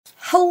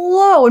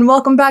Hello, and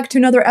welcome back to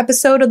another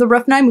episode of the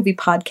Rough Night Movie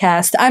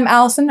Podcast. I'm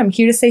Allison. I'm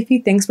here to say a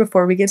few things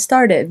before we get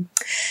started.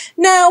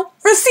 Now,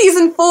 for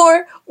season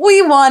 4,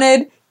 we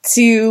wanted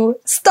to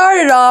start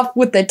it off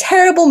with a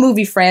terrible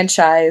movie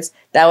franchise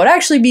that would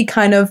actually be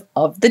kind of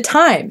the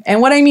time.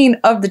 And what I mean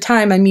of the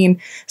time, I mean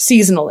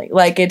seasonally.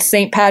 Like, it's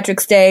St.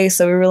 Patrick's Day,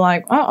 so we were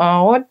like,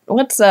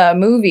 what's a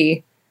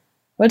movie?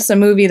 What's a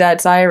movie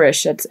that's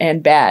Irish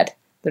and bad?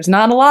 There's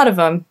not a lot of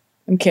them.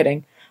 I'm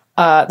kidding.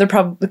 They're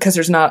probably because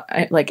there's not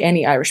like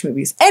any Irish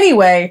movies.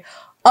 Anyway,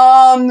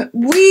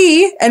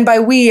 we, and by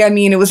we, I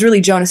mean it was really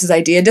Jonas's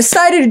idea,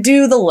 decided to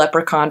do the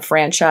Leprechaun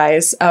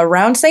franchise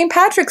around St.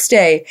 Patrick's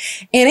Day.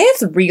 And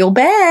it's real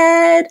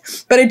bad,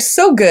 but it's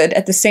so good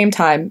at the same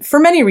time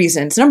for many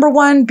reasons. Number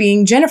one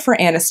being Jennifer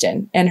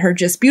Aniston and her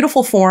just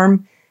beautiful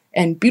form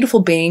and beautiful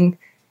being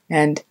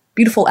and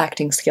beautiful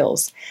acting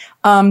skills.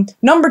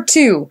 Number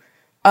two,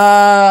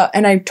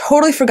 and I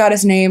totally forgot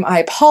his name. I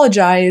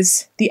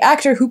apologize. The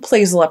actor who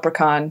plays the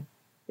Leprechaun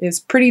is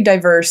pretty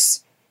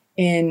diverse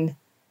in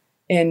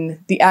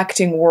the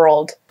acting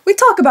world. We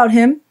talk about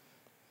him.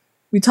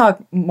 We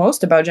talk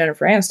most about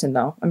Jennifer Aniston,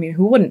 though. I mean,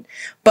 who wouldn't?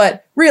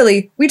 But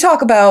really, we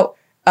talk about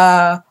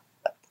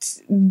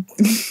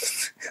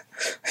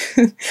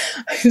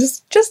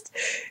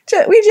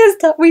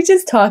we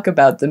just talk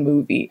about the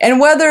movie and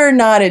whether or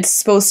not it's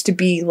supposed to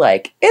be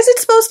like, is it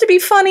supposed to be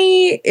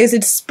funny? Is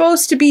it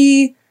supposed to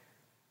be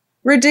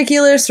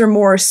ridiculous or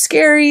more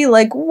scary?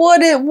 Like,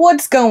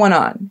 what's going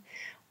on?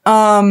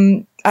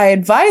 I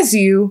advise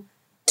you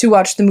to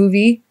watch the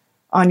movie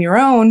on your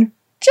own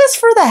just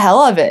for the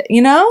hell of it,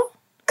 you know?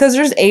 Because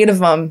there's 8 of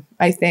them,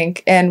 I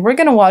think, and we're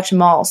going to watch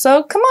them all.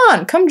 So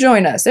come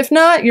join us. If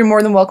not, you're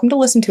more than welcome to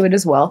listen to it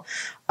as well.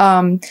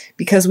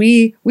 Because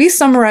we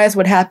summarize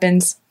what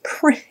happens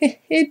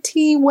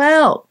pretty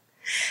well.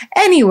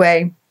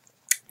 Anyway,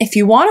 if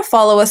you want to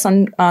follow us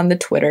on the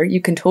Twitter,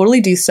 you can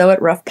totally do so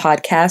at Rough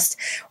Podcast.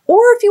 Or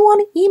if you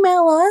want to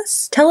email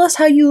us, tell us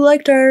how you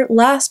liked our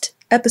last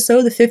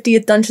episode, the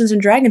 50th Dungeons &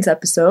 Dragons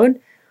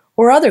episode,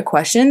 or other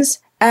questions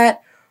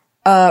at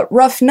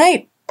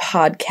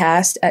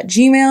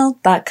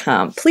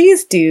roughnightpodcast@gmail.com.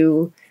 Please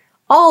do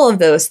all of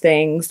those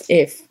things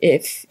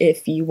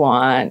if you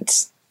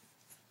want.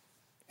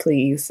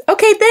 Please.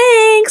 Okay,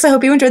 thanks. I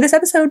hope you enjoyed this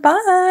episode.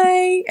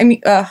 Bye. I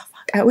mean, I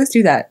always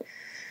do that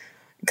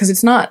because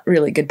it's not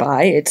really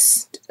goodbye.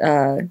 It's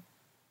okay,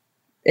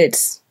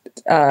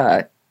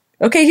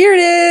 here it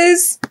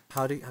is.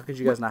 How could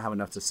you guys not have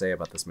enough to say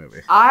about this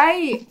movie?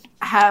 I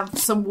have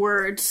some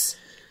words,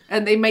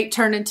 and they might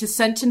turn into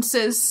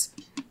sentences,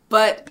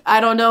 but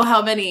I don't know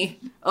how many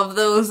of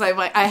those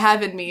I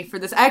have in me for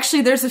this.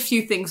 Actually, there's a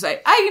few things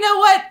you know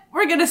what?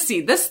 We're gonna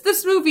see.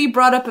 This movie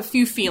brought up a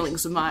few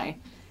feelings in my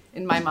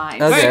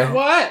mind. Okay. Wait,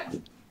 what?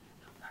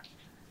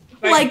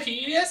 Like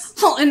penis?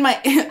 Well, in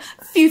my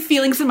few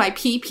feelings in my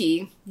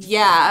pee-pee.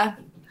 Yeah.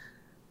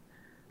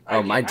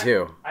 Oh, mine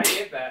too. I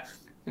get that.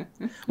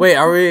 Wait,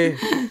 are we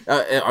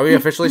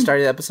officially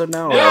starting the episode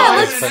now? No,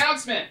 there's an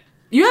announcement.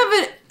 You have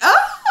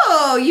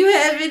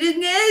an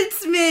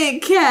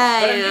announcement,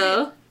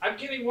 Kyle. I'm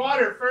getting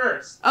water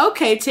first.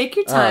 Okay, take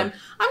your time.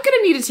 I'm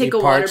gonna need to take a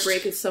parched? water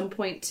break at some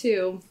point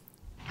too.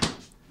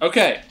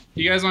 Okay,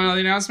 you guys want to know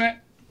the announcement?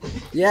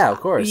 Yeah,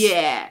 of course.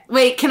 Yeah.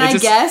 Wait, can I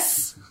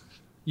guess?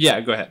 Yeah,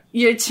 go ahead.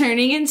 You're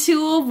turning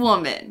into a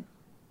woman.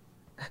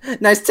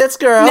 Nice tits,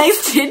 girl.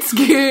 Nice tits,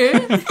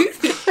 girl.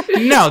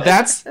 No,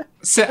 that's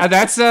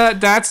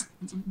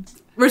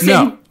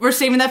We're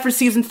saving that for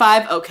season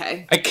 5.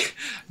 Okay.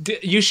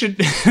 You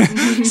should.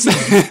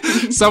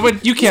 Someone,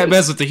 you can't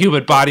mess with the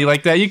human body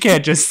like that. You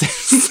can't just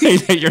say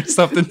that you're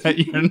something that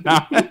you're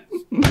not.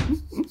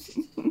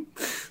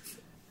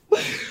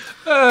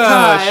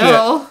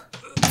 Kyle.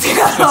 Shit.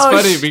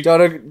 It's funny.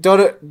 Don't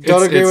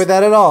agree with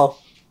that at all.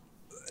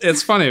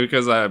 It's funny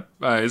because I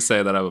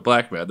say that I'm a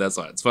black man. That's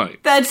why it's funny.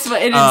 That's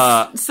what it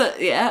is. So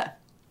yeah.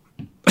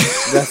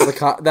 That's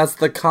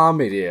the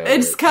comedy of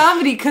It's it.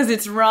 comedy because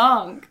it's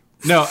wrong.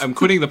 No, I'm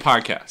quitting the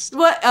podcast.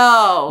 What?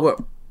 Oh.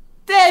 What?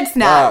 That's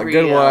not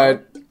real. Good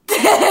one.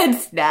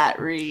 That's not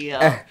real.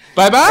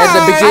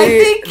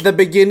 Bye-bye. The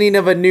beginning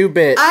of a new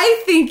bit.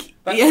 I think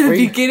the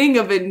beginning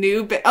of a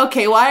new bit.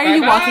 Okay, why are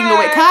you walking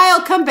away?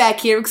 Kyle, come back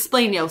here.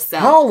 Explain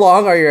yourself. How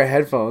long are your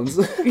headphones?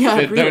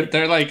 Yeah, really.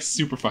 They're like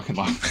super fucking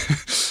long.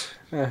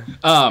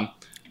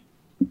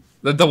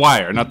 The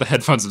wire, not the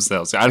headphones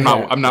themselves. I'm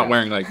not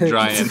wearing like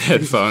giant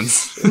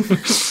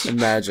headphones.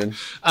 Imagine.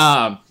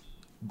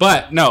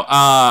 But no,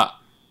 I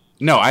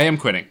am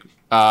quitting.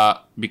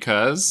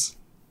 Because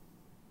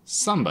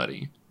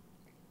somebody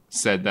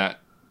said that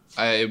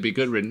it would be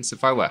good riddance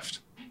if I left.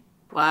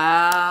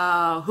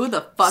 Wow. Who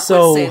the fuck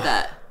would say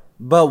that?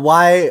 But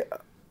why?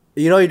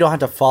 You know you don't have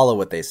to follow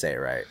what they say,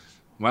 right?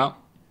 Well,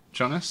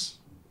 Jonas?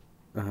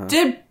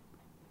 Did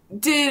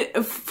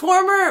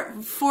former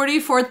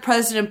 44th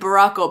President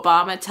Barack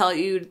Obama tell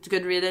you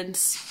good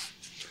riddance?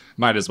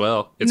 Might as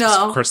well. It's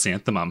No.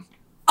 chrysanthemum.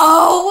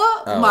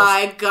 Oh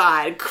my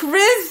god.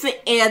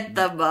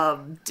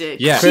 Chrysanthemum.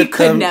 Yeah. She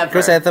could never.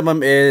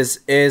 Chrysanthemum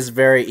is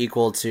very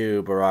equal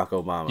to Barack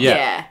Obama. Yeah.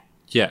 Yeah.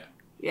 Yeah.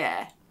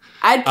 Yeah.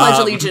 I'd pledge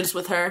allegiance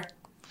with her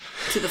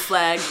to the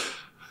flag.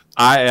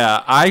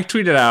 I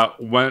tweeted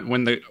out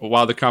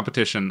while the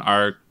competition,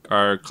 our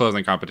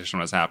clothing competition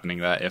was happening,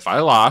 that if I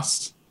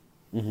lost,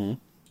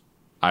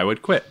 I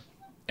would quit.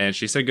 And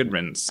she said good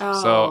riddance.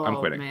 So I'm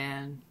quitting.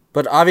 Man.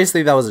 But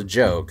obviously that was a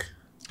joke.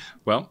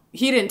 Well,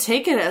 He didn't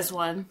take it as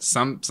one.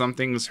 some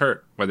things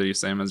hurt, whether you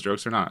say them as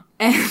jokes or not.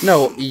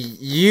 No,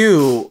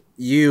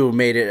 you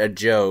made it a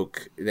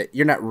joke that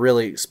you're not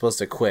really supposed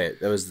to quit.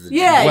 That was the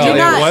Yeah, Well, you're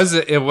not-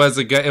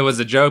 it was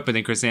a joke, but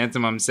then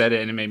Chrysanthemum said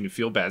it and it made me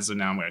feel bad, so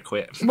now I'm gonna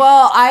quit.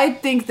 Well, I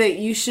think that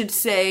you should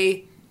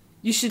say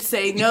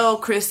no,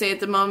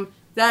 Chrysanthemum.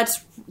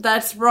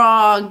 That's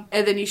wrong,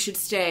 and then you should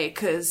stay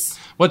because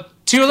Well,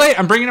 too late.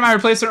 I'm bringing in my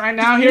replacement right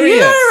now. Here he you're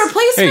is. not a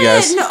replacement. Hey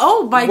guys. No,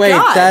 oh my Wait,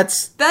 god,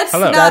 that's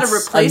Hello. not That's a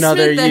replacement.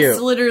 another That's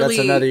you. literally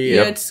That's another you.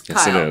 Yeah, Yep. it's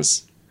Yes, Kyle. it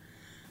is.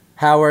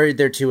 how are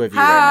there two of you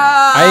right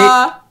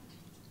Ah,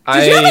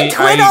 did you have a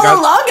twin all got-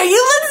 along? Are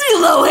you Lindsay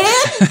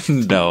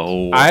Lohan?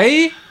 No.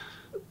 I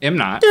am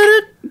not.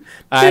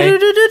 I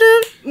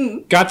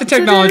got the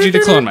technology to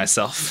clone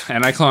myself,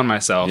 and I cloned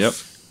myself. Yep.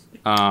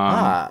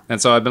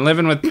 And so I've been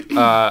living with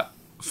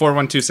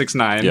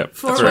 41269 Yep.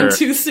 for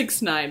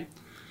 41269.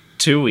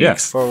 2 weeks.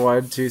 Yes. now?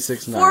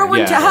 41269.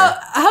 412.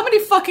 How many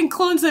fucking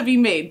clones have you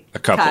made? A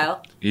couple.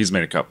 Kyle. He's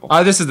made a couple.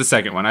 This is the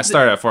second one. I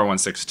started at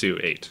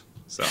 41628.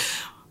 So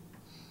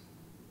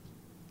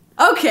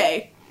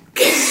Okay.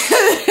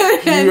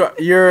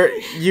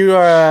 You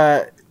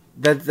are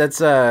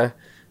that's a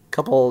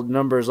couple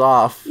numbers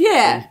off.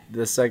 Yeah.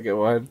 The second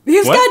one.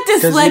 He's What? got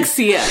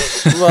dyslexia.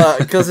 Well,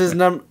 because his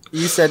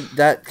you said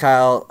that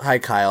Kyle. Hi,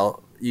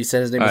 Kyle. You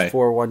said his name Hi. was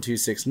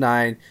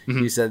 41269.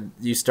 You said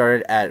you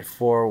started at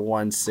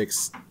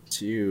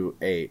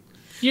 41628.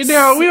 we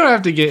don't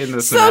have to get into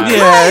this. So and Kyle.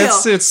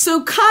 that. it's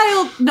So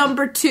Kyle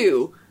number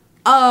 2.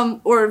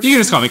 Or you can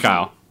just call me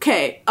Kyle.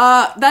 okay.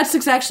 That's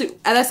actually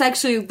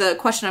the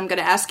question I'm going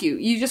to ask you.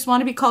 You just want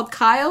to be called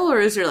Kyle, or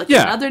is there like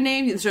Yeah. another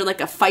name? Is there like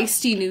a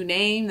feisty new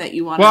name that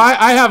you want? Well,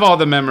 I have all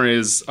the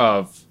memories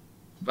of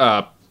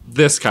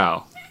this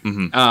Kyle,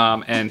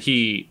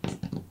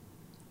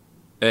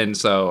 and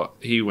so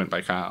he went by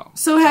Kyle.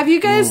 So have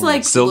you guys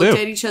like still looked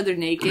do. at each other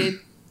naked?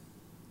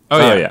 Oh, Oh,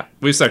 yeah, yeah.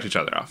 we sucked each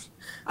other off.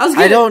 I was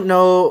gonna, I don't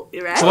know.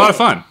 Right? It's a lot of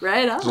fun.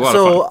 Right on. It's a lot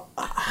of fun. So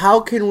how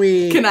can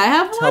we Can I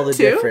have tell one the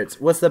too? difference?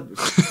 What's the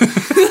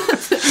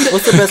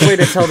best way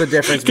to tell the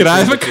difference? Can I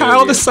have a between the two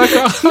Kyle of to you? suck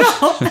off?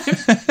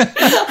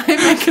 I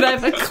meant, could I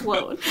have a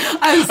clone?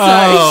 I'm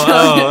sorry,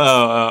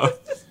 Jonas.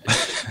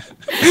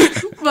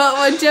 But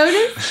what,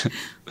 Jonas?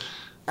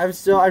 I'm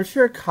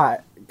sure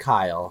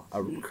Kyle,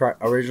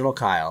 original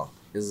Kyle,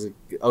 is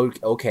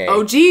okay.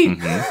 OG.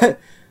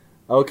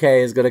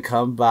 Okay, is gonna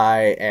come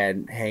by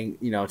and hang,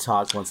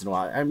 talk once in a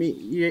while. I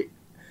mean,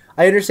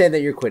 I understand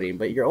that you're quitting,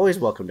 but you're always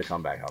welcome to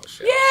come back on the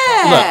show.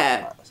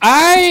 Yeah.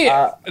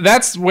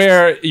 That's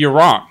where you're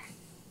wrong,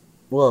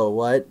 Whoa,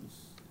 what?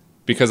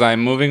 because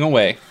I'm moving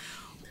away.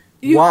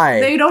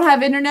 Why? They don't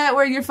have internet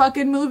where you're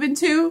fucking moving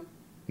to?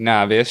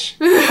 Nah, bish.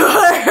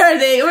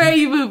 Where are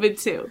you moving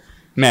to?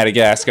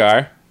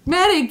 Madagascar.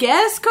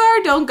 Madagascar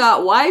don't got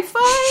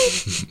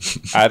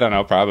Wi-Fi? I don't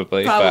know,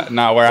 probably, but Probably.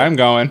 not where I'm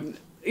going.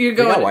 You're They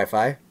going. got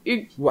Wi-Fi.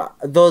 you-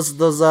 Those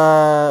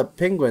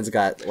penguins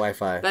got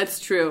Wi-Fi. That's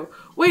true.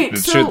 Wait,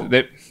 It's so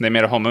true. They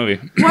made a whole movie.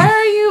 why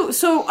are you?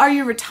 So are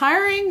you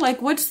retiring? Like,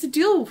 what's the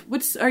deal?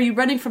 Are you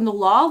running from the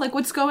law? Like,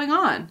 what's going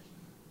on?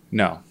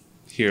 No,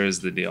 here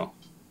is the deal.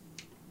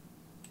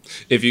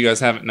 If you guys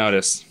haven't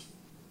noticed,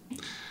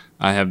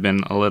 I have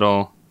been a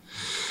little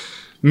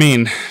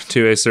mean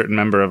to a certain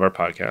member of our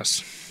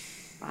podcast.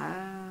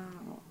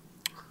 Wow.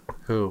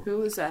 Who? Who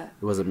was that?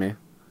 It wasn't me.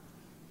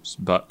 It's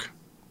Buck.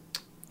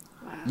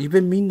 You've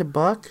been mean to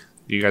Buck?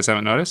 You guys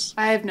haven't noticed?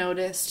 I have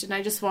noticed, and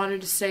I just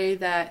wanted to say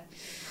that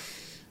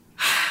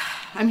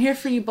I'm here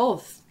for you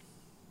both.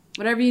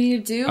 Whatever you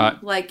need to do,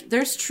 like,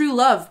 there's true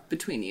love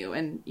between you,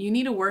 and you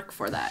need to work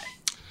for that.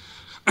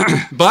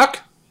 Buck?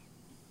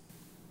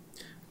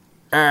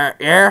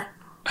 Yeah.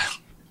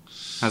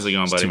 How's it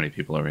going, There's buddy? too many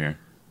people over here.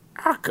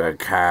 Oh, good,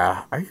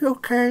 Kyle. Are you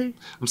okay?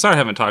 I'm sorry I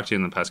haven't talked to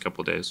you in the past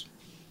couple of days.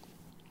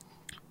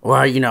 Well,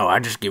 I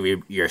just give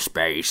you your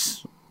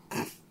space.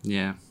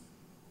 Yeah.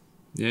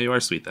 Yeah, you are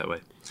sweet that way.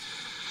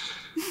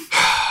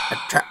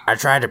 I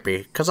try to be,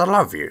 because I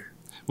love you.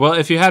 Well,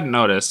 if you hadn't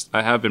noticed,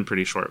 I have been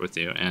pretty short with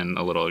you and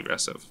a little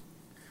aggressive.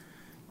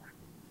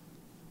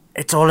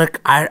 It's all like,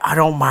 I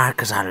don't mind,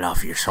 because I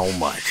love you so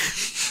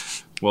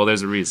much. Well,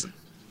 there's a reason.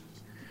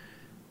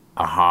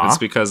 Uh-huh. It's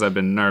because I've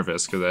been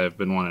nervous because I've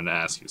been wanting to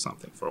ask you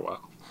something for a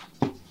while.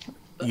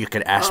 You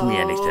can ask me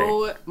anything.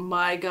 Oh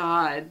my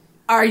god.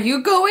 Are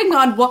you going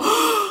on one?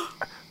 Oh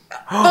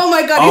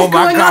my god, Oh he's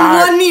my going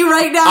God. on one knee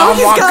right now. Oh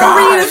He's my got God.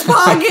 a ring in his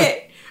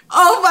pocket.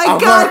 Oh my I'm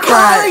god, gonna Kyle,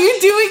 cry. are you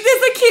doing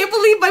this? I can't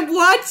believe I'm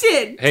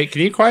watching. Hey,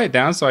 can you quiet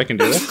down so I can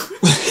do this?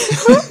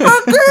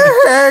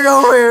 Head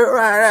over here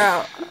right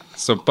now.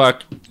 So,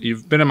 Buck,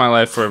 you've been in my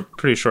life for a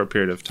pretty short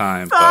period of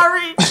time. but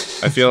Sorry.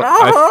 I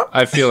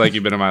feel like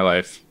you've been in my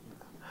life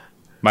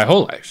my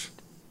whole life.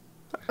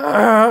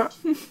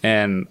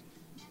 And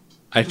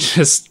I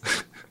just,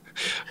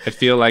 I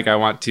feel like I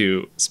want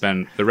to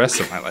spend the rest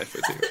of my life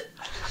with you.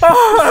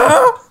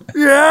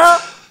 Yeah.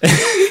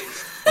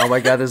 Oh my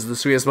god, this is the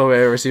sweetest moment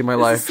I've ever seen in my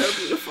life. So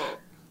beautiful.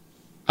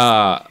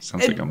 Sounds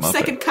like a And muppet.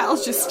 second,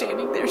 Kyle's just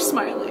standing there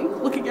smiling,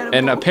 looking at him.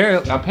 And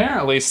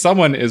apparently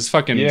someone is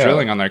fucking Yeah.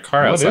 drilling on their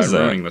car What outside, is that?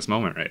 ruining this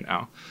moment right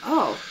now.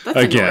 oh, that's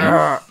Again.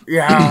 annoying.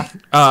 Yeah.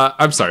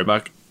 I'm sorry,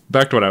 Buck.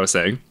 Back to what I was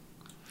saying.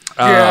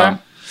 Yeah.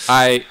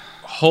 I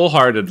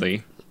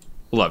wholeheartedly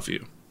love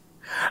you.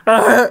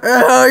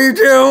 You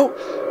do?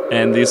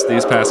 And these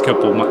past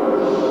couple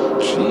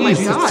months. my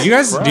God. Do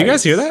you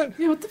guys hear that?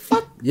 Yeah, what the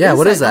fuck? Yeah,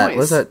 what is that? noise?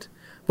 What's that?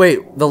 Wait,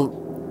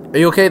 are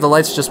you okay? The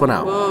lights just went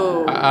out.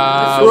 Whoa.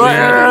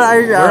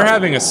 We're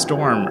having a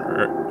storm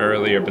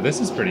earlier, but this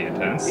is pretty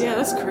intense. Yeah,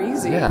 that's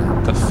crazy. Yeah.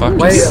 What the fuck?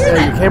 Wait, Is, your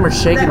camera's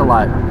shaking a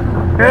lot.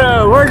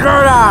 Yeah, what's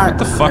going on? what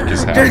the fuck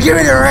is happening? give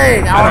me the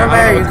ring. I don't know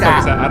what the fuck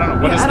is that. I don't know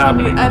what is I don't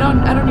happening. I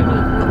don't even.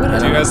 What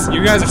is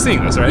You guys are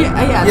seeing this, right?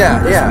 Yeah.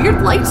 There's Yeah.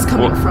 weird lights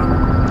coming Whoa. from.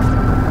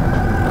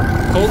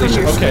 Holy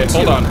shit. your Okay, shit,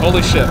 hold too. on.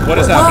 Holy shit. What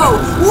is happening?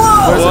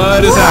 Whoa!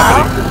 What is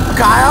happening?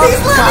 Kyle? Holy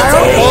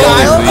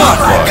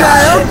fuck.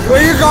 Kyle?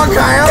 Where you going,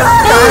 Kyle?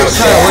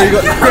 Kyle, where you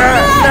going?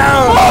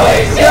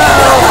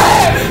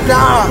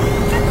 No!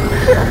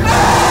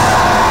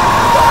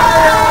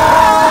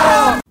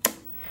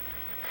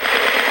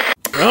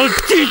 I'll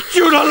teach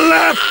you to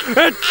laugh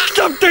at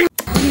something.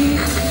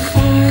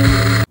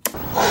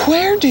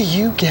 Where do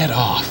you get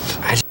off?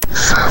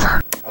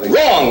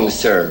 Wrong,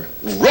 sir.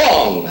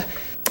 Wrong.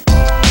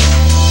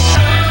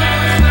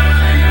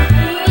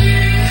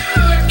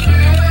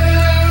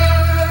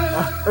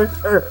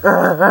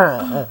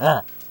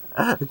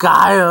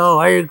 Kyle,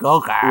 where you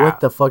go, Kyle? What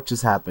the fuck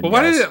just happened?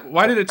 Well,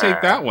 why did it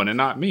take that one and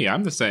not me?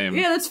 I'm the same.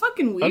 Yeah, that's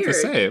fucking I'm weird. the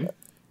same.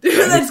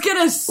 Dude, that's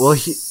gonna Well,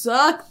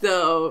 suck,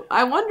 though.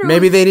 I wonder.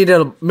 Maybe they need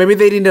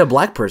a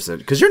black person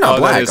because you're not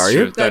black, that is are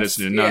true. you? That is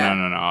true. No, yeah.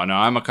 no.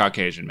 I'm a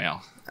Caucasian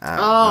male.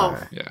 Oh,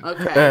 Yeah.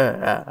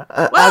 okay.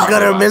 I'm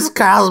gonna miss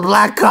Kyle's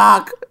black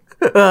cock.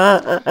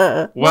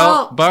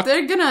 Well, Buck,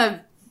 they're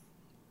gonna.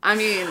 I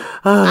mean,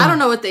 I don't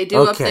know what they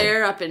do up Okay.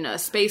 there, up in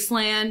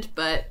Spaceland,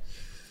 but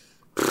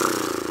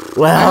I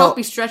Well, hope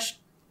he stretched.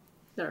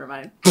 Never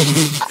mind.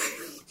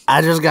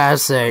 I just gotta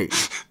say,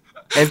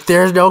 if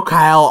there's no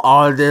Kyle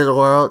on this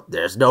world,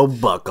 there's no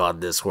Buck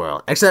on this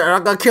world. Except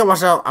I'm gonna kill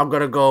myself. I'm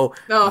gonna go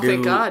Oh, do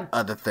thank God.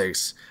 other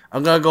things.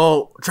 I'm gonna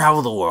go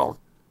travel the world.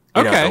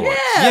 You know, okay. the world.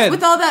 Yeah,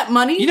 with all that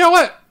money. You know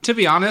what? To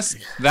be honest,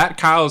 that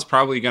Kyle is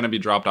probably going to be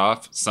dropped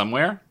off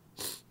somewhere.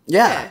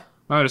 Yeah.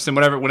 I would assume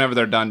whenever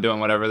they're done doing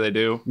whatever they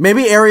do.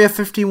 Maybe Area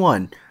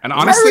 51. And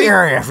honestly, Maybe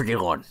Area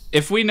 51.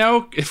 if we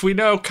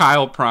know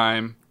Kyle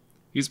Prime,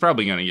 he's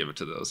probably going to give it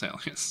to those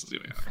aliens. To be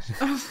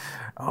honest.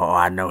 Oh,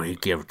 I know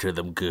he'd give it to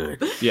them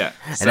good. Yeah,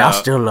 And I'll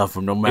still love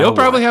him no matter he'll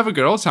probably what. have a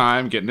good old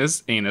time getting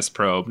his anus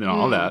probed and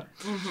all that.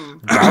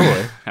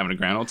 Probably. Having a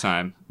grand old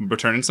time,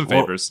 returning some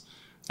Well- favors,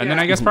 and then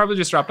Yeah. I guess probably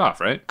just dropped off,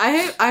 right?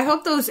 I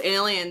hope those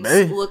aliens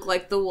Hey. look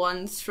like the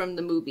ones from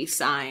the movie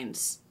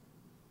Signs.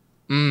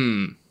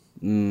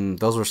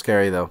 Those were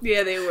scary, though.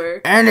 Yeah, they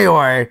were.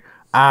 Anyway,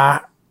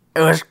 it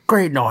was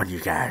great knowing you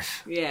guys.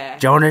 Yeah.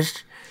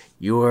 Jonas,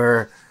 you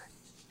were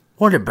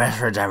one of the best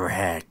friends I ever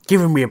had.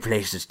 Giving me a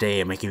place to stay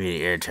and making me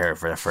the intern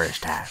for the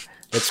first time.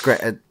 It's great.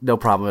 No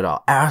problem at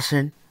all.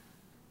 Allison,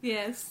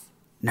 Yes.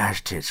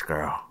 nice tits,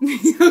 girl.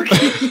 Buck,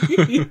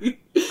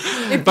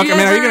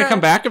 man, are you going to come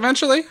back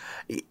eventually?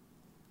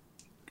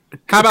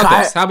 How about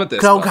Kyle- this? How about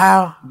this? Come, Buck?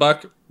 Kyle.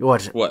 Buck,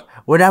 What?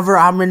 Whenever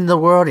I'm in the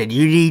world and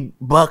you need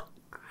Buck,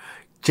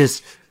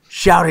 just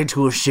shout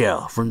into a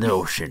shell from the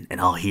ocean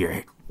and I'll hear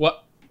it.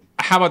 what?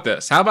 How about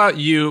this? How about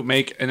you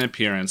make an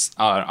appearance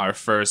on our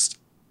first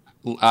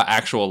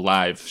actual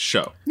live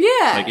show?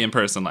 Yeah. Like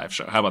in-person live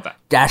show. How about that?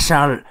 That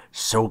sounded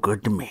so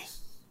good to me.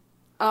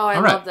 Oh, I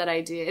All right. love that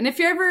idea. And if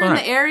you're ever in All the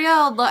right. area,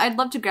 I'd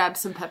love to grab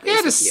some peppies Yeah,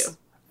 with just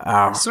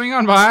you. swing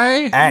on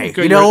by. Hey,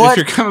 Go- you know what? If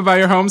you're coming by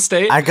your home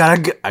state, I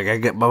gotta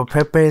get my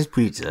Pepe's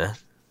pizza.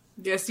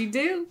 Yes, you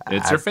do.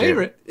 it's I your do.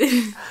 favorite.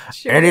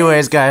 Sure.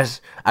 Anyways,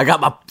 guys, I got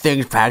my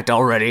things packed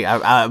already.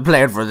 I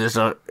planned for this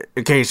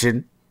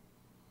occasion,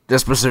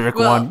 this specific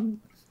Well,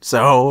 one.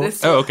 So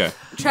This Oh, okay.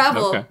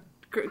 travel. Okay.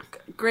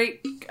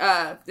 Great.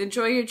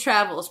 Enjoy your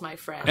travels, my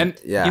friend. And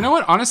Yeah. you know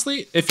what?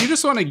 Honestly, if you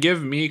just want to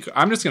give me,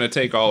 I'm just going to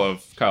take all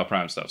of Kyle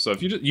Prime stuff. So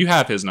if you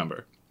have his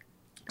number,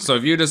 so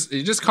if you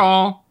just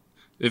call,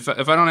 if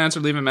I don't answer,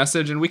 leave a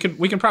message, and we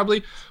can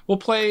probably we'll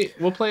play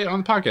it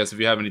on the podcast if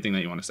you have anything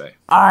that you want to say.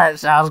 all right,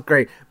 sounds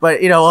great.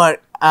 But you know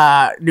what,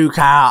 new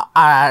Kyle,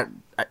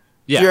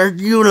 Yeah.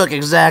 you look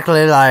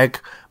exactly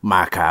like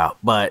my Kyle,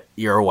 but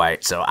you're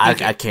white, so I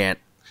can't.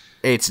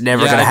 It's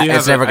never Yeah, gonna. I do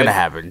It's have never a- gonna I-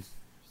 happen.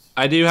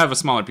 I do have a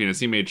smaller penis.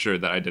 He made sure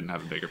that I didn't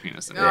have a bigger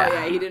penis than oh him.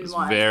 yeah, you didn't He's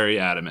want. very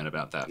adamant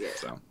about that.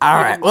 So All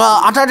right.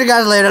 Well, I'll talk to you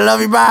guys later.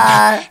 Love you.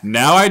 Bye.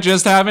 now I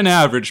just have an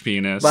average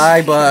penis.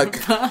 Buck.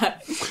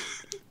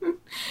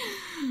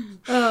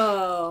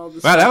 Oh,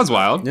 Wow, that was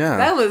wild. Yeah.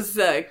 that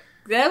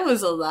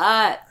was a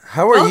lot.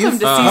 How are you? Welcome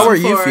to how season are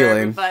you 4, feeling?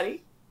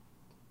 everybody.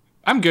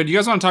 I'm good. You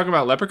guys want to talk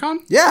about Leprechaun?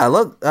 Yeah, I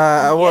love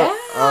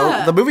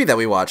Yeah. the movie that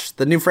we watched,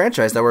 the new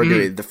franchise that we're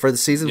doing for the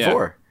season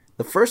 4,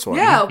 the first one.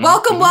 Yeah,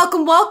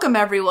 welcome,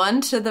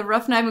 everyone, to the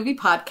Rough Night Movie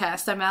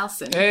Podcast. I'm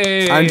Allison.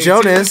 Hey, I'm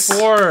Jonas. season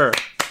 4.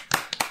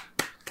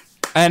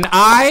 And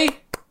I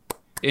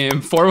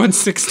am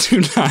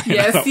 41629.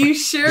 Yes, you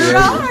sure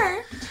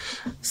are.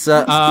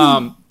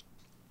 So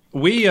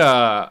We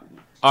our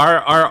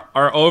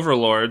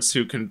overlords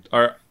who can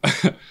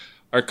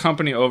our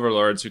company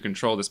overlords who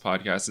control this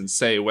podcast and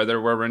say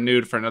whether we're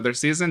renewed for another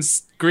season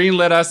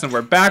greenlit us, and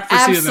we're back for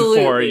season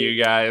 4,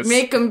 you guys.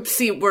 Make them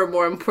see we're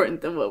more important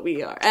than what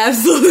we are.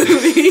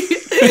 Absolutely.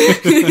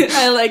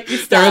 I like your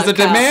style, There is a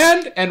Kyle.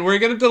 demand, and we're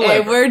gonna deliver.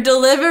 And we're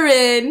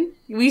delivering.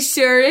 We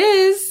sure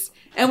is.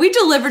 And we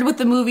delivered with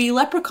the movie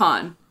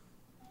Leprechaun.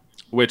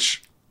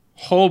 Which,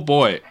 oh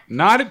boy,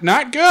 not good.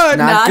 Not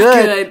Not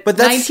good, good. but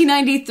that's-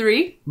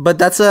 1993. but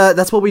that's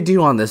what we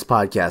do on this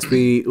podcast.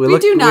 We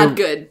do not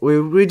good.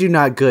 We do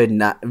not good,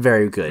 not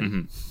very good.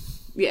 Mm-hmm.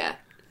 Yeah.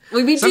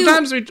 We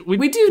Sometimes do,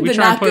 we do the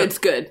try and not put- goods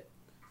good.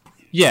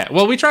 Yeah,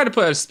 well, we try to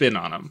put a spin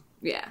on them.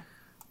 Yeah.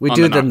 We on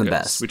do the them not the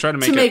goods. best. We try to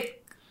To make it.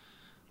 make.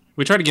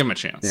 We try to give them a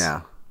chance.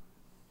 Yeah.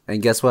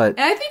 And guess what? And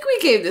I think we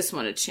gave this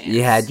one a chance.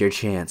 You had your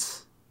chance.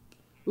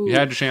 You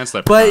had your chance,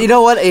 Leprechaun. But you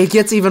know what? It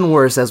gets even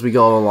worse as we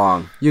go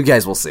along. You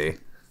guys will see.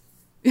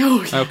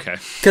 Oh, yeah. Okay.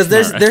 Because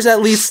All right. there's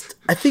at least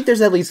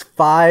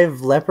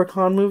 5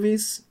 Leprechaun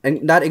movies,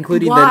 and not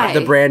including Why? the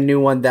brand new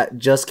one that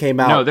just came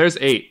out. No, there's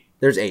 8,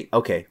 There's 8.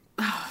 Okay,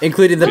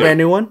 including the brand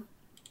new one.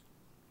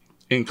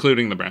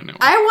 including the brand new one.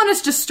 I want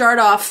us to start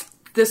off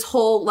this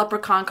whole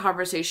Leprechaun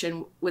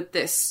conversation with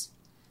this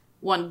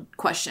one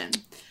question.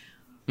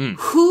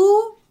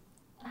 Who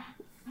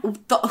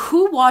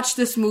watched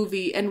this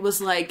movie and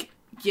was like,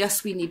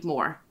 yes, we need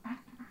more?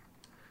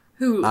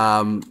 Who?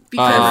 Because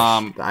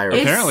The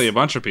Irish. Apparently a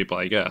bunch of people,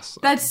 I guess.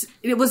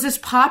 was this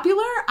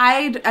popular?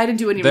 I didn't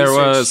do any There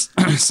research.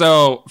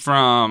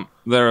 was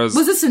Was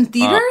this in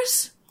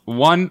theaters?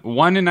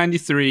 one in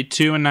 93,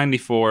 2 in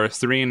 94,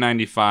 3 in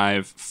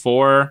 95,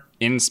 4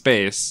 in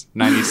space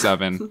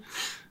 97,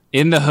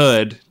 In the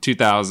Hood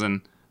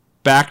 2000,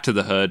 Back to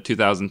the Hood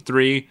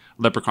 2003,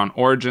 Leprechaun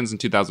Origins in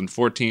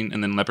 2014,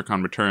 and then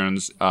Leprechaun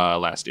Returns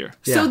last year.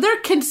 Yeah. So they're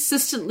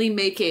consistently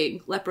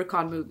making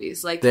Leprechaun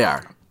movies, like They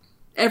are.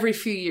 every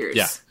few years.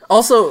 Yeah.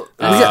 Also,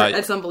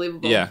 That's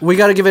unbelievable. Yeah. we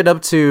got to give it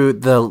up to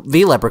the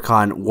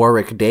Leprechaun,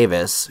 Warwick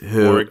Davis,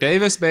 who Warwick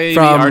Davis, baby,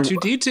 from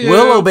R2D2.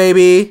 Willow,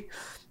 baby.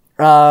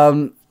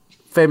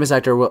 Famous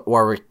actor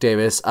Warwick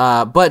Davis.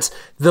 But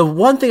the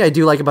one thing I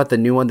do like about the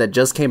new one that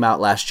just came out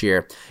last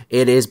year,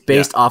 it is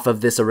based off of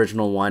this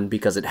original one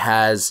because it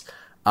has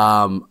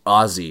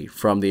Ozzy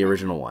from the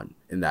original one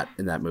in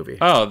that movie.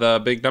 Oh,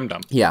 the Big Dum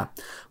Dum. Yeah,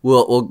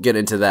 we'll get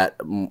into that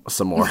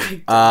some more.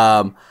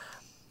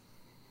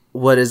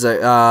 What is it?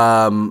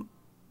 The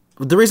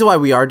reason why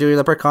we are doing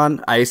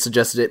Leprechaun, I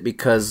suggested it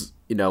because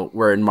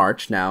we're in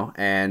March now,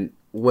 and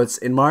what's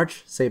in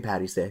March? St.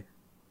 Patty's Day,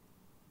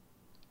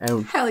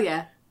 Hell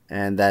yeah.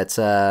 and that's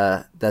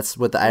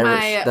what the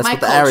Irish. That's my what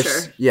the culture.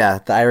 Irish. Yeah,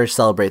 the Irish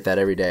celebrate that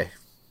every day.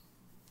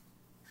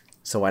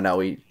 So why not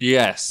we?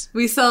 Yes.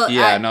 We saw.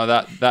 Yeah, no,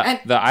 that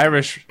and- the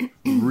Irish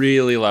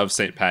really love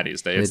St.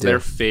 Patty's Day. It's do. their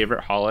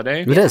favorite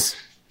holiday. It is.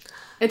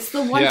 It's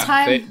the one Yeah,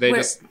 time they where.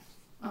 just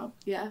Oh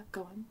yeah,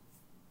 go on.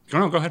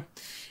 no, go ahead.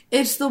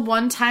 It's the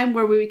one time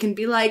where we can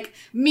be like,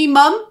 me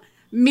mum,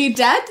 me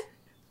dad,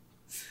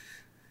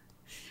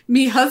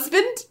 me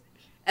husband,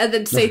 and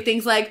then say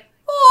things like,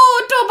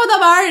 oh, top of the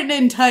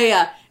morning to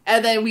ya.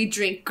 And then we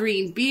drink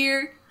green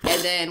beer,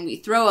 and then we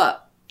throw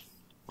up.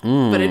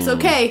 But it's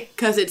okay,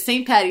 because it's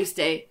St. Patty's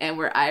Day, and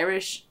we're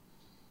Irish.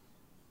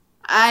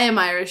 I am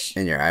Irish.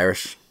 And you're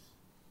Irish.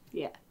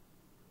 Yeah.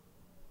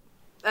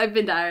 I've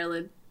been to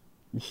Ireland.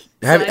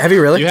 Have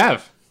you really? You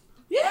have.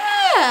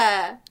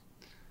 Yeah!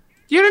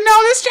 You didn't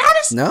know this,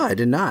 Jonas? No, I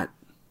did not.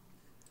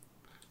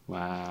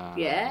 Wow.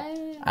 Yeah.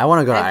 I want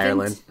to go to I've been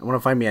Ireland. I want to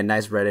find me a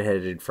nice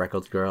redheaded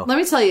freckled girl. Let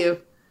me tell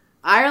you,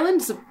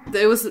 Ireland,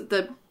 it was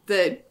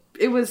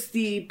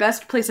the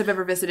best place I've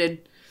ever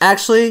visited.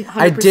 Actually,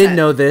 I did 100%.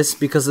 know this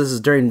because this is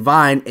during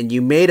Vine, and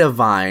you made a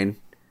Vine,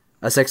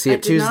 a Sexy I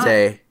Up did not.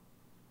 Tuesday.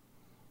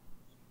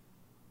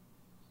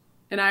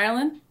 In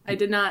Ireland? I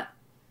did not.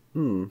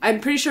 I'm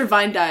pretty sure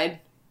Vine died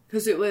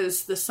because it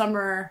was the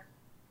summer.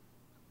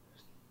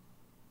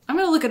 I'm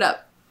gonna look it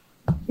up.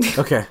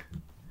 Okay.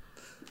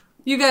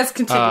 You guys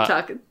continue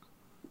talking.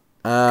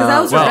 Because I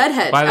was well, a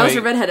redhead. by the I was way,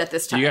 a redhead at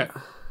this time.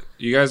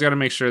 You guys got to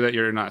make sure that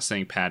you're not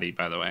saying Patty,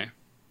 by the way.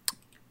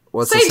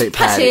 What's Saint the Saint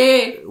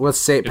Patty? Patty. What's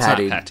Saint It's not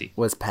Patty? Patty.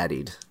 What's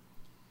pattied?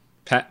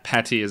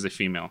 Patty is a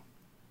female.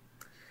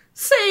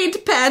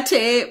 Saint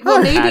Patty.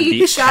 Well, maybe, Patty,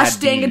 gosh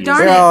dang it,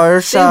 darn Yeah, it.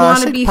 it's, They want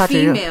to Saint be Patty,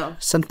 female.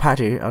 Saint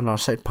Patty on our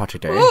Saint Patty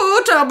Day.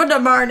 Ooh, top of the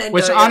morning.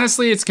 Which do ya?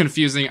 honestly, it's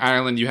confusing.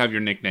 Ireland, you have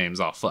your nicknames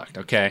all fucked.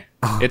 Okay,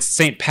 it's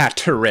Saint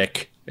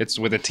Patrick. It's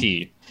with a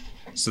T,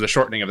 so the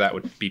shortening of that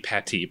would be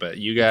Patty. But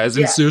you guys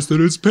insist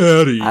that it's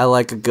Patty. I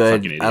like a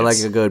good. Fucking I like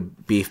idiots. a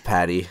good beef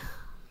patty.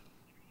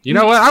 You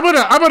know what?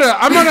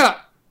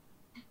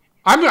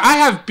 I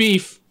have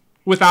beef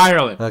with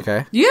Ireland.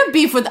 Okay. You have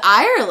beef with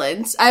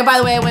Ireland. By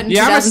the way, I went in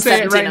Yeah, I'm gonna say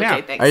it 2017. right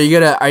Okay, now. thanks.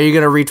 Are you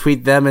gonna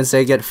retweet them and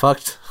say get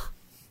fucked?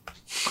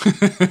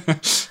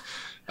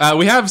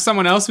 We have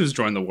someone else who's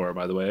joined the war,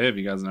 by the way. Have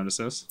you guys noticed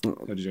this?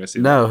 Did you guys see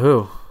No,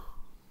 who?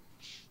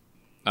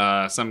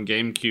 that? Some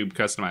GameCube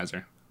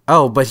customizer.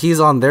 Oh, but he's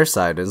on their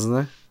side,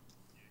 isn't he?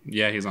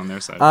 Yeah, he's on their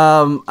side.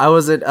 I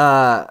was at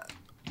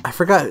I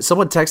forgot.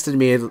 Someone texted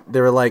me. They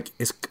were like,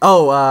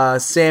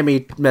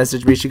 Sammy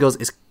messaged me. She goes,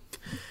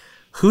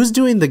 who's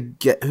doing the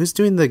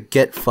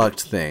get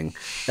fucked thing?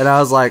 And I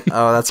was like,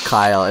 oh, that's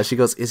Kyle. And she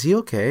goes, is he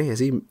okay? Is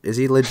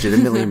he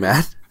legitimately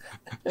mad?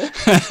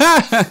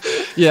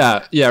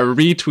 yeah,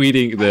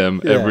 retweeting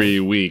them every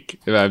week.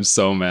 I'm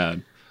so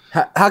mad.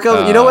 How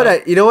come? You know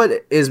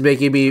what is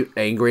making me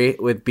angry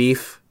with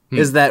beef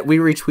is that we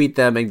retweet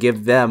them and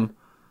give them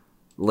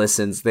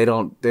listens. They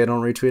don't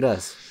retweet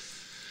us.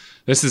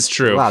 This is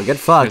true. Wow, get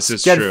fucked. This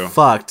is get true.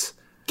 fucked.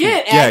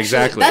 Yeah,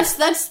 exactly.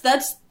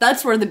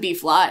 That's where the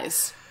beef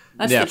lies.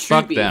 That's Yeah, the true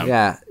fuck beef. them.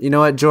 Yeah, you know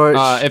what, George?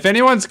 If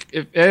anyone's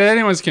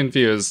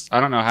confused, I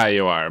don't know how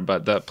you are,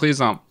 but the Please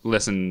Don't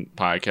Listen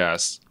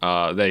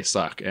podcast, they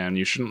suck, and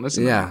you shouldn't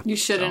listen. Yeah. to them. You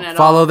shouldn't at all.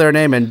 Follow their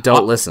name and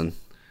don't listen.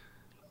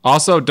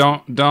 Also,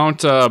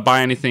 don't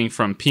buy anything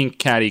from Pink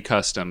Caddy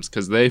Customs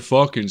because they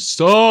fucking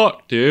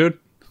suck, dude.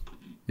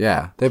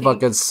 Yeah, they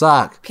fucking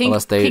suck. Pink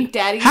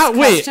Daddy's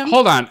Wait, custom?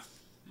 hold on.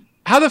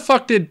 How the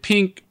fuck did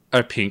Pink?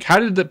 How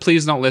did the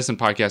Please Don't Listen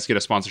podcast get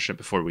a sponsorship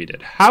before we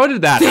did? How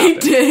did that They happen?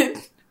 did.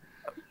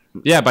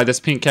 Yeah, by this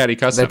Pink Caddy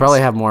Customs. They probably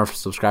have more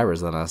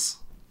subscribers than us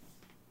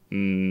I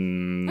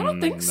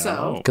don't think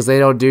so. because they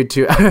don't do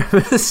two. I'm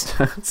just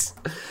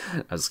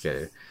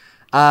kidding.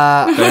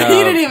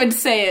 You didn't even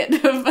say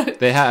it.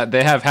 They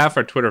have half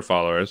our Twitter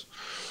followers,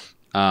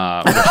 which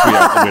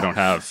we don't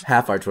have.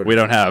 Half our Twitter. We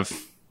don't have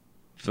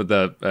for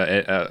the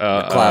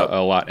clout.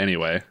 a lot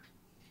anyway.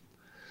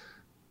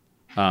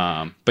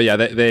 But yeah,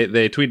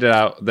 they tweeted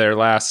out their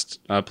last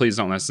Please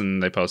Don't Listen.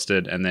 They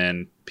posted, and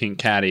then Pink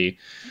Caddy.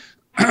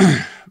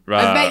 I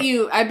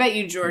bet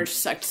you George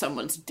sucked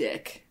someone's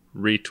dick.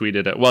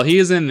 Retweeted it. Well, he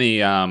is in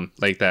the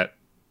like that,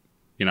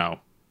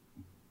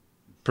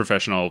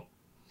 professional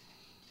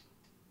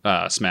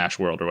Smash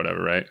world or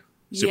whatever, right?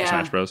 Super Yeah.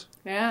 Smash Bros.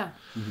 Yeah.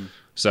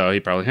 So he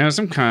probably has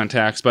some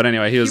contacts. But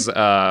anyway, he was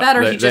That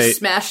or he just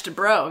smashed a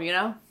bro,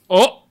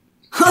 Oh,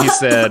 he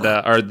said,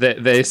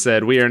 they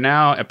said, we are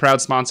now a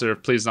proud sponsor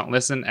of Please Don't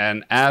Listen,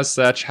 and as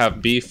such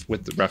have beef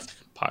with the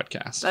Rough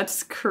Podcast.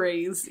 That's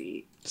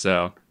crazy.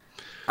 So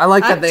I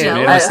like that I'm they.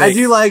 jealous. I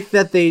do like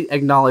that they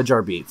acknowledge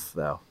our beef,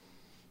 though.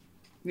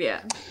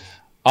 Yeah.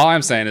 all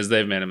I'm saying is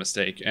they've made a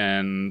mistake,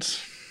 and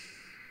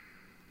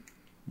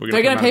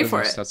They're gonna pay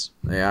for it. That's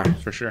Yeah.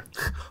 for sure.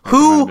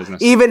 Who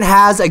even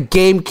has a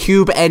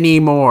GameCube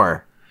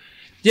anymore?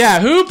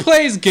 Yeah, who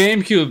plays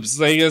GameCubes?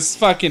 Like it's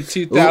fucking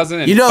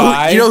 2005. You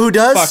know who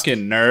does?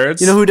 Fucking nerds.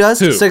 You know who does?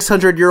 Who?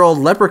 600-year-old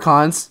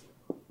leprechauns,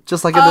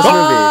 just like in this movie.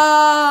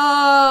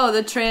 Oh,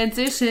 the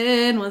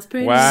transition was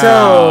pretty. Wow.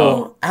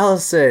 So,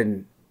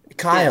 Allison,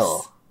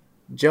 Kyle,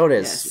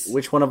 Jonas, Yes.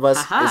 which one of us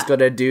Aha. is going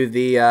to do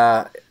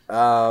the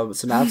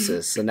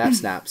synopsis,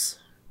 snaps?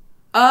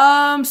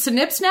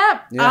 Snip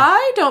Snap? Yeah.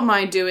 I don't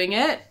mind doing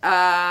it.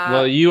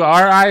 Well, you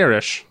are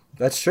Irish.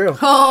 That's true.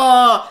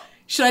 Oh,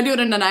 should I do it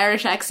in an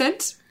Irish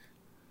accent?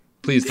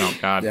 Please don't,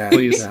 God. Yeah.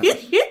 Please.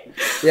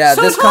 Yeah,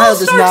 So this it Kyle all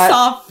does starts not.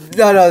 off-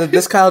 No,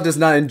 this Kyle does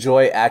not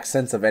enjoy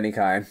accents of any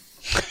kind.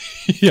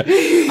 Yeah.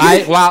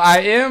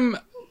 I am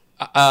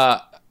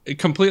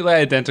completely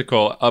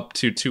identical up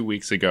to 2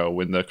 weeks ago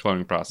when the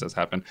cloning process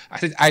happened.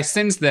 I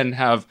since then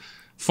have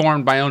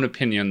formed my own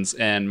opinions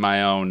and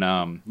my own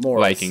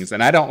Morals. likings,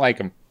 and I don't like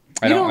them.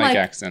 I don't like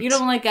accents. You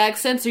don't like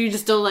accents, or you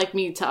just don't like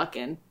me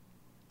talking?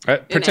 I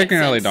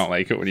particularly accents. don't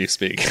like it when you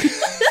speak.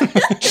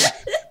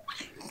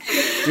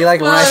 Do you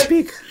like when I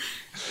speak?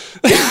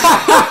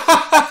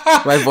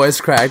 My voice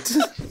cracked.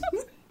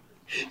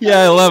 Yeah,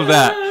 I love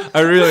that.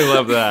 I really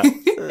love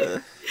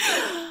that.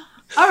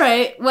 All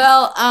right.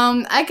 Well,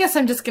 I guess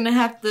I'm just gonna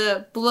have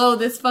to blow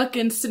this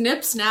fucking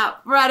snip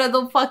snap right out of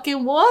the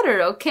fucking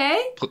water,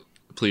 okay?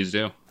 Please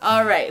do.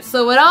 All right.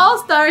 So it all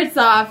starts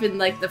off in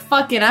like the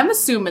fucking, I'm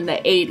assuming the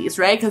 80s,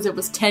 right? Because it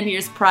was 10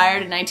 years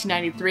prior to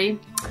 1993,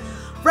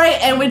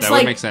 right? And it's That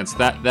like, would make sense.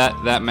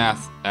 That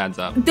math adds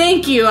up.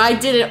 thank you. I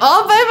did it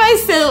all by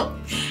myself.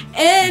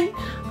 And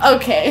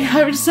okay,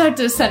 I just have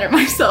to center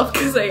myself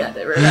because I got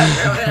to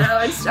remember how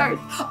it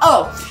starts.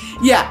 Oh,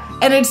 yeah.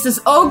 And it's this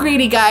old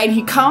greedy guy, and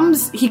he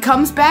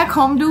comes back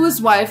home to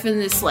his wife in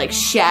this like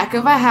shack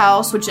of a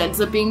house, which ends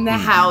up being the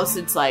house.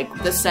 It's like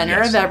the center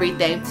Yes. of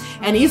everything.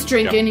 And he's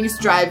drinking, he's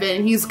driving,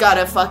 and he's got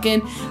a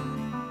fucking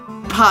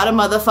pot of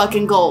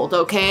motherfucking gold,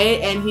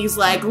 okay? And he's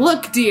like,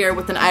 "Look, dear,"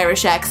 with an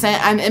Irish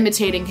accent. I'm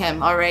imitating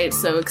him, all right?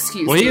 So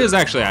excuse me. Well, he is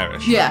actually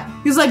Irish. Yeah,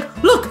 he's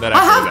like, "Look, That I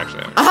actor have, is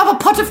actually Irish. I have a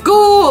pot of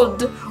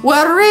gold.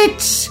 We're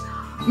rich,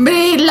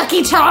 me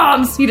lucky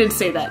charms." He didn't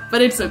say that,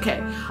 but it's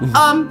okay.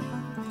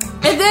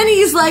 And then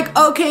he's like,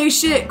 "Okay,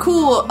 shit,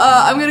 cool.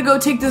 I'm gonna go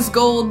take this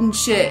gold and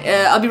shit.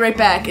 I'll be right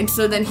back." And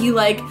so then he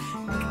like,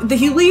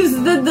 he leaves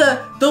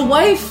the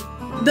wife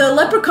the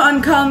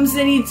leprechaun comes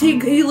and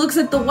he looks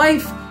at the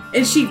wife.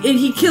 And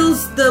he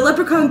kills, the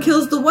leprechaun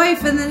kills the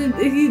wife, and then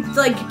he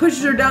like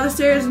pushes her down the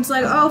stairs, and it's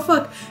like, oh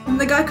fuck. And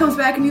the guy comes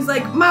back and he's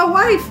like, my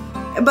wife,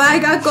 but I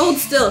got gold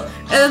still.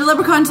 And then the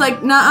leprechaun's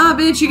like, nah,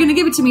 bitch, you're gonna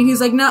give it to me. And he's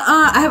like, nah,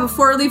 I have a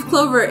 4-leaf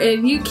clover,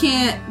 and you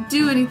can't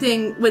do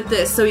anything with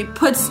this. So he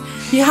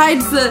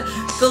hides the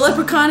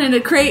leprechaun in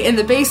a crate in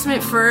the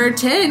basement for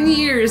 10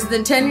 years.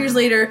 Then 10 years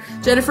later,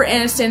 Jennifer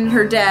Aniston and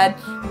her dad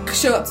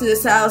show up to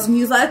this house, and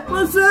he's like,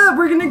 what's up?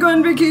 We're gonna go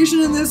on vacation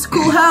in this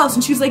cool house.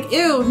 And she's like,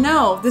 ew,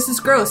 no, this is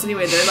gross.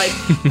 Anyway, they're like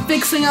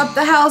fixing up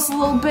the house a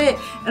little bit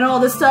and all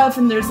this stuff,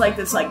 and there's like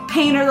this like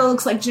painter that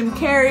looks like Jim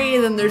Carrey,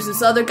 and then there's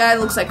this other guy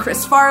that looks like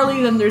Chris Farley,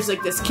 and then there's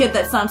like this kid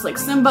that sounds like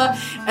Simba,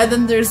 and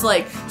then there's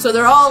like, so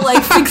they're all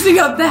like fixing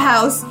up the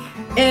house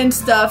and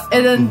stuff,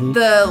 and then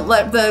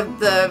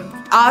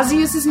the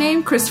Ozzy is his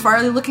name, Chris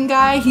Farley looking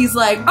guy. He's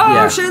like,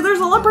 oh shit, there's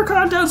a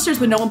leprechaun downstairs,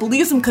 but no one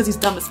believes him because he's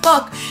dumb as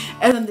fuck.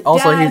 And then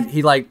dad,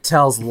 he like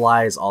tells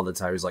lies all the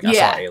time. He's like, I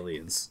saw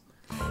aliens.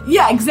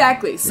 Yeah,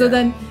 exactly. So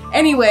then,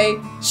 anyway,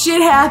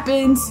 shit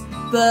happens.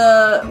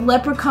 The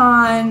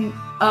leprechaun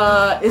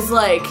is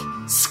like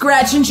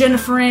scratching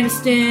Jennifer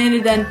Aniston,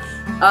 and then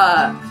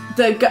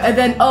and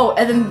then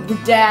the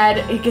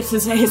dad, he gets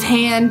his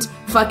hand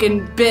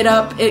fucking bit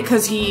up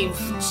because he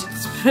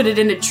put it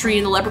in a tree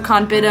and the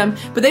leprechaun bit him,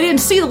 but they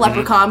didn't see the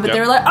leprechaun, but they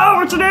were like,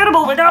 oh, it's an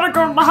animal, we gotta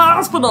go to the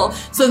hospital.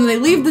 So then they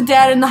leave the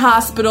dad in the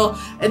hospital,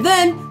 and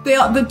then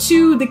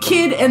the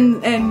kid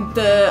and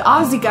the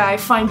Aussie guy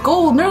find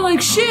gold, and they're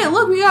like, shit,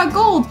 look, we got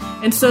gold.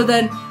 And so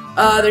then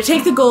they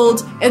take the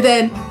gold, and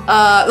then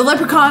the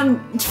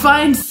leprechaun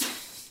finds,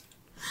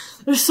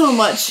 there's so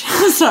much.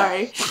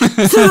 Sorry.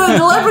 So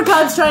the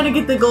leprechaun's trying to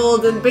get the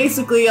gold, and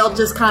basically I'll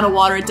just kind of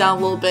water it down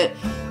a little bit.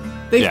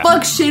 They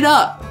fuck shit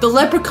up. The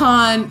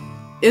leprechaun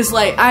is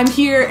like, I'm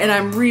here and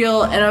I'm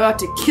real and I'm about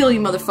to kill you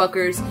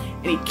motherfuckers.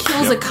 And he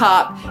kills a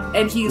cop,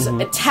 and he's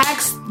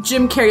attacks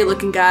Jim Carrey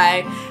looking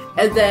guy,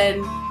 and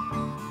then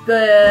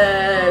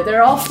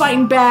they're all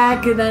fighting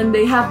back, and then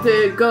they have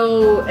to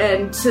go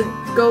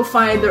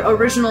find the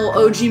original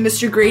OG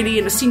Mr. Grady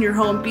in a senior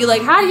home, be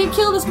like, how do you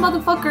kill this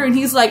motherfucker? And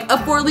he's like, a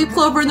 4-leaf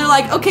clover, and they're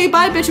like, okay,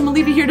 bye bitch, I'm gonna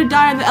leave you here to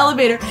die in the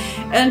elevator.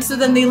 And so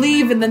then they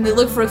leave, and then they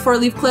look for a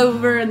 4-leaf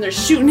clover, and they're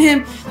shooting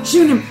him,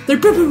 they're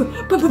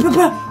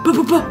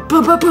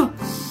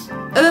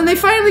and then they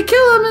finally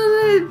kill him,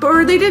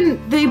 or they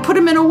didn't, they put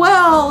him in a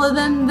well, and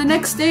then the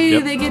next day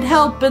they get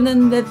help, and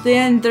then at the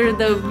end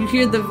you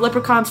hear the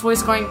leprechaun's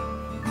voice going,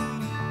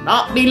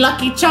 not me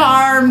Lucky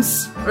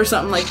Charms, or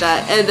something like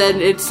that, and then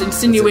it's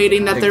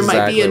insinuating that there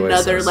might be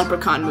another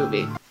Leprechaun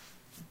movie. And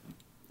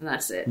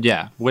that's it.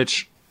 Yeah,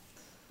 which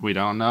we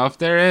don't know if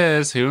there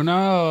is. Who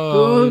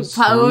knows?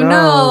 Who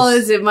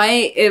knows? It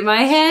might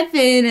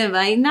happen, it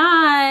might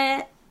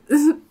not.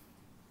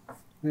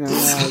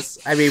 Yes.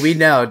 I mean, we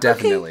know,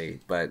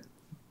 definitely, but...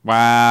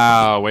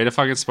 Wow, way to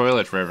fucking spoil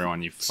it for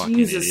everyone, you fucking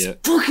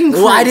idiot. Fucking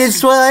well, I didn't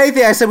spoil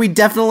anything. I said we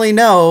definitely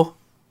know.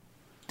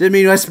 Did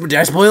I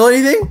spoil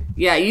anything?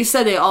 Yeah, you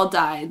said they all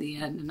die in the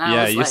end, and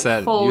I was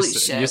like, holy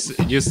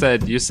shit. You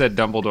said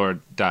Dumbledore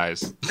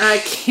dies. I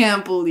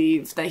can't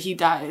believe that he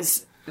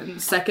dies in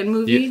the second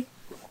movie.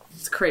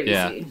 It's crazy.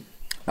 Yeah.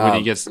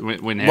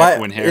 When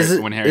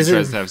Harry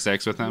tries to have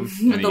sex with him,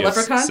 and he gets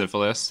leprechaun?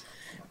 Syphilis.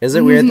 Is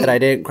it weird that I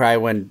didn't cry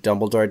when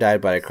Dumbledore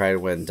died, but I cried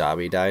when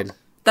Dobby died?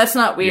 That's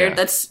not weird.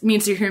 That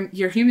means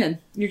you're human.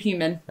 You're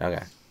human.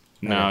 Okay.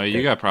 No,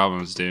 you got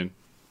problems, dude.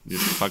 You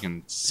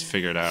fucking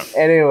figure it out.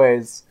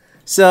 Anyways,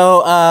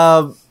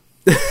 so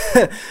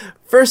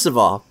first of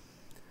all,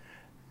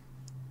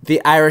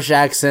 the Irish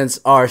accents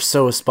are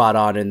so spot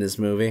on in this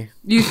movie.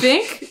 You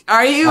think?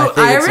 Are you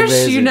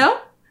Irish? You know?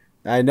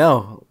 I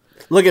know.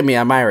 Look at me,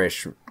 I'm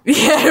Irish.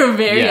 Yeah, you're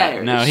very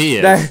Irish. No, he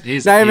is.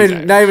 He's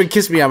Irish. Not even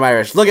kiss me, I'm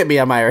Irish. Look at me,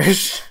 I'm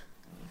Irish.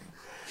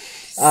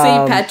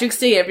 St. Patrick's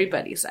Day,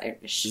 everybody's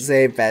Irish.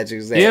 St.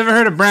 Patrick's Day. You ever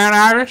heard of Brown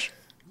Irish?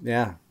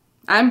 Yeah.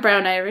 I'm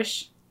brown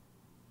Irish.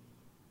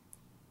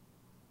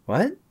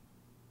 What?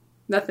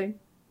 Nothing.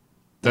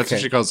 That's what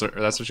she calls her.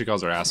 That's what she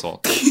calls her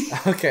asshole.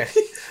 Okay.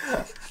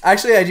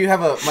 Actually, I do have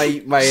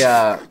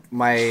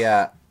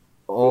my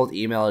old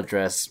email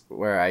address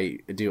where I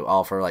do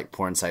all for like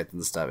porn sites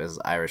and stuff is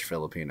Irish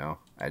Filipino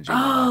at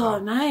gmail.com. Oh,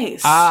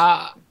 nice.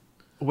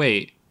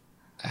 Wait.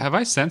 Have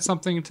I sent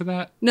something to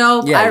that?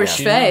 No, yeah, Irish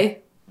Faye.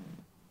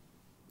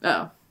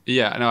 Oh.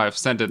 Yeah, no, I've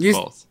sent it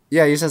both.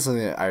 Yeah, you said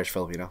something to Irish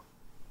Filipino.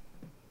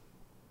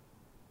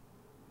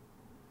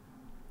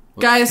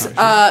 Guys,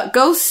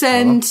 go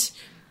send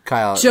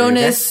Kyle,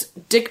 Jonas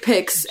dick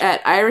pics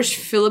at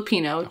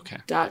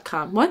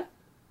irishfilipino.com. What?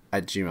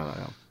 At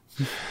gmail.com.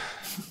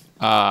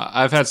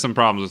 I've had some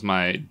problems with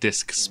my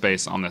disk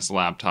space on this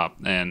laptop,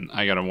 and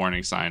I got a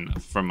warning sign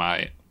from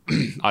my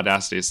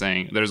Audacity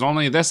saying there's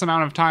only this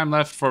amount of time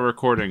left for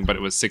recording, but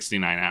it was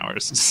 69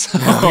 hours. So.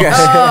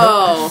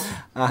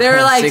 Oh, they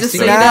were like, just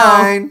so you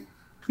know,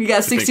 we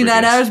got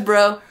 69 hours,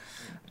 bro.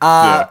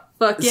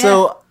 Fuck yeah.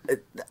 So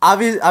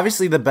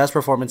obviously, the best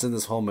performance in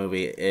this whole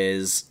movie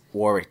is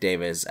Warwick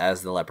Davis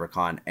as the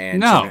Leprechaun,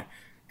 and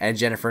and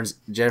Jennifer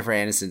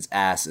Aniston's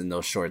ass in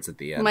those shorts at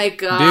the end. My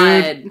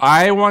God. Dude,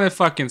 I want to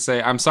fucking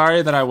say I'm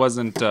sorry that I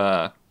wasn't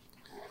too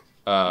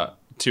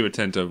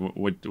attentive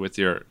with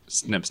your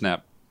snip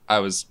snap. I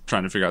was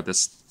trying to figure out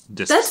this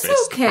distance.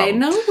 That's okay.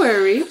 No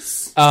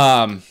worries.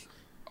 Oh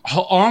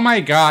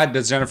my God,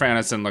 does Jennifer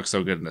Aniston look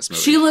so good in this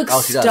movie? She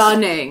looks she does.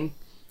 stunning.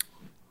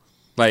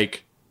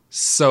 Like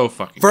so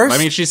fucking. First, good.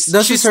 I mean, she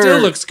this is still her-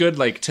 looks good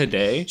like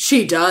today.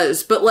 She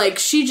does, but like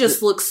she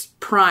just looks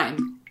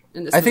prime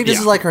in this I think movie. this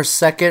is like her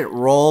second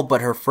role,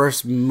 but her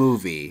first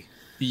movie.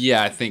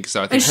 Yeah, I think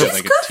so. I think And she had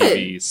she's like a good.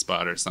 TV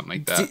spot or something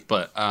like that.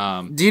 But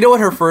Do you know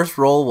what her first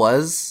role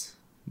was?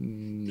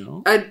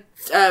 no.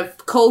 a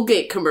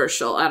Colgate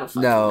commercial. I don't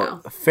fucking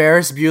know.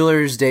 Ferris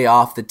Bueller's Day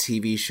Off, the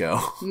TV show.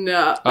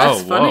 No,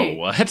 that's funny.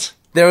 Whoa, what?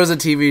 There was a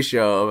TV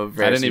show of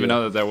Ferris I didn't even Bueller.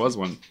 know that there was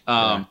one.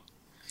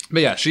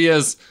 But yeah, she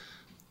is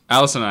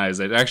Allison and I's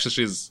age. Actually,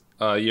 she's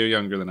a year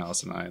younger than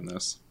Allison and I in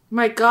this.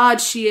 My God,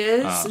 she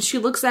is. And she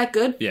looks that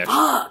good. yeah.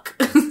 Fuck.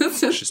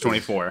 She's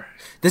 24.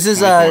 This is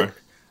 24.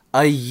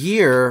 a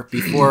year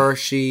before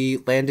she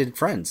landed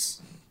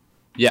Friends.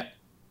 Yeah.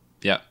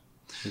 Yeah.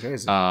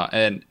 Crazy.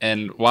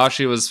 And while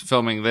she was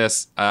filming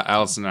this,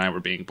 Allison and I were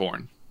being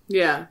born.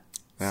 Yeah.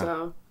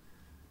 So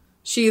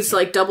she's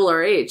like double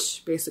our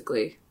age,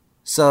 basically.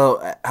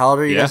 So, how old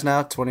are you Yeah. guys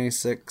now?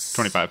 26?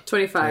 25.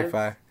 25.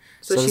 25.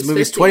 So So this she's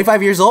movie's 50.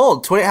 25 years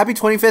old. Happy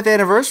 25th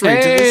anniversary to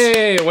this.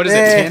 Hey, what is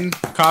Hey. it? Tin?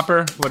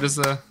 Copper? What's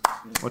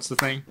the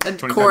thing? A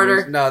 25 quarter.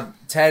 years? No,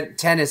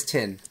 10 is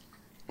tin.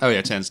 Oh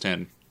yeah, 10's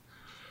 10.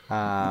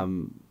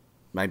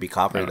 Might be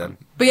copper then.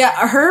 But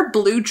yeah, her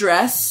blue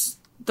dress,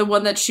 the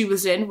one that she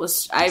was in,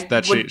 was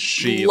That would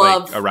she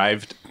love.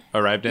 like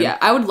arrived in. Yeah,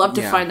 I would love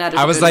to Yeah. find that. At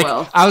I was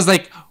Goodwill.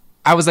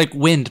 like,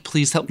 wind,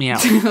 please help me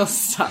out. Oh,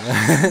 stop.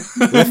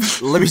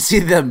 Let me see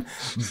them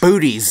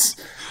booties.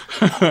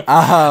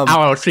 I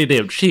want to see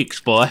them cheeks,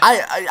 boy.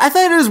 I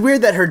thought it was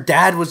weird that her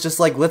dad was just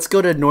like, let's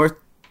go to North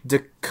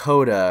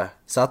Dakota.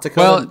 South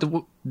Dakota?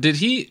 Well, did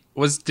he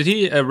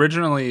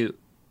originally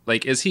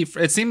like? Is he?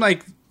 It seemed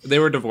like they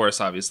were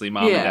divorced, obviously,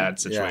 mom and Yeah. dad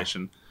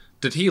situation.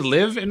 Did he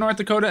live in North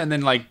Dakota and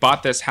then like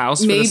bought this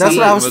house for Maybe. the summer? That's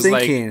what I was and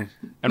thinking.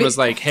 Was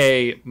like,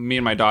 hey, me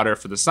and my daughter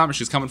for the summer.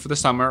 She's coming for the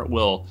summer.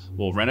 We'll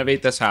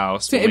renovate this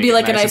house. We'll It'd make be it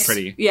like a nice and nice,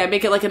 pretty. yeah,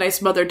 make it like a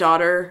nice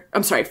mother-daughter.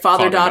 I'm sorry,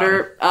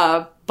 father-daughter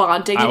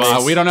bonding.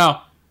 We don't know.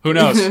 Who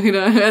knows? You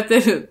know, at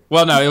the-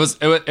 Well, no,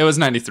 it was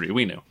 93.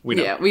 We knew.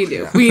 yeah, we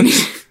do. We knew.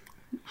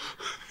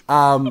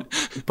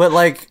 But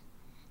like,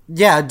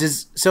 yeah,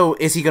 so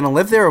is he going to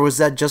live there, or was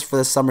that just for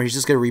the summer? He's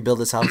just going to rebuild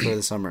his house for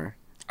the summer.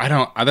 I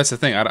don't. That's the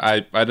thing. I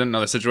didn't know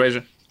the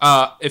situation.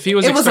 If he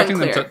was It was expecting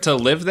them unclear. to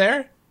live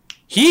there,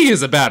 he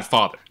is a bad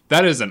father.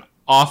 That is an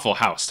awful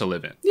house to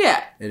live in.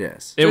 Yeah. It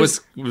is. It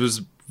was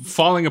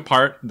falling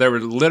apart. There were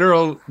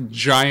literal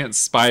giant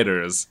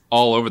spiders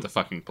all over the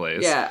fucking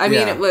place. Yeah. I mean,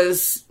 Yeah. it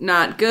was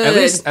not good.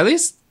 At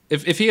least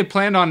if he had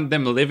planned on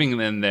them living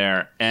in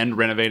there and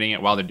renovating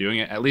it while they're doing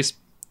it, at least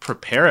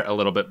prepare it a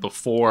little bit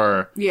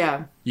before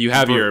Yeah. you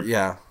have your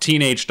yeah.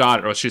 teenage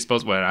daughter, or she's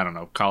supposed, well, I don't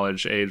know,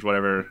 college age,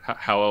 whatever,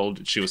 how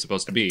old she was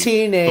supposed to be.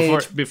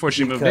 Teenage. Before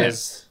she moved in.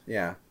 Because,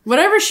 yeah.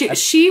 Whatever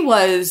she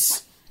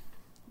was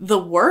the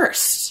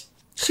worst.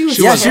 She was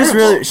Yeah,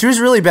 terrible. she was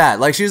really bad.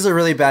 Like, she was a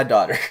really bad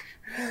daughter.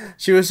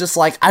 She was just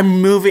like,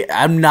 I'm moving.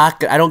 I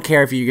don't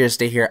care if you're going to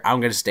stay here. I'm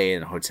going to stay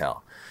in a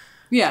hotel.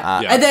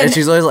 Yeah. Yeah. And then And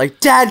she's always like,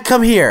 Dad,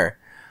 come here.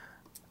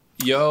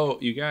 Yo,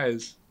 you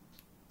guys.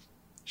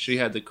 She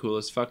had the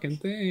coolest fucking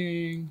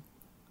thing.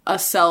 a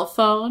cell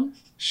phone.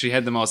 She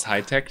had the most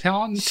high-tech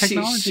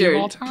technology sure-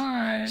 of all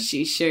time.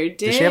 She sure did.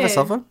 Did she have a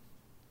cell phone?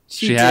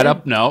 She had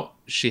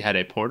she had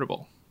a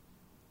portable.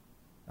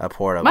 A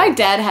portable. My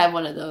dad had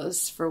one of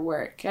those for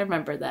work. I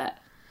remember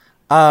that.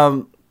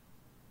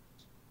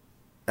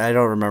 I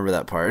don't remember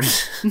that part.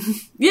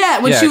 Yeah,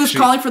 when Yeah, she was she-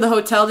 calling for the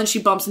hotel, then she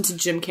bumps into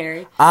Jim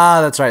Carrey.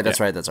 That's right. That's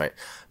right.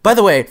 By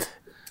the way,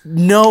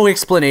 no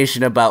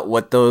explanation about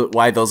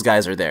why those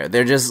guys are there.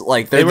 They're just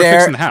like They were there.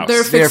 fixing the house.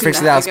 They're They're fixing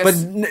fixing the the house,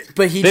 house, I guess.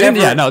 but he They never.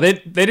 didn't. Yeah, no, they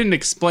didn't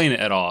explain it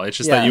at all. It's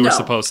just Yeah. that you were No.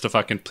 supposed to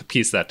fucking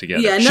piece that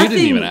together. Yeah, she didn't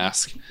nothing- even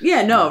ask.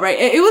 Yeah, no, right.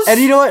 It was.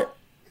 And you know what?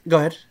 Go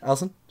ahead,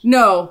 Allison.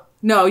 No,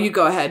 you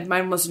go ahead.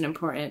 Mine wasn't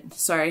important.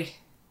 Sorry.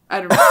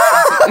 I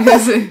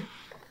don't.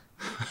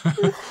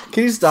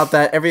 Can you stop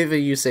that?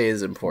 Everything you say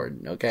is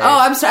important. Okay. Oh,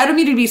 I'm sorry. I don't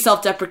mean to be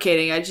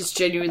self-deprecating. I just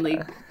genuinely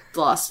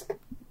lost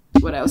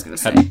what I was going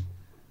to say.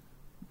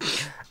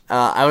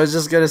 I was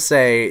just gonna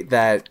say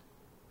that.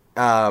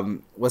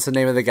 What's the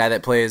name of the guy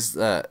that plays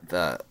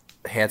the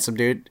handsome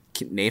dude?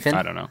 Nathan.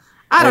 I don't know.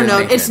 I don't That is know.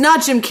 Nathan. It's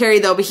not Jim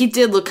Carrey though, but he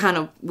did look kind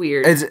of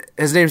weird.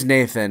 His name's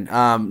Nathan.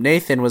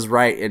 Nathan was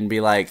right and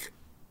be like,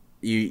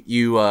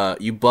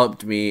 you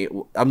bumped me.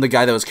 I'm the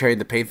guy that was carrying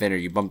the paint thinner.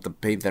 You bumped the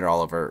paint thinner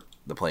all over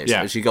the place.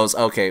 Yeah. And she goes,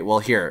 okay, well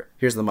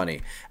here's the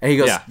money. And he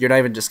goes, Yeah. you're not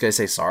even just gonna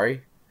say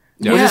sorry.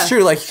 Yeah. Which is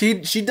true. Like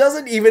she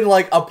doesn't even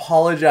like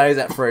apologize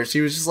at first.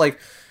 She was just like,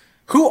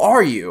 who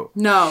are you?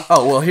 No.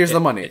 Oh well, here's the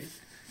money.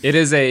 It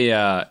is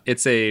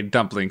it's a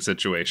dumpling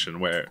situation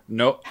where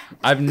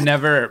I've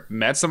never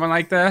met someone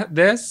like that.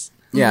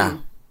 Yeah.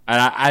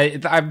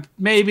 And I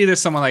maybe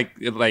there's someone like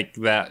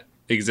that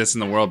exists in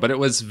the world, but it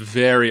was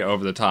very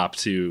over the top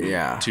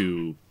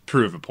to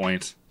prove a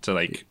point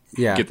to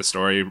get the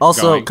story.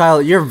 Also, going.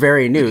 Kyle, you're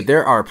very new.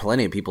 There are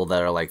plenty of people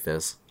that are like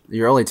this.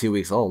 You're only 2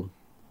 weeks old.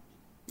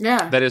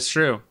 Yeah. That is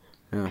true.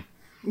 Yeah.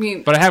 I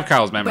mean, but I have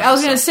Kyle's memories. but I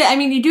was going to say, I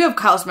mean, you do have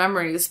Kyle's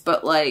memories,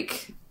 but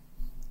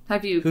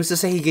have you... Who's to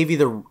say he gave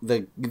you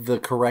the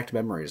correct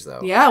memories,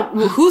 though? Yeah,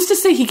 well, who's to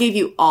say he gave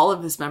you all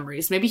of his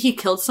memories? Maybe he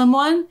killed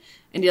someone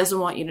and he doesn't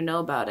want you to know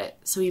about it,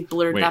 so he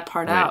blurred that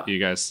part out. You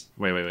guys,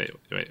 wait.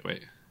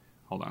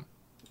 Hold on.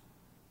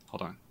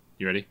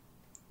 You ready?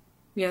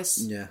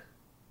 Yes. Yeah.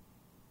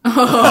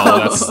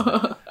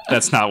 Oh,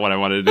 that's not what I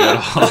wanted to do at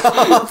all.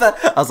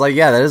 I was like,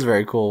 yeah, that is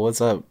very cool.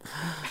 What's up?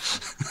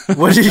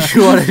 What did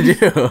you want to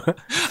do?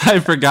 I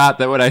forgot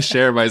that when I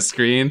share my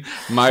screen,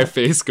 my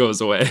face goes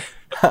away.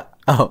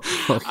 Oh,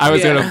 okay. I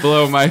was gonna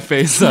blow my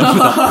face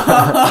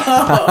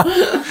up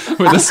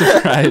with a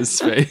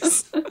surprise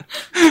face,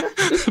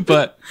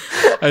 but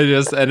I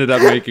just ended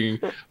up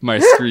making my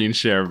screen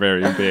share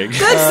very big.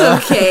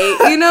 That's okay.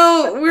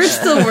 We're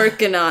still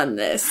working on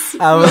this.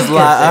 I was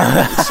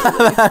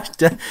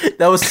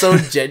that was so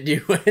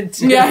genuine.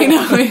 Too. Yeah, I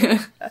know.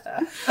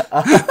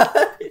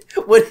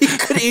 When he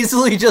could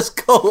easily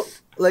just go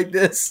like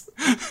this.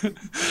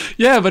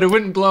 Yeah, but it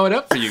wouldn't blow it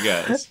up for you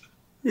guys.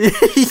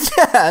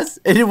 Yes,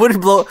 and it wouldn't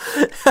blow.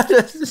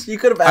 You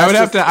could have. I would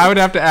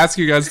have to ask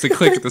you guys to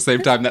click at the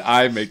same time that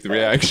I make the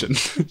reaction.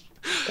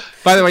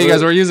 By the way, you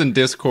guys, we're using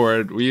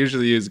Discord. We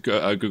usually use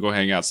Google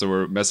Hangouts, so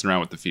we're messing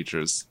around with the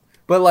features.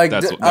 But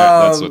that's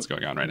what's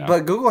going on right now.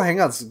 But Google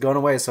Hangouts is going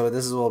away, so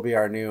this will be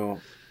our new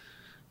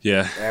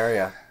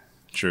area.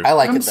 True. I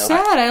like I'm it though.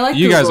 sad. I like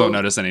you guys Google. won't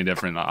notice any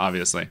different,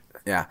 obviously.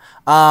 Yeah.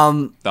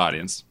 The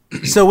audience.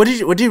 So what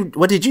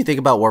did you think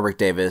about Warwick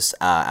Davis,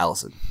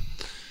 Allison?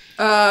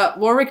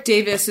 Warwick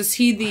Davis, is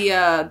he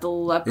the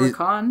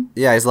leprechaun?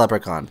 Yeah, he's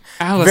Leprechaun.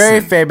 Allison.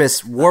 Very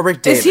famous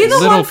Warwick Davis. Is he the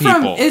Little one from?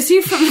 people. Is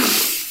he from?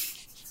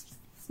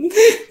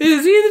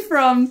 Is he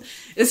from?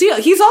 Is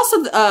he? He's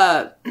also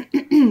the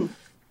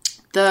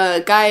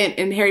guy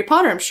in Harry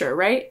Potter. I'm sure,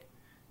 right?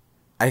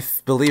 I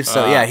believe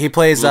so. Yeah, he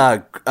plays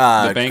the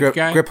bank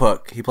guy? Grip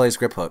Hook. He plays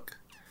Grip Hook.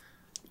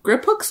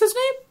 Grip Hook's his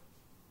name.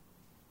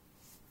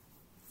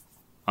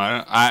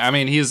 I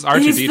mean, he's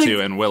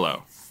R2-D2 and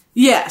Willow.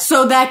 Yeah,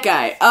 so that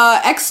guy,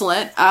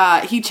 excellent.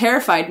 He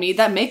terrified me.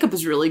 That makeup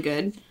is really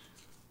good.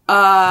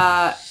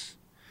 I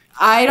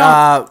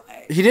don't.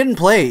 He didn't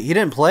play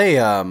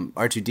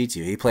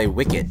R2-D2. He played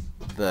Wicket,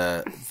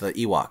 the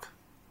Ewok.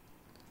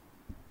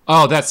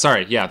 Oh, that's what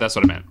I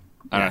meant.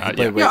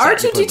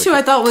 R2-D2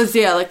 I thought was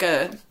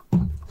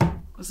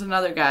was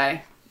another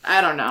guy. I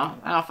don't know.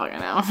 I don't fucking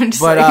know. I'm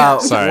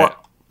just sorry.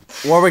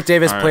 Warwick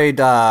Davis played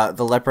the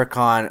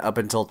Leprechaun up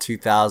until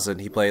 2000.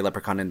 He played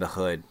Leprechaun in the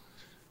Hood.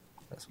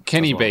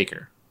 Kenny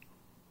Baker.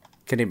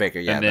 Kenny Baker,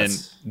 yeah. And then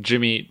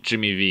Jimmy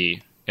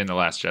V in The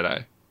Last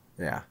Jedi.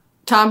 Yeah.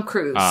 Tom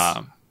Cruise.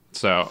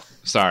 So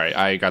sorry,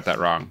 I got that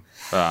wrong.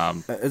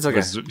 It's okay.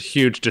 It was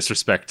huge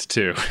disrespect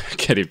to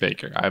Kenny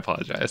Baker. I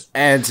apologize.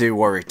 And to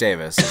Warwick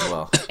Davis as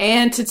well.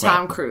 And to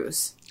Tom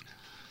Cruise.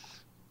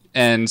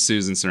 And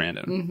Susan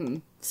Sarandon. Mm-hmm.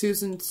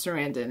 Susan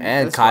Sarandon.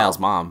 And Kyle's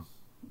mom.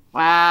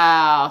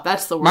 Wow,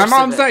 that's the worst. My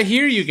mom's not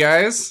here, you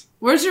guys.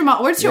 Where's your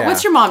mom? What's your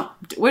mom?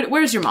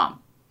 Where's your mom?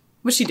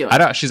 What's she doing?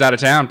 She's out of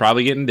town,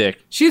 probably getting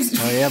dick.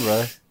 She's Oh yeah,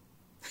 brother.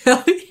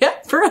 hell yeah,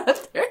 brother.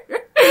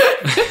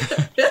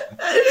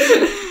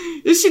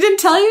 She didn't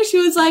tell you? She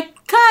was like,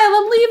 Kyle,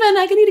 I'm leaving.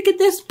 I need to get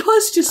this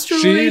puss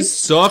destroyed. She's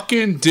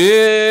sucking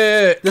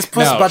dick. This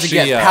puss about to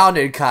get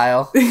pounded,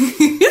 Kyle.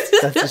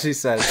 That's what she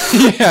said.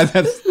 Yeah,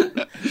 that's.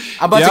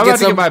 I'm about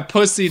to get my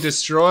pussy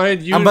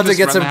destroyed. I'm about to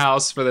get the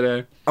house for the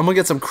day. I'm gonna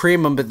get some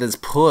cream up in this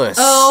puss.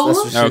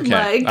 Oh That's my god!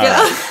 Right.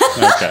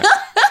 Okay.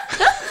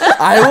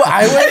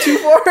 I went too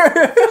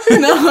far.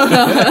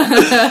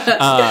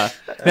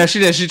 No, she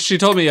did. She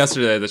told me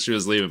yesterday that she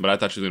was leaving, but I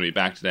thought she was gonna be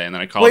back today. And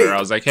then I called her. I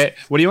was like, "Hey,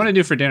 what do you want to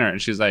do for dinner?"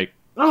 And she's like,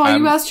 "Oh,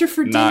 you asked her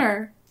for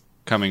dinner.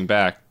 Coming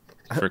back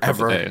for a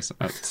couple of days."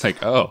 It's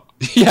like, oh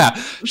yeah.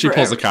 She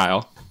pulls a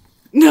Kyle.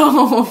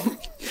 No,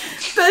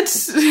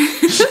 that's.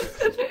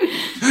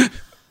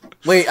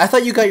 Wait, I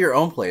thought you got your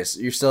own place.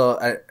 Are you still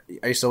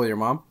with your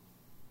mom?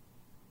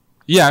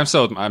 Yeah, I'm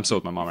still with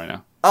my mom right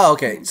now. Oh,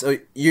 okay. So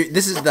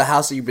this is the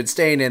house that you've been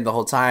staying in the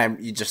whole time.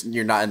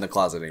 You're not in the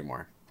closet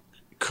anymore.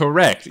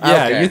 Correct.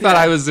 Yeah, okay. You thought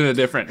I was in a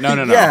different. No.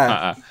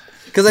 Yeah.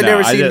 Because I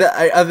never seen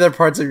the other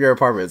parts of your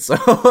apartment. So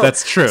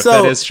that's true.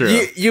 That is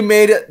true. You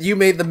made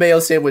the mayo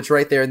sandwich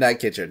right there in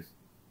that kitchen.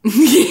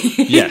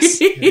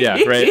 Yes. Yeah.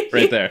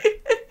 Right there.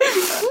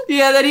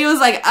 Yeah, then he was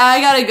like,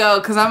 I gotta go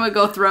because I'm gonna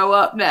go throw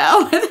up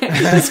now. And then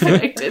he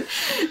disconnected.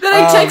 Then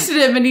I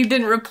texted him and he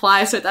didn't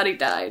reply, so I thought he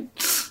died.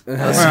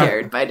 I was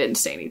scared, but I didn't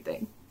say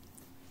anything.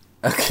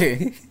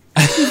 Okay.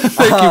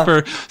 Thank you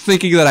for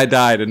thinking that I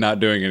died and not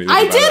doing anything.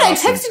 I did. I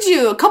texted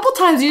you a couple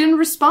times. You didn't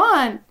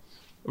respond.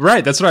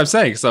 Right, that's what I'm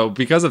saying. So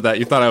because of that,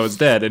 you thought I was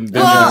dead and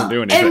didn't Well,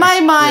 do anything. in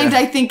my mind,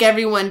 I think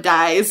everyone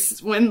dies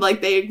when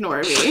like they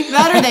ignore me.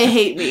 That or they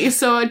hate me.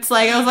 So it's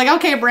like I was like,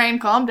 okay, brain,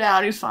 calm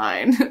down. He's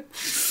fine.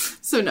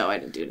 So no, I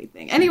didn't do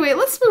anything. Anyway,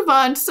 let's move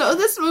on. So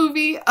this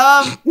movie,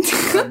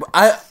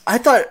 I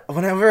thought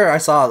whenever I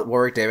saw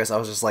Warwick Davis, I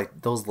was just like,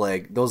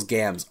 those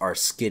gams are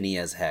skinny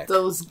as heck.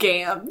 those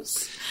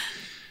gams.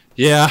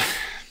 Yeah.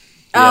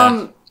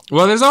 Well,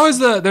 there's always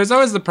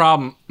the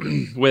problem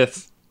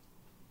with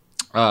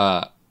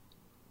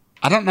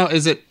I don't know,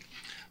 is it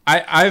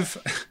I've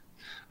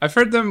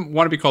heard them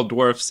want to be called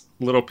dwarfs,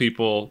 little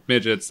people,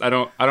 midgets. I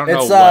don't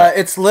know what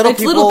It's little It's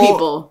people. little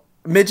people.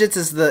 Midgets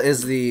is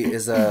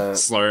a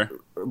slur.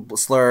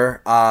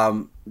 slur.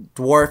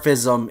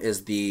 Dwarfism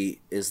is the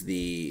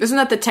Isn't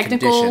that the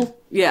technical? condition.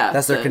 Yeah,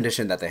 That's their the-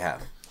 condition that they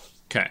have.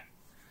 Okay.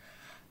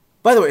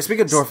 By the way,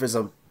 speaking of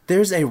dwarfism,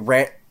 there's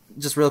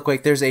just real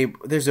quick. There's a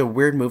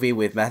weird movie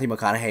with Matthew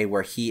McConaughey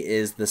where he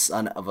is the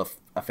son of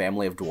a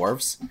family of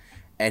dwarves,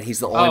 and he's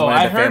the only Oh, one in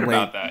I the heard family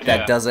about that,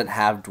 yeah. doesn't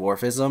have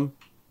dwarfism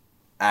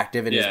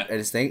active in Yeah.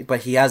 his thing.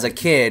 But he has a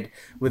kid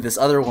with this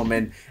other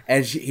woman,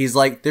 and he's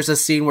like, there's a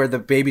scene where the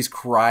baby's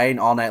crying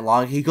all night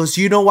long. He goes,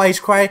 "You know why he's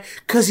crying?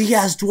 Because he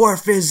has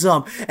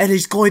dwarfism, and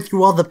he's going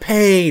through all the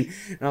pain."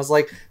 And I was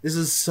like, this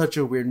is such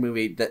a weird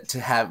movie that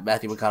to have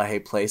Matthew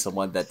McConaughey play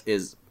someone that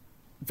is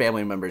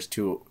family members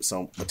to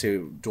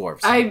dwarves.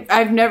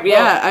 I've never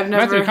Matthew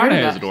heard of McConaughey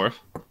that. is a dwarf.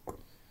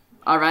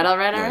 All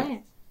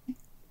right.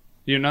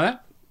 You know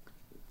that?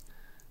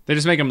 They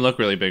just make him look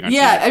really big on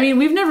Yeah, TV. I mean,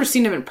 we've never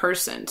seen him in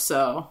person,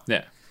 so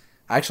Yeah.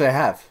 Actually, I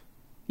have.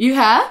 you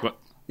have? What?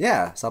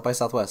 Yeah, South by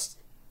Southwest.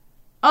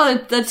 Oh,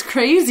 that's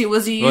crazy.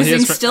 Was he Well,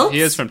 using stilts?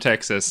 he is from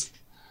Texas.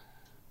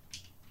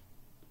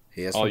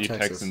 He is All from you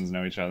Texas. Texans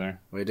know each other.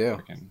 We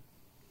do.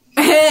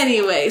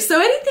 Anyway, so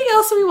anything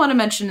else that we want to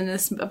mention in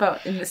this movie?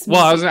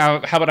 Well,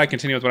 how about I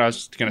continue with what I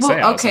was going to say?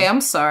 Allison? okay,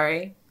 I'm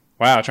sorry.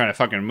 Wow, trying to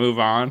fucking move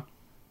on.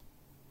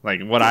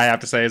 Like, what I have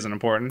to say isn't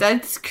important.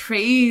 That's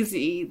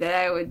crazy that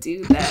I would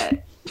do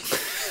that.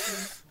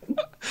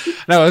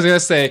 No, I was going to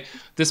say,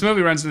 this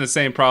movie runs into the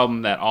same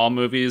problem that all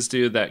movies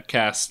do that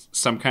cast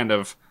some kind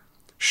of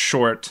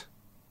short,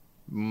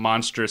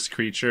 monstrous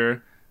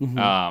creature,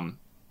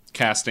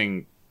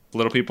 casting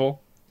little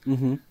people,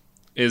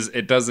 is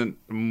it doesn't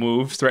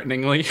move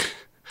threateningly.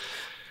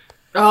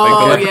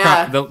 Oh, Like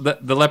yeah.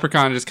 the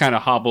leprechaun just kind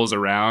of hobbles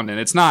around, and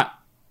it's not,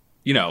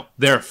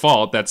 their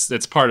fault.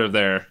 It's part of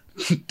their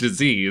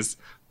disease,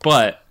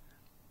 but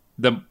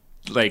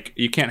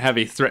you can't have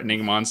a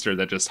threatening monster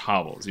that just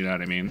hobbles. You know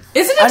what I mean?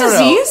 Is it I a don't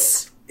know.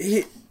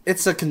 disease?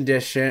 It's a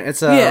condition.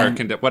 It's a Yeah.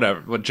 Or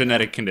whatever, what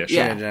genetic condition?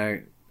 Yeah.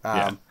 genetic.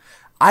 Yeah.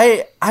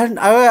 I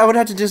would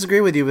have to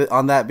disagree with you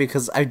on that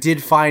because I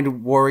did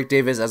find Warwick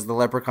Davis as the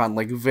leprechaun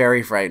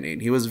very frightening.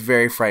 He was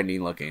very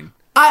frightening looking.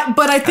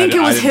 But I think it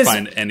was didn't his.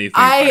 find anything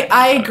I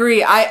frightening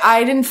agree.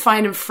 I didn't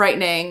find him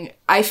frightening.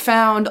 I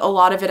found a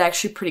lot of it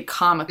actually pretty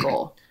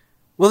comical.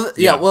 Well,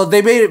 Yeah. Well,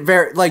 they made it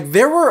very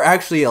there were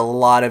actually a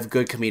lot of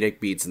good comedic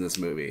beats in this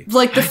movie.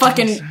 Like the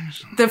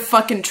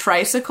fucking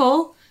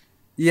tricycle.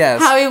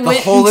 Yes, How he the went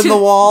hole in into the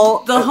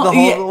wall, the hole- the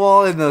hole yeah. in the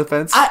wall in the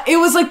fence. It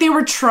was like they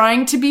were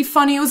trying to be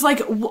funny. It was like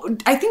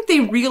I think they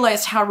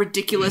realized how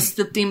ridiculous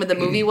the theme of the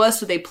movie was,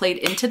 so they played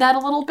into that a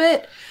little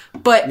bit.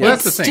 But Well, it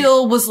that's the thing.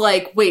 still was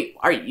like, wait,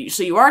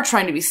 you are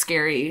trying to be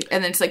scary?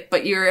 And then it's like,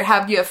 but you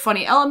have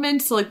funny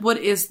elements. So like, what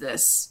is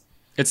this?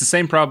 It's the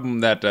same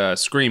problem that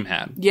Scream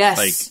had. Yes.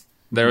 Like,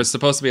 there was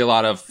supposed to be a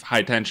lot of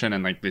high tension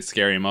and these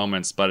scary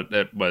moments, but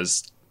it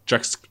was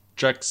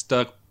juxtaposed.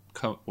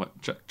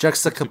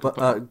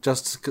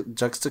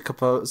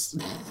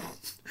 Juxtacopose.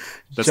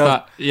 That's Ju-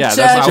 not. Yeah,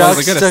 that's not, I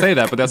wasn't gonna say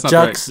that, but that's not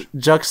right.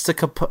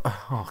 Juxtacopose.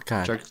 Oh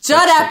god.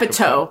 Judd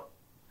Apatow.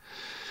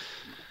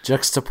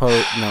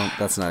 Juxtapose. No,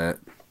 that's not it.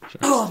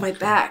 Oh, my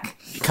back.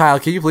 Kyle,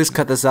 can you please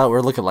cut this out?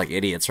 We're looking like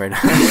idiots right now.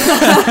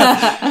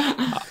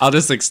 I'll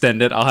just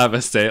extend it. I'll have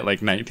us say it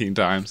 19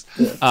 times.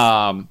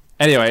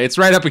 Anyway, it's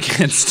right up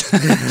against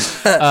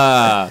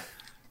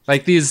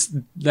these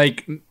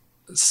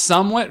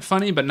somewhat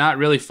funny, but not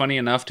really funny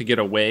enough to get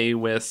away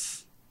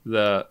with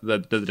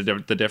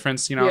the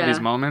difference. Yeah. These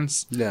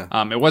moments. Yeah.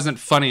 It wasn't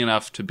funny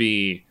enough to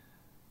be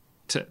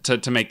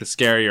to make the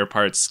scarier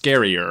parts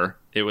scarier.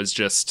 It was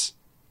just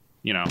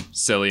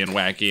silly and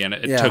wacky, and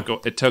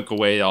it took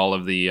away all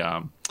of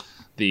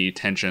the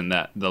tension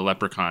that the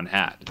leprechaun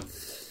had.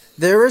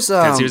 There was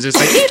He was just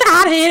like, "He's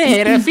not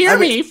here, fear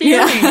me."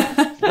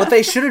 what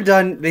they should have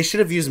done. They should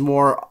have used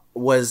more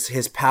was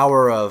his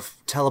power of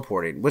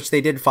teleporting, which they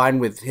did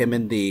find with him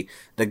and the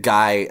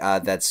guy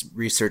that's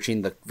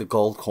researching the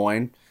gold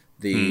coin,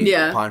 the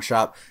pawn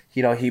shop.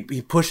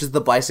 He pushes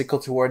the bicycle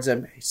towards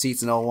him,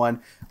 seats no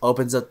one,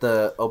 opens up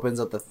the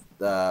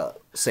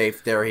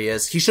safe. There he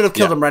is. He should have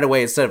killed him right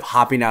away instead of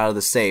hopping out of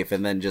the safe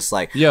and then just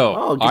give me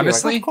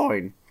honestly, my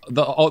coin.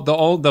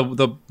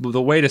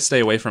 The way to stay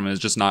away from it is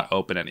just not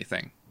open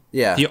anything.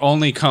 Yeah, He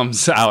only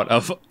comes out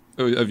of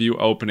you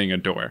opening a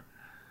door.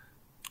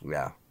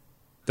 yeah.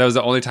 That was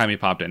the only time he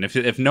popped in.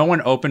 If no one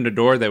opened a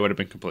door, they would have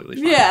been completely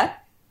fine. Yeah.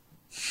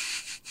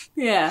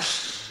 Yeah.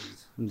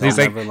 He's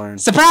like, never learn.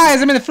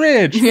 surprise, I'm in the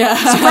fridge. Yeah.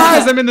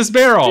 Surprise, I'm in this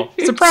barrel.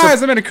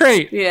 Surprise, I'm in a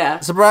crate. Yeah.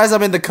 Surprise,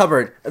 I'm in the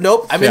cupboard.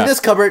 Nope, I'm Yeah. in this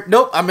cupboard.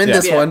 Nope, I'm in Yeah.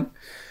 this Yeah. one.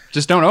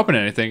 Just don't open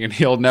anything, and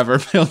he'll never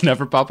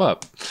pop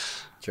up.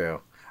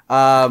 True.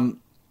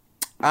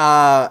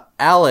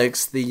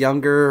 Alex, the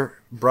younger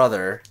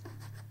brother,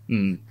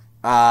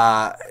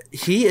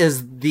 he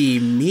is the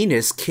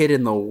meanest kid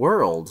in the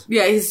world.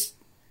 Yeah, he's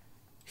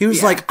He was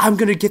Yeah. like, I'm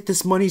going to get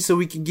this money so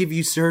we can give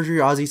you surgery,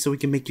 Ozzy, so we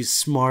can make you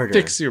smarter.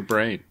 Fix your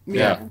brain.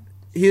 Yeah.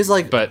 He was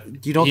like,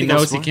 But you don't he think I'm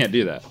knows he smart? can't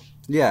do that.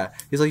 Yeah.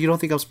 He's like, you don't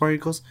think I'm smart? He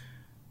goes,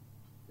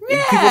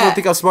 people don't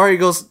think I'm smart. He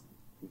goes,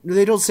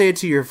 they don't say it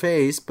to your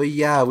face, but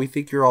yeah, we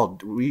think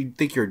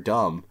you're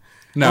dumb.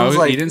 I No, was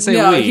like- he didn't say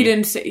no, we. he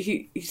didn't say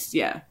he's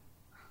yeah.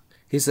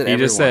 He said, He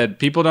everyone. just said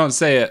people don't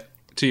say it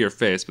to your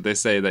face, but they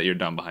say that you're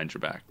dumb behind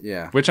your back.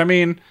 Yeah. Which I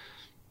mean,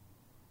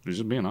 he's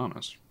just being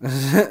honest.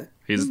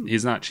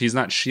 he's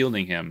not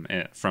shielding him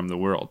from the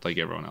world like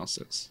everyone else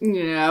is.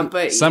 Yeah,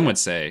 but Some would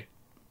say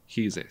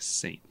he's a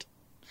saint.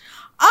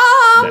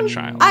 that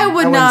child. I would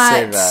wouldn't not.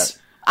 say that.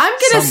 I'm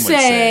gonna Some would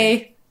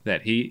say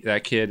that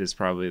that kid is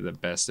probably the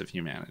best of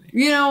humanity.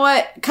 you know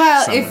what,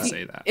 Kyle, Some would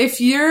say that.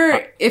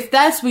 if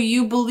that's what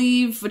you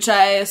believe, which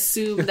I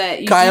assume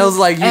that you Kyle's do,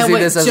 like and using what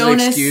this as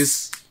Jonas- an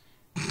excuse.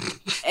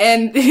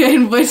 and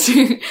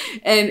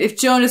if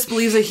Jonas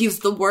believes that he's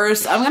the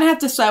worst, I'm gonna have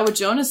to side with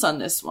Jonas on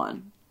this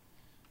one.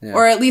 Yeah.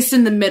 Or at least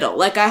in the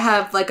middle.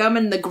 I'm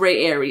in the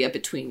gray area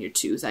between your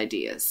two's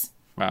ideas.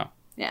 Wow.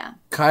 Yeah.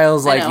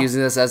 Kyle's I like know.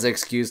 using this as an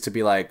excuse to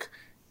be like,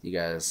 you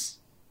guys,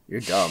 you're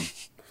dumb.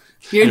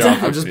 You're You're done.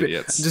 all I'm just,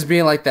 idiots. just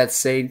being like that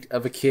saint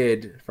of a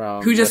kid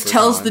from Who just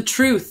tells the Leprechaun.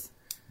 truth.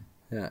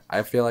 Yeah,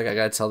 I feel like I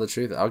gotta tell the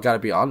truth. I gotta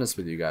be honest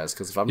with you guys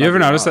because if I'm You not ever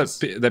being notice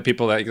honest, that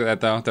people like that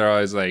though? They're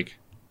always like,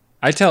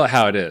 I tell it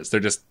how it is. They're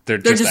just They're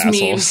just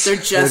mean. assholes. They're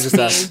just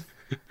mean. us.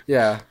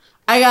 Yeah,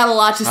 I got a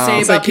lot to say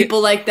It's about like-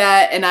 people like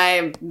that, and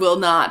I will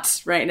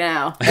not right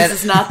now. This And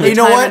is not the you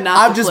know time what? and not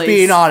I'm the just place.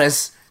 being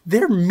honest.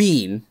 They're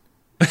mean.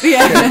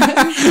 Yeah.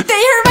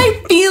 They hurt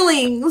my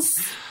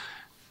feelings.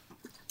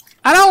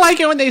 I don't like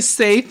it when they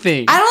say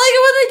things. I don't like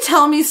it when they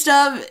tell me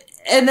stuff,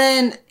 and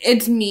then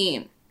it's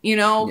mean, you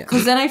know?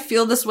 Because then I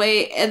feel this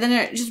way, and then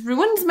it just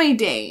ruins my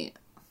day.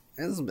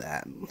 It's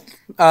bad.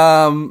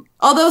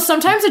 Although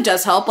sometimes it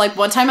does help. Like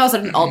one time I was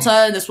at an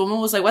Ulta and this woman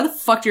was like, why the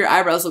fuck do your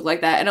eyebrows look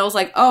like that? And I was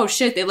like, oh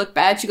shit, they look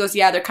bad. She goes,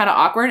 yeah, they're kind of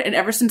awkward. And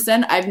ever since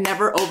then, I've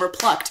never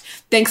overplucked.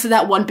 Thanks to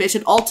that one bitch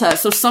at Ulta.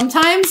 So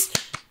sometimes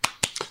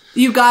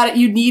you got it.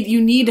 You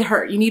need to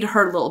hurt. You need to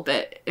hurt a little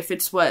bit if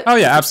it's what. Oh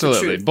yeah, if it's the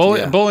absolutely. truth.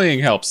 Yeah. Bullying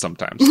helps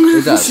sometimes.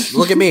 It does.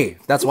 Look at me.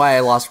 That's why I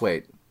lost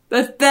weight.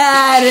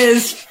 That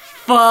is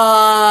fucked.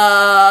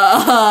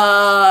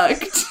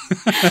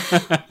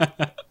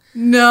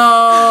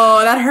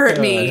 No, that hurt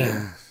me.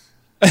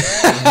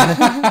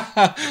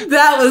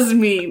 That was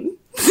mean.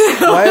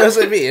 Why was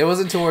it me? It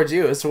wasn't towards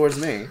you. It was towards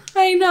me.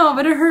 I know,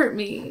 but it hurt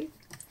me.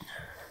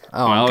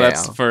 Oh, Well, okay.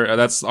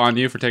 that's on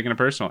you for taking it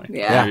personally.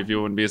 Yeah. If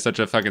you wouldn't be such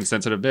a fucking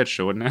sensitive bitch,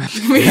 it wouldn't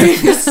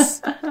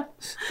happen.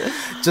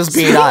 Just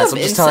being Speaking honest. of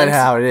I'm just telling it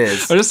incense- how it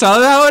is. I'm just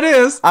telling you how it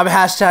is. I'm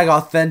hashtag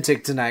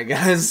authentic tonight,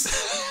 guys.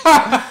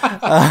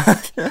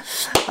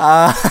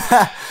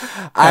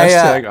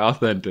 Hashtag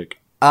authentic.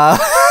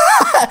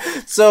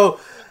 So,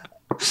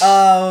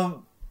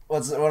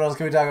 what else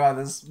can we talk about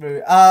in this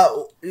movie?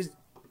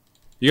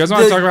 You guys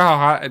want to talk about how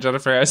hot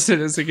Jennifer Aniston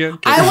is again?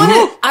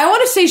 I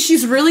want to say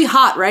she's really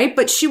hot, right?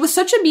 But she was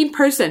such a mean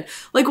person.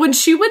 Like when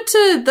they went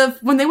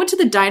to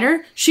the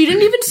diner, she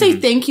didn't even say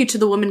thank you to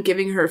the woman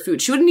giving her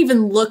food. She wouldn't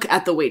even look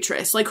at the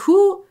waitress. Like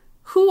who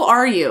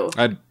are you?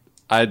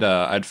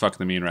 I'd fuck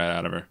the mean right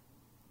out of her.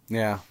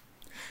 Yeah.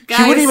 Guys,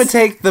 She wouldn't even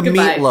take the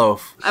goodbye.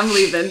 meatloaf. I'm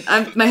leaving.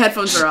 My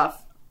headphones are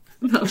off.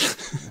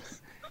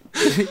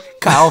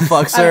 Kyle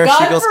fucks her. I'm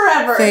gone She goes,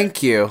 forever.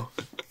 thank you.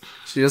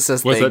 She just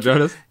says What's that, thank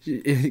Jonas?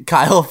 you.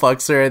 Kyle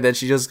fucks her, and then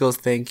she just goes,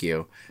 thank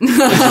you. It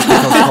just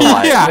becomes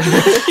polite.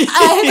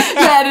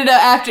 No,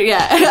 after,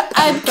 yeah.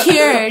 I'm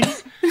cured.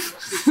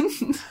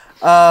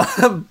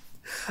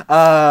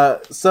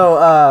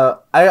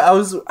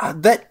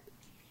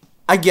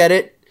 I get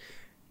it.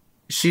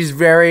 She's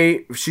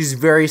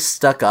very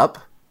stuck up,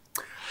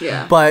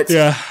 Yeah. but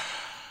Yeah.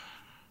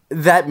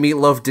 that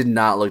meatloaf did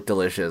not look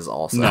delicious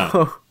also.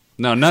 No.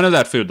 No, none of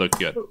that food looked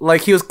good.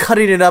 Like he was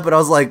cutting it up and I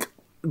was like,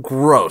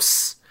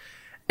 gross.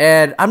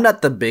 And I'm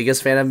not the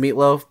biggest fan of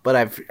meatloaf, but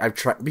I've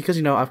tried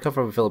because I've come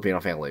from a Filipino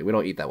family. We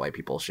don't eat that white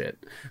people shit.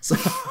 So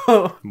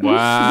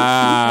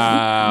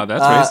Wow,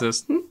 that's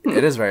racist.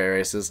 it is very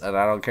racist and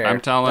I don't care.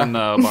 I'm telling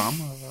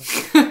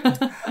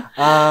Obama.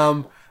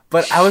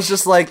 But I was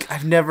just like,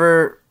 I've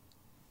never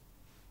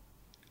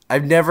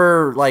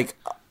like,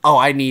 oh,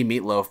 I need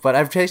meatloaf. But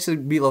I've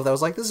tasted meatloaf that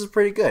was like, this is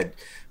pretty good.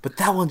 But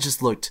that one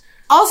just looked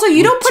Also,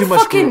 you don't too put much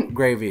fucking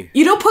gravy.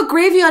 You don't put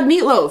gravy on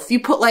meatloaf.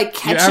 You put like You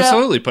ketchup.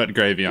 absolutely put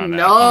gravy on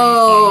that.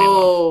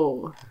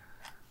 on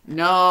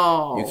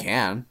No. You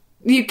can.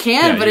 You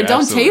can, Yeah, but you it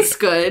don't absolutely- taste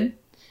good.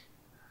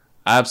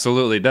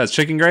 Absolutely does.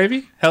 Chicken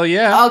gravy? Hell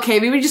yeah. Okay,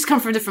 maybe we just come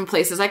from different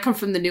places. I come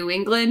from the New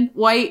England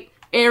white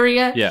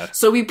area. Yeah.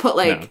 So we put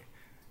like Yeah, it's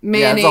a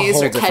mayonnaise whole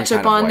or different ketchup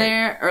kind of on white.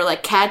 there, or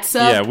like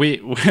catsup. Yeah,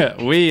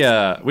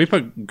 we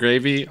put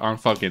gravy on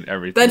fucking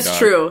everything. That's dog.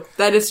 true.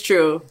 That is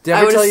true. Did I I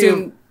ever would tell assume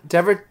you? Did I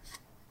ever?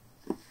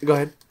 Go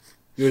ahead.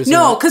 You were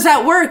no, because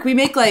at work we'll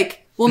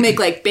make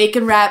like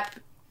bacon wrap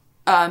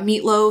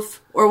meatloaf,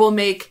 or we'll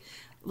make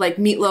like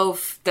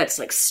meatloaf that's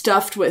like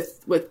stuffed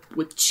with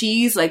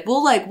cheese. Like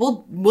we'll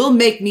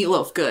make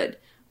meatloaf good,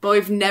 but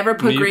we've never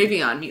put You-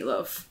 gravy on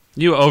meatloaf.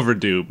 You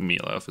overdo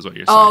meatloaf, is what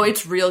you're saying. Oh,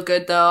 it's real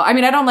good though. I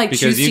mean, I don't like because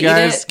choose you to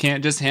guys eat it.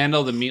 can't just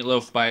handle the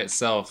meatloaf by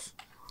itself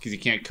because you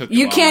can't cook. it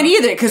You well can't enough.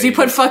 either because So you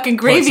put just fucking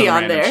put gravy some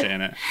on random there. shit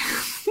in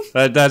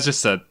it. That's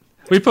just a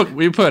we put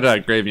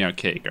gravy on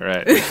cake. All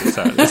right. That's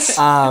how it is. Did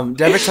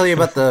I ever tell you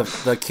about the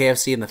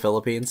KFC in the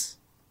Philippines?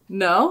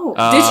 No,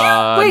 did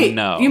you? Wait,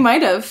 no. you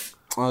might have.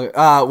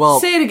 Well,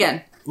 Say it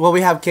again. well,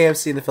 we have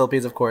KFC in the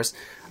Philippines, of course,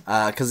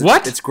 because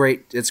What? it's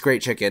great. It's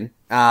great chicken.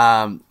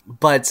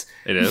 But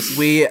It is.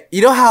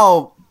 you know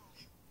how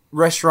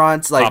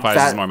restaurants like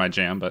Popeyes is more my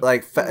jam, but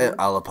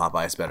I love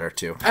Popeyes better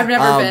too. I've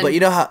never been. But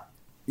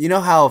you know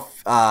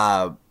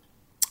how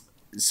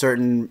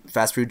certain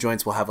fast food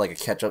joints will have like a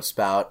ketchup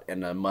spout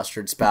and a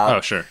mustard spout.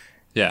 oh sure,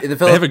 yeah. In the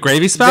They have a gravy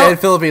Yeah, in spout. the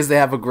Philippines, they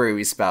have a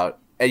gravy spout,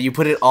 and you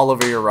put it all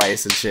over your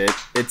rice and shit.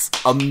 It's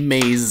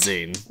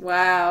amazing.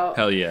 Wow.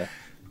 Hell yeah.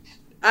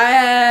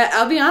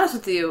 I'll be honest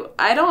with you.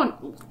 I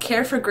don't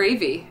care for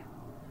gravy.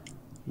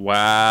 Wow.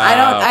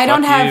 I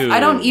don't fuck you. I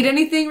don't eat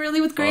anything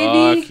really with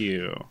gravy. Fuck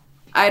you.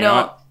 I You know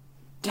don't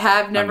what?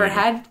 have never leaving.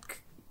 had.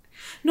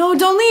 No,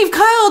 don't leave,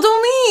 Kyle.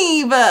 Don't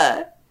leave.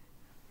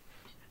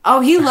 Oh,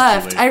 he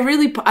left. late. I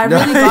really No,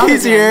 bothered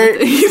he's him.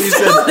 here. He's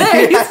still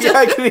there. He's still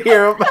I can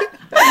hear him.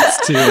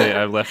 It's too late.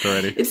 I've left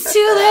already. It's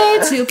too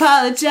late to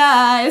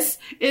apologize.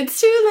 It's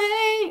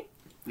too late.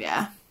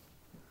 Yeah.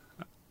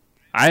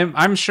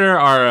 I'm sure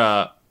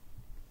our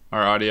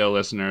audio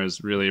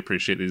listeners really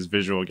appreciate these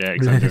visual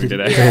gags I'm doing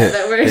today. Yeah,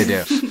 that works.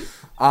 They do.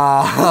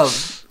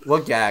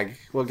 What gag?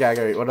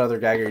 What other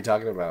gag are you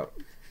talking about?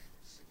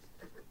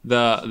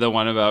 The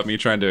one about me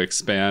trying to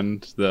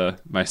expand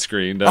my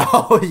screen.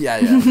 Oh yeah.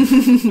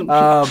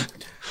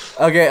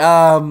 Okay.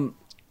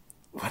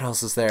 What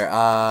else is there?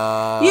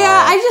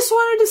 Yeah, I just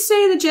wanted to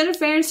say that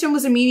Jennifer Aniston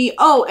was a meanie.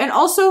 Oh, and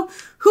also,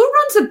 who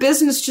runs a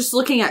business just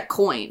looking at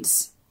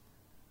coins?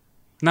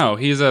 No,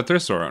 he's a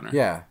thrift store owner.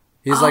 Yeah.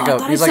 He's Oh, like I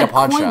thought he's I like a said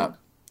pawn coin. shop.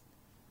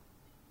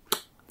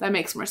 That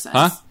makes more sense.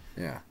 Huh?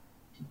 Yeah.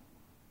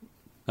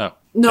 Oh.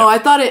 No, I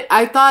thought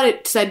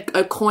it said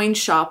a coin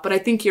shop, but I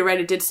think you're right.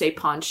 It did say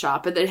pawn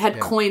shop, and it had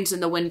coins in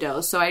the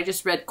window. So I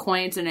just read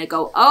coins, and I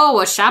go, "Oh,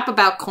 a shop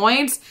about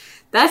coins?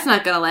 That's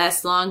not gonna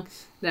last long."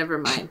 Never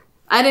mind.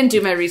 I didn't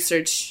do my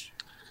research.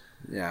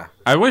 Yeah.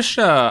 I wish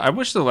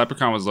the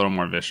leprechaun was a little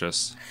more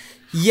vicious.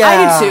 Yeah.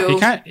 I did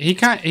too.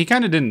 He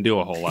kind of didn't do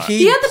a whole lot.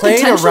 He had the played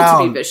potential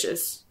around. to be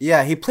vicious.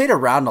 Yeah, he played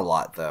around a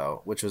lot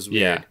though, which was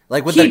weird. Yeah.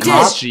 Like with He the did.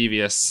 cop.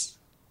 Mischievous.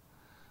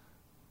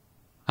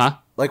 Huh?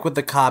 Like with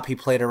the cop, he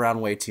played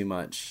around way too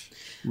much.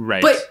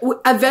 Right. But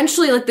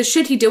eventually, like the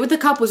shit he did with the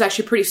cop was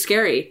actually pretty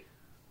scary.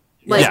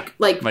 Like,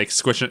 like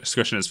squishing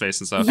his face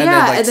and stuff. Yeah. And then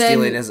like and then-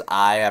 stealing his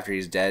eye after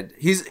he's dead.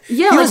 He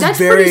like was that's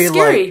very, pretty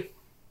scary. Like,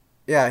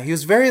 yeah, he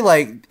was very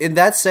like in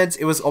that sense.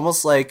 It was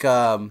almost like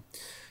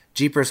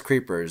Jeepers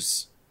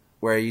Creepers,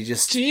 where you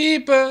just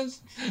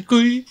Jeepers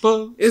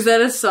Creepers. Is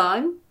that a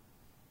song?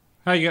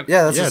 How you get?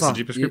 yeah, that's yeah, a it's song. a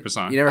Jeepers Creepers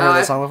song. You never heard I-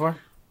 that song before?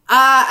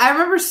 I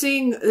remember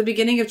seeing the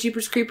beginning of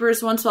Jeepers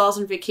Creepers once while I was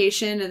on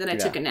vacation, and then I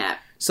took a nap.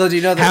 So do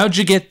you know that? How'd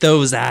you get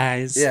those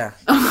eyes? Yeah.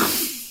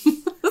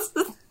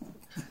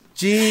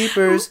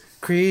 Jeepers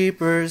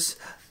Creepers,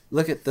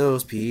 look at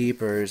those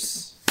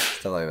peepers.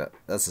 Stuff like that.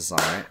 That's the song,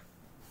 right?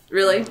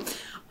 Really?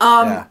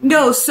 Yeah.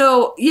 No,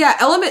 so yeah,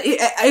 element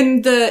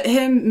and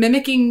him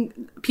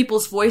mimicking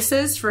people's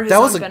voices for his That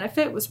own was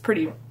benefit was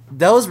pretty.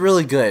 That was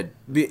really good,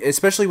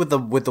 especially with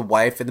the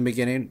wife in the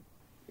beginning.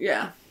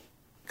 Yeah.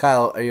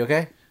 Kyle, are you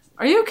okay?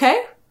 Are you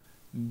okay?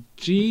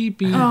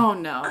 Jeepy. Oh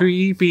no.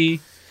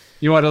 Creepy.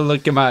 You want to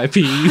look at my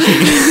pee?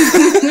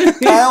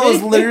 Kyle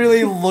was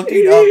literally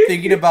looking up,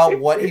 thinking about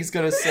what he's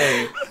gonna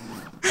say,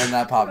 and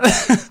that popped up.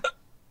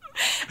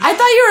 I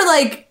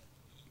thought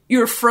you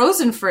were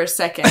frozen for a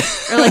second,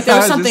 or like there was I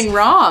was something just-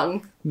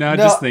 wrong. No,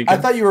 No, just thinking. I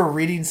thought you were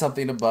reading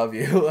something above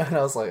you, and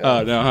I was like,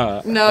 Oh no!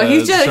 Huh? No, I he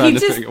was just- trying he to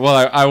just- figure-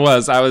 Well,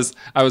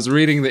 I was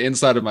reading the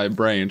inside of my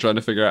brain, trying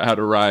to figure out how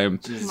to rhyme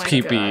my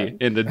 "pee God.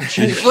 into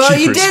Well,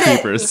 you Jeepers did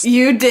Creepers. it.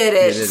 You did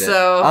it. Did it.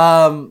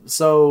 So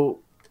So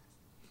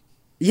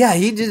yeah,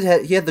 he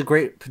did. He had the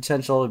great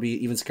potential to be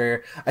even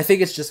scarier. I think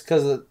it's just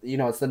because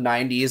it's the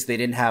 '90s. They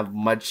didn't have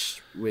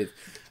much with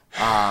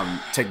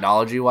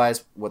technology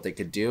wise what they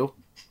could do.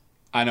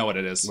 I know what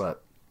it is.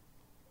 But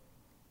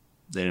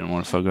They didn't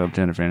want to fuck up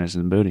Jennifer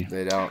Aniston's booty.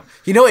 they don't.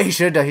 You know what he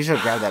should have done? He should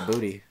have grabbed that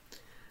booty.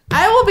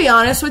 I will be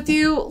honest with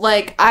you,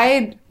 like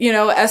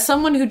as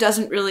someone who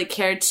doesn't really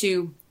care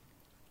to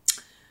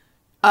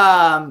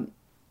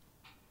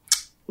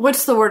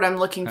what's the word I'm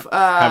looking for?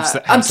 Have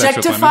sex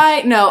with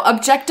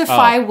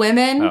Objectify Oh.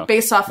 women Oh.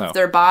 based off Oh. of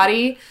their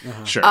body.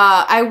 Sure.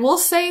 I will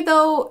say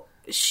though,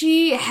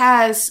 she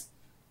has,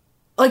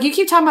 like, you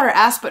keep talking about her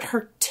ass, but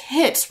her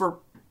tits were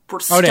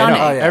stunning.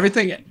 yeah.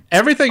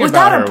 Everything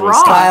Without about a her was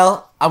bra.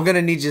 Kyle, I'm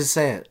gonna need you to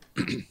say it.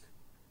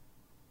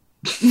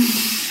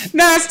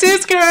 nice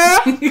tits, girl.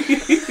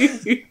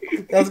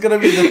 That's gonna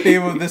be the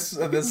theme of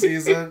this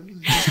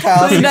season.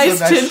 Kyle, Nice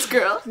tits,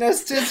 girl.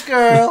 Nice tits,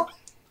 girl.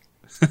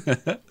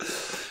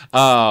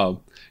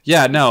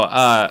 Yeah, no.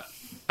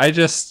 I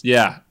just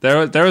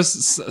there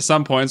was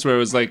some points where it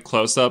was like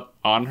close up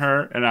on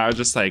her, and I was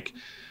just like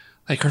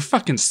her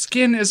fucking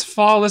skin is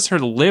flawless. Her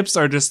lips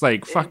are just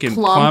like fucking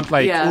plump.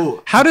 Like, yeah.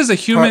 Ooh, how does a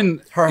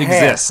human her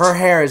exist? Her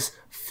hair is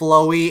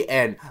flowy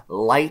and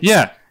light.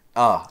 Yeah.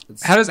 Oh,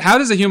 How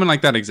does a human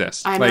like that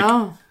exist? I like,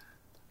 know.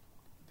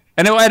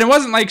 And it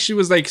wasn't like she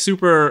was like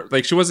super,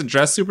 like she wasn't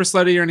dressed super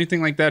slutty or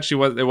anything like that. It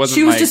wasn't.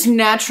 She was like, just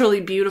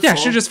naturally beautiful. yeah,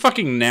 she was just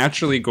fucking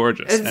naturally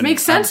gorgeous. It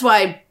makes sense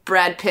why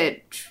Brad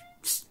Pitt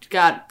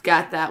got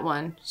that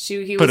one.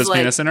 He Put was his like,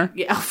 penis in her?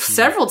 Yeah,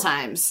 several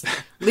times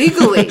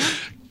legally.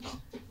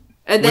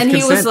 And then With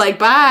he was consent. like,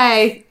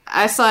 "Bye."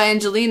 I saw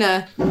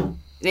Angelina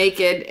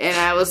naked, and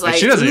I was like,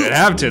 she doesn't "Ooh." even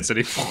have tits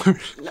anymore.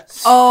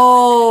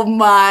 Oh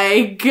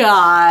my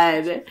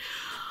god.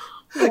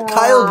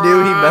 Kyle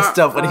knew he messed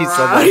up when he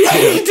said that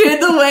He too.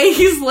 did the way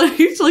he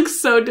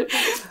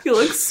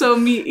looks so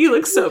mean. He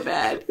looks so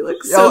bad. He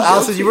looks so Oh,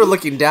 Allison, guilty. you were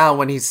looking down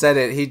when he said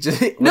it. He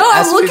just No,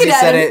 as I'm soon as looking he at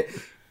said it.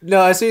 it.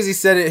 No, as soon as he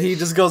said it, he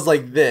just goes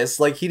like this.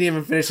 Like he didn't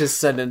even finish his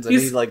sentence, and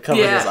he He's- like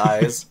covered yeah. his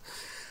eyes.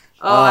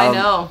 Oh, I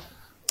know.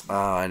 Oh,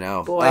 I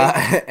know. Boy.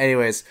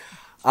 Anyways,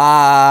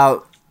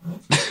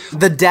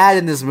 the dad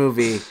in this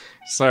movie,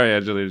 Sorry,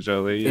 Angelina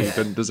Jolie, you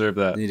didn't deserve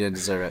that. you didn't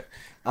deserve it.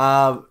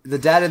 The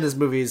dad in this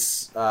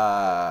movie's,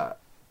 like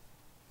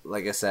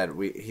I said,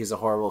 he's a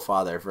horrible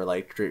father for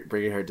like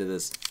bringing her to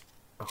this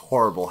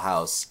horrible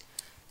house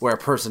where a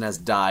person has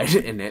died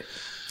in it.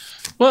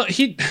 Well,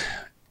 he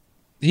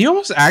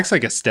almost acts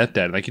like a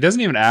stepdad. Like he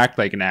doesn't even act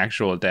like an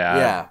actual dad.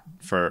 Yeah.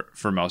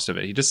 For most of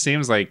it, he just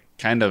seems like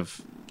kind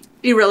of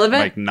Irrelevant.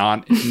 like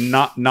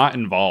not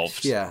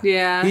involved. Yeah.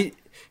 Yeah.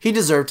 He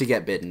deserved to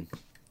get bitten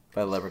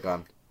by the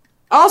leprechaun.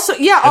 Also,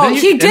 yeah, then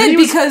he and then did he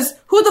was- because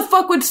who the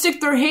fuck would stick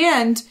their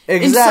hand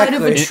inside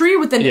of a Exactly. tree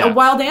with Yeah. a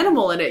wild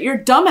animal in it? You're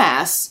a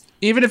dumbass.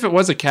 Even if it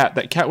was a cat,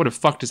 that cat would have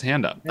fucked his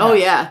hand up. Oh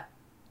yeah.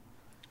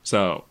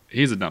 So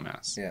he's a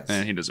dumbass. Yes.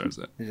 And he deserves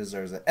it. He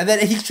deserves it. And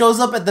then he shows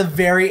up at the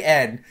very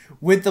end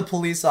with the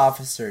police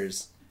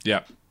officers.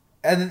 Yeah.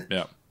 And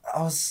Yeah.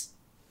 I was...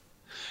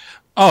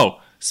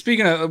 Oh,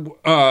 speaking of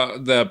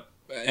the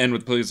end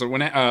with police,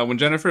 when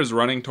Jennifer is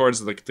running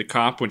towards the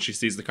cop when she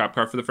sees the cop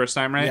car for the first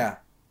time, right? Yeah.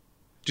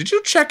 Did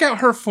you check out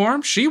her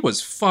form? She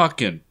was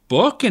fucking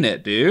booking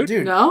it, dude.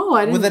 Dude, No,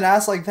 I didn't. with an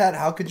ass like that,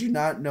 how could you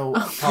not know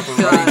proper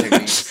running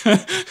techniques?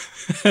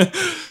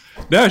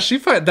 No,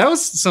 that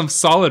was some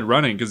solid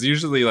running because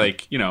usually,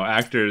 like, you know,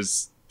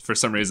 actors for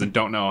some reason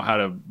don't know how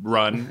to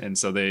run, and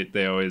so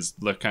they always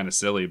look kind of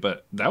silly.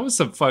 But that was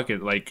some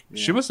fucking like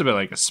she must have been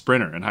like a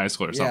sprinter in high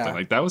school or something. Yeah.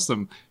 Like that was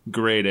some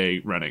grade A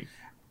running.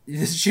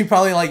 She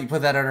probably like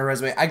put that on her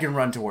resume. I can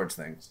run towards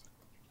things.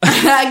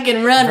 I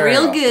can run Very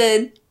real well.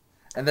 good.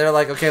 And they're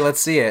like, okay, let's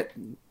see it.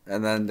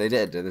 And then they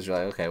did. And they're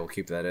like, okay, we'll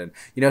keep that in.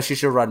 You know, she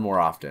should run more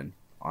often.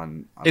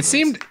 On It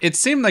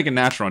seemed like a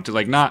natural run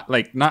to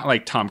not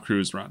like Tom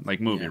Cruise run,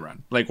 like movie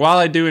run. Like while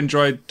I do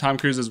enjoy Tom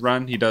Cruise's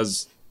run, he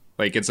does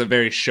like it's a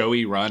very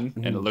showy run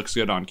and it looks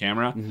good on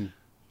camera.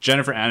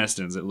 Jennifer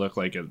Aniston's it looked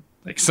like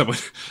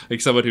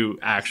someone who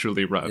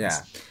actually runs. Yeah.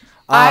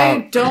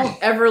 I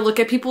don't ever look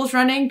at people's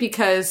running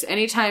because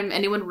anytime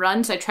anyone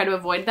runs, I try to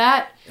avoid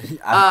that.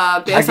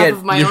 Based off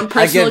of my own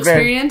personal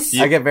experience.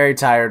 I get very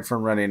tired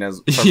from running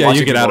from Yeah,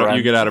 watching you get people run.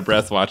 you get out of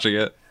breath watching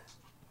it.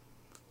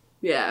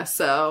 Yeah,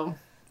 so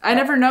I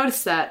never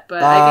noticed that,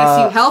 but I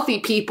guess you healthy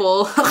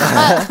people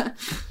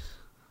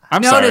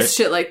I'm notice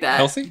sorry. shit like that.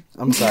 Healthy?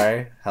 I'm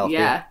sorry. Healthy.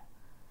 Yeah.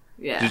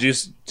 Yeah.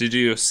 Did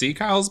you see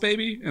Kyle's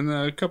baby in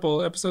the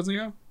couple episodes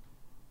ago?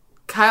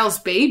 Kyle's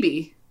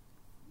baby.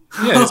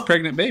 Yeah, his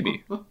pregnant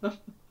baby.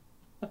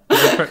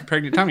 His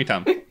pregnant Tommy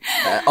Tom.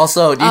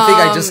 Also, do you think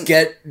I just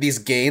get these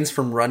gains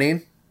from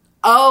running?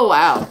 Oh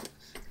wow.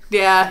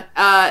 Yeah,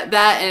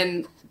 that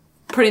and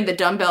putting the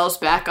dumbbells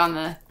back on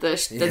the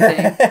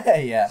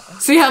thing. Yeah.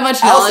 See how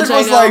much knowledge Allison I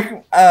was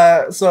know.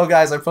 like, so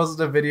guys, I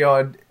posted a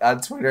video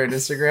on Twitter and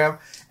Instagram,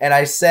 and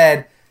I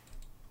said,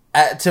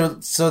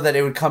 so that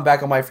it would come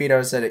back on my feed,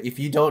 I said, if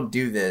you don't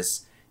do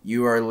this,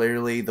 you are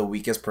literally the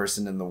weakest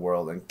person in the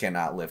world and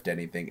cannot lift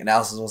anything. And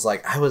Allison was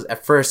like,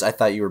 at first I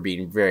thought you were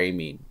being very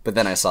mean, but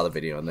then I saw the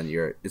video and then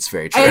it's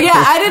very true. Yeah,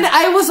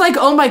 I was like,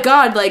 oh my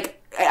god,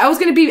 like I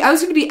was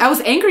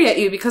angry at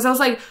you because I was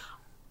like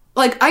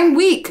I'm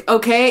weak,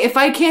 okay? If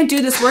I can't do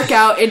this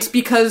workout, it's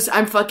because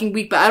I'm fucking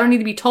weak, but I don't need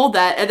to be told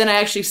that. And then I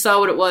actually saw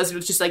what it was. It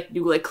was just like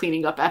you like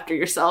cleaning up after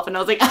yourself, and I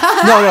was like,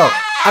 No,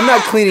 I'm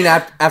not cleaning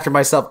after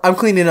myself. I'm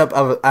cleaning up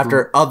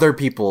after other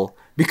people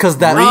because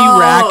that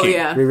Re-rack it.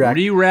 yeah.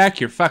 Re-rack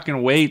your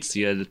fucking weights,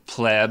 you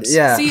plebs.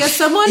 yeah, See, as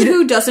someone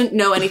who doesn't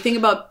know anything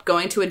about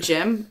going to a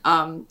gym,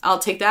 I'll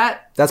take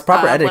that. that's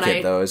proper when etiquette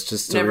I though. It's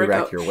just to never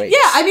re-rack go- your weights.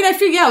 Yeah, I mean, I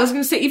feel. Yeah, I was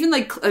gonna say even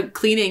like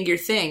cleaning your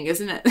thing,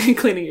 isn't it?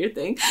 Cleaning your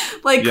thing,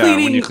 like Yeah,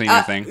 cleaning when you clean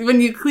your thing.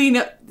 when you clean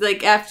up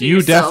like after You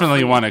yourself.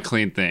 definitely want a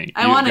clean thing.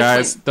 I You want a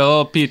guys, clean- the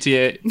little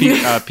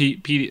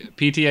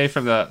PTA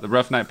from the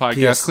Rough Night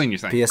podcast. PS Clean your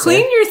thing. PSA?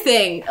 Clean your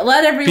thing.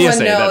 Let everyone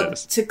PSA, know that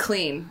is. to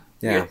clean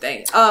Yeah. your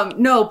thing.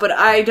 No, but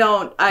I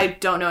don't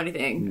know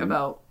anything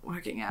about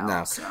working out.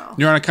 No. So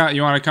You want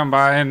to come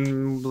by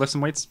and lift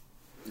some weights?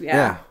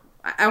 Yeah.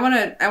 I want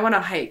to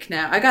hike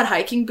now. I got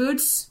hiking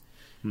boots,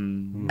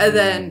 and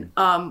then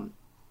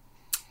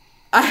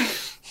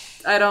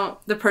I don't.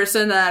 The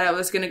person that I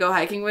was gonna go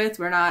hiking with,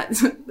 we're not.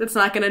 That's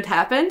not gonna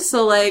happen.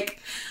 So like,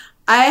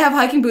 I have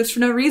hiking boots for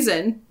no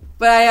reason,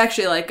 but I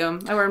actually like them.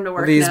 I wear them to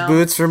work. These now.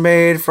 boots were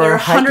made for They're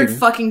hiking,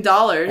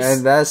 $100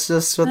 and that's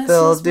just what That's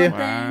they'll just do. what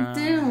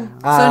they do.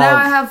 So now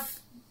I have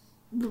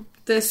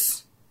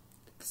this.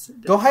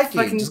 Go hiking.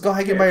 fucking Just go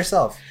hiking by pair.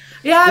 yourself.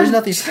 Yeah, There's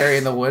nothing scary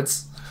in the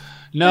woods.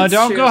 No, That's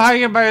don't true. go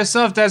hiking by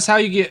yourself. That's how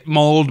you get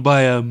mauled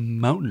by a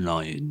mountain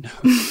lion.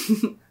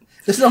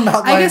 There's no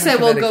mountain I lions guess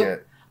in I will go.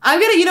 Connecticut. I'm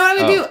gonna. You know what I'm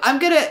gonna Oh. do? I'm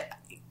gonna.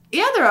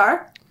 Yeah, there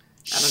are.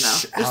 I don't know.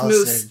 There's Allison,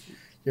 moose.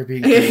 You're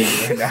being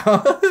crazy right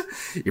now.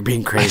 You're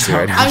being crazy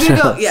right now. I'm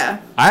gonna go.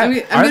 Yeah, I'm Are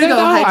gonna there go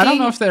though? hiking. I don't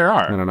know if there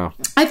are. I don't know.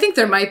 I think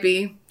there might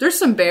be. There's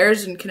some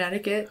bears in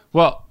Connecticut.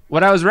 Well,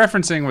 what I was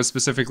referencing was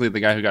specifically the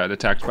guy who got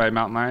attacked by a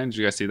mountain lion. Did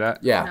you guys see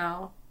that? Yeah.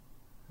 No.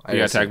 I He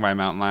got guess attacked so. by a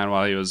mountain lion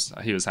while he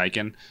was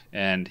hiking,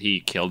 and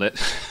he killed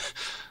it.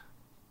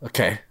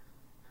 Okay.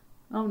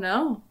 Oh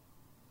no.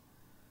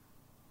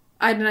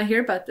 I did not hear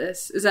about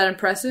this. Is that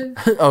impressive?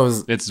 Oh,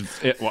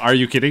 Well, are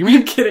you kidding me?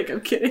 I'm kidding. I'm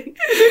kidding.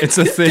 It's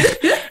a thing.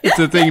 It's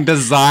a thing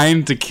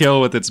designed to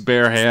kill with its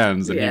bare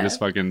hands, and Yeah. he just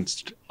fucking.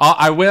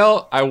 I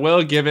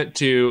will give it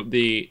to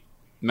the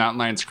mountain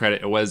lion's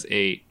credit. It was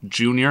a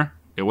junior.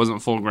 It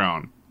wasn't full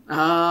grown.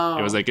 Oh.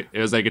 It was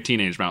like a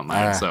teenage mountain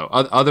lion. So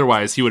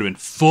otherwise, he would have been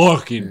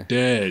fucking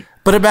dead.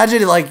 but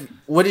imagine like,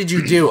 what did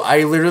you do?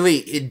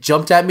 It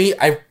jumped at me.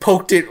 I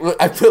poked it.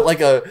 I put like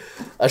a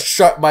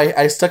sharp.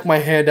 I stuck my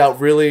hand out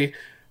really,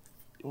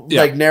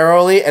 like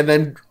narrowly, and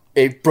then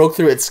it broke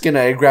through its skin.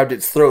 I grabbed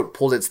its throat,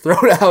 pulled its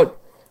throat out.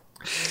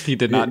 He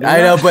did not. Do I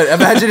that. know, but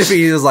imagine if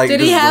he was like, Did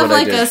this he is have what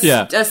I like did.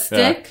 Yeah. a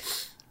stick?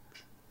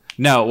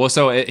 No. Well,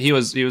 so he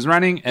was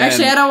running. And,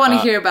 Actually, I don't want to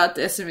hear about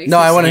this. It makes No,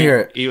 me I want to sick. hear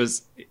it.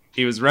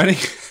 He was running,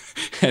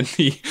 and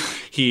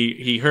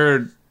he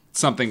heard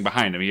something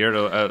behind him. He heard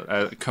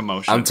a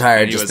commotion. I'm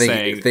tired and he just was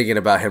saying, thinking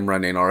about him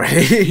running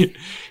already.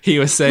 he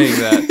was saying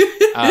that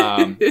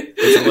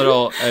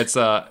it's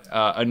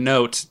a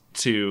note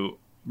to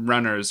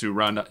runners who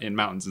run in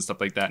mountains and stuff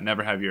like that.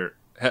 Never have your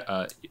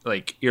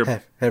like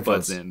earbuds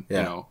Headphones, in. yeah.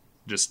 You know,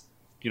 just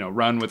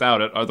run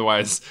without it.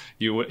 Otherwise,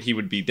 he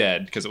would be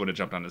dead because it would have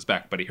jumped on his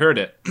back. But he heard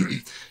it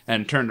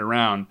and turned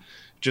around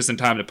just in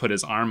time to put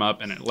his arm up,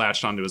 and it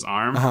latched onto his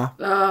arm.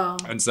 Oh.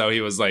 And so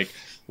he was like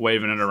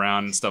waving it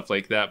around and stuff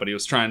like that, but he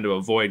was trying to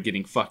avoid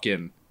getting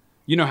fucking.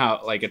 You know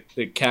how like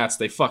the cats,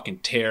 they fucking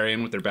tear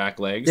in with their back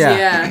legs. Yeah.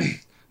 Yeah.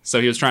 So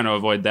he was trying to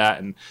avoid that,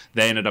 and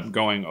they ended up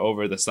going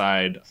over the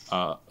side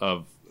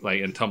of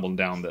like and tumbled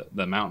down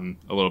the mountain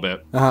a little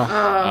bit.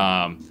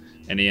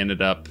 And he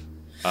ended up.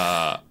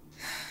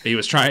 He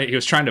was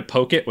trying to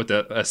poke it with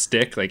a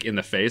stick like in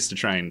the face to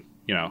try and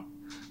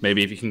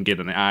maybe if you can get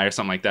in the eye or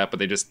something like that. But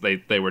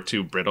they were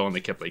too brittle, and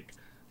they kept like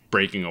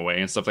breaking away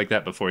and stuff like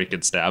that before he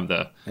could stab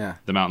the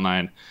mountain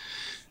lion.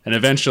 And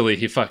eventually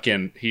he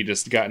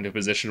just got into a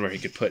position where he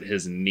could put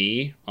his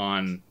knee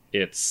on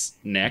its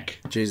neck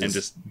Jesus. and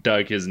just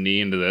dug his knee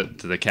into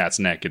the cat's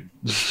neck and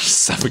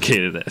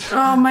suffocated it.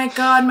 Oh my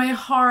god, my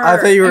heart. I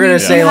thought you were gonna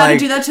say, you had like-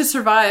 to do that to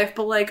survive,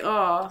 but like,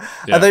 oh.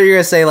 Yeah. I thought you were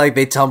gonna say like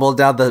they tumbled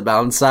down the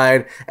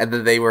mountainside and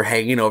then they were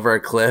hanging over a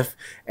cliff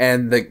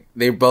and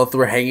they both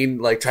were hanging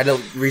like trying to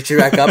reach it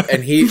back up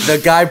and the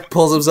guy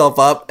pulls himself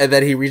up and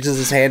then he reaches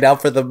his hand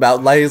out for the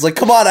mountain lion. He's like,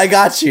 "Come on, I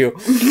got you,"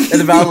 and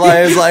the mountain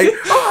lion is like,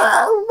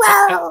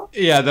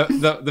 Yeah,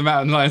 the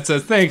mountain lion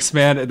says, "Thanks,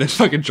 man," and then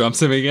fucking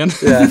jumps him again.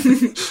 "Yeah,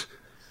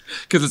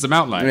 Because it's a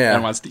mountain lion Yeah.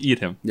 and wants to eat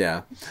him.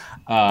 yeah."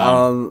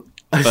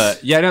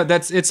 But yeah, no,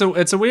 it's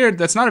a weird.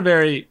 That's not a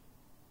very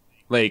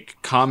like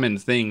common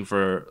thing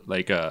for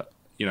like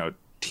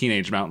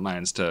teenage mountain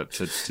lions to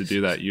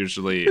do that.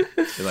 Usually,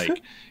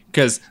 like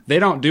because they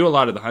don't do a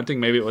lot of the hunting.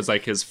 Maybe it was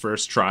like his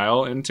first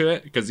trial into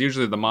it. Because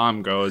usually the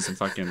mom goes and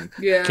fucking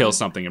Yeah. kills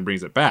something and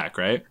brings it back,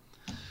 right?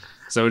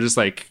 So just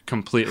like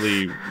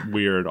completely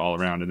weird all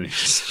around, and then he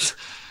just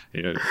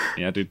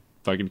dude,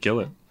 fucking kill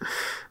it.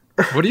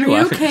 What are you Are you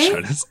laughing okay? at,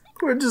 Jonas?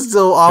 We're just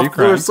so off. you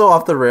crying? We're so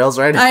off the rails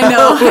right now.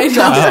 I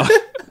know.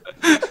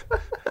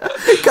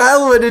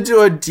 Kyle went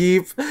into a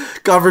deep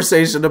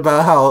conversation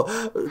about how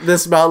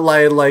this mountain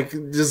lion like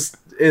just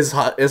is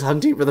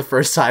hunting for the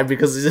first time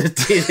because he's a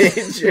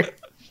teenager.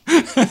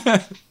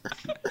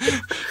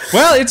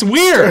 Well, it's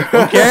weird,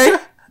 okay?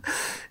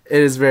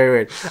 It is very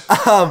weird.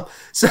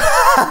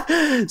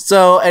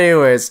 So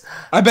anyways,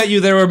 I bet you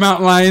there were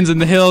mountain lions in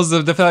the hills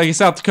of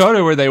South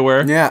Dakota where they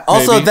were. yeah.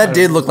 Also, Maybe. that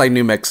did look like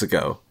New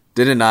Mexico,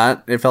 did it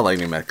not? It felt like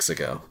New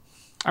Mexico.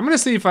 I'm gonna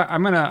see if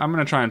I'm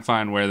gonna try and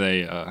find where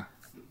they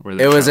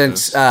It was shot in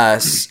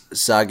this.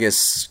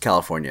 Saugus,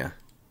 California.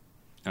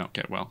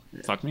 Okay, well,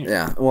 fuck me.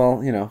 Yeah.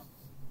 Well,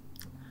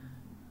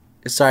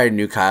 sorry,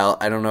 new Kyle.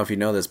 I don't know if you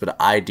know this, but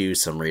I do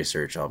some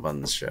research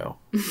on this show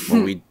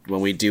when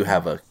we do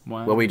have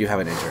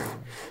an intern.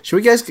 Should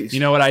we guys? You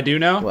know what I do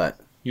know? What?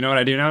 You know what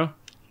I do know?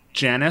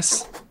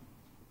 Janice.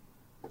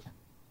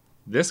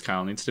 This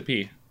Kyle needs to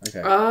pee,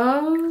 Okay.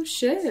 Oh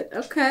shit.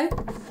 Okay.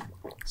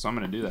 so I'm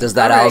gonna do that. Does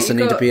that All right, Allison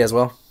you need to go. pee as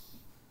well?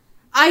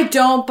 I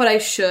don't, but I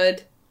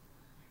should.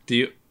 Do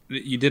you?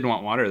 You did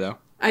want water though.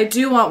 I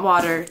do want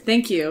water.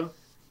 Thank you.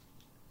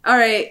 All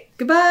right.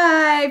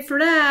 Goodbye for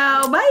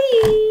now.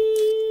 Bye.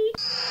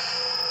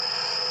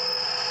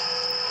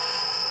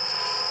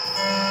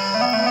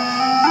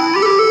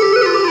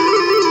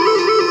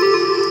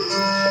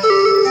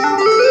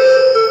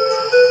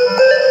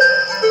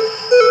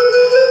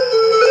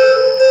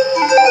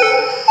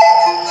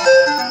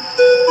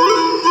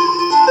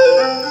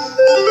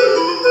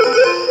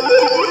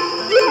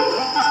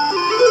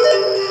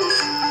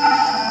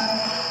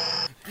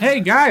 Hey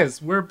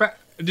guys, we're back.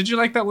 Did you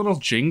like that little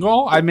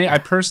jingle? I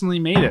personally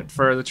made it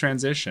for the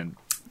transition.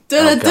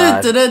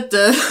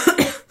 Da-da-da-da-da-da.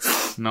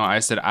 No, I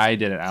said I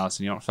did it,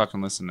 Allison. You don't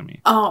fucking listen to me.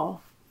 Oh.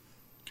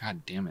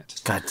 God damn it.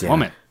 God damn.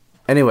 Woman.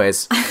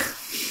 Anyways.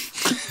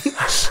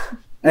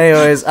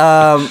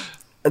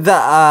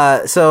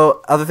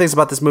 So other things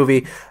about this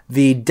movie,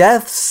 the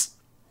deaths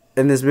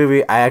in this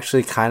movie, I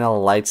actually kind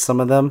of liked some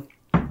of them.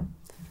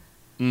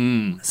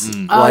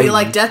 Oh, you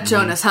like Death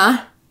Jonas,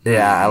 huh?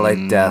 Yeah, I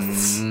like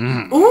deaths.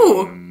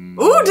 Ooh.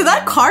 Ooh, did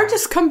that car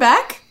just come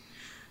back?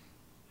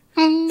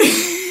 Not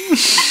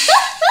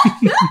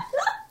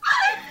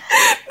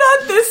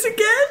this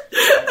again.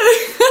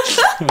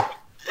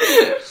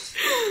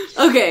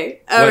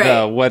 Okay, all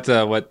right. What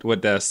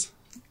deaths?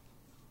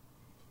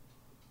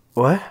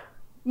 What?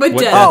 But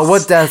what death. Oh,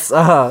 what deaths?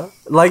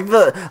 Like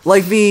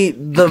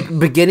the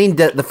beginning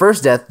death, the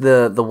first death,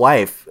 the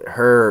wife,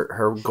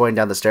 her going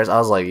down the stairs. I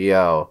was like,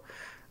 yo,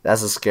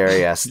 that's a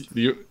scary ass.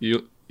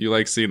 You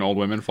like seeing old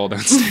women fall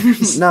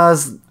downstairs? No,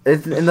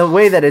 it's in the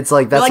way that it's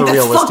like that's like a that's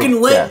realistic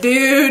fucking lit, death.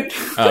 dude.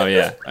 Oh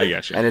yeah, I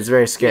got you. And it's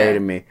very scary Yeah. to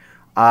me.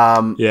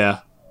 Yeah,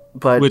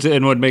 But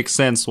would make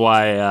sense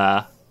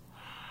why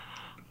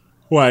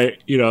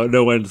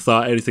no one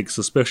thought anything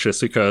suspicious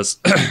because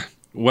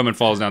woman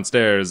falls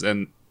downstairs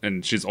and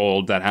she's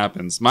old. That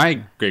happens.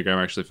 My great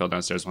grandma actually fell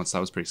downstairs once. That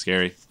was pretty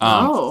scary.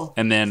 Oh.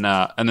 And then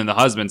the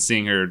husband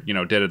seeing her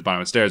dead at the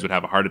bottom of the stairs would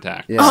have a heart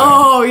attack. Yeah.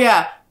 Oh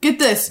yeah. Get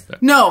this.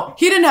 No,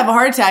 he didn't have a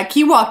heart attack.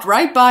 He walked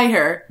right by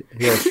her.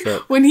 yeah,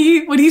 sure. When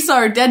he saw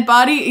her dead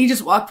body, he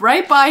just walked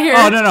right by her.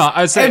 Oh no!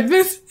 I said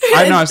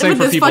I'm saying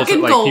for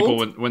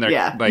people when they're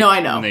yeah. like no, I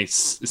know. when they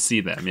see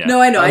them. Yeah.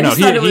 No, I know. I just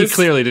thought it he was-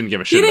 clearly didn't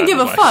give a shit. He didn't about give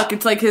a his wife. fuck.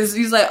 It's like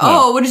he's like,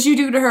 oh, what did you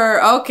do to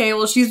her? Okay,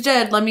 well, she's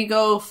dead. Let me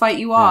go fight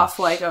you off.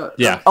 Like,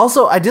 Yeah.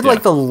 Also, I did Yeah.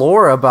 like the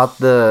lore about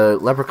the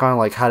leprechaun,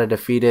 like how to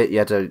defeat it. You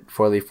had to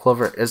four-leaf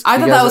clover. I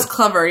thought that was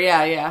clever.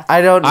 Yeah.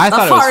 I don't. I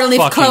thought it four-leaf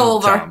was fucking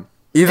clover. dumb.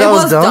 you It thought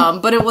was dumb,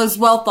 but it was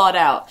well thought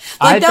out.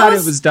 I Like, that thought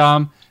it was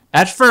dumb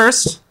at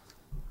first,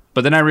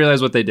 but then I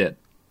realized what they did.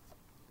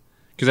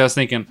 Because I was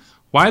thinking,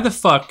 why the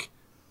fuck?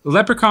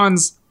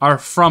 Leprechauns are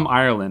from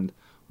Ireland.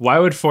 Why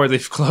would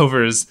four-leaf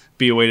clovers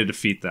be a way to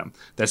defeat them?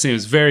 That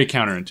seems very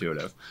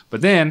counterintuitive.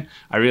 But then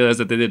I realized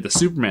that they did the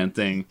Superman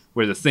thing,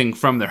 where the thing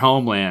from their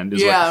homeland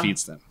is Yeah. what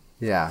defeats them.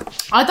 Yeah.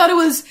 I thought it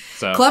was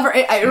So- clever.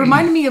 It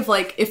reminded me of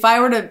like if I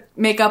were to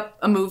make up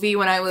a movie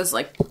when I was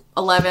like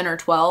 11 or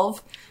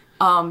 12.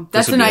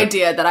 That's would an be it.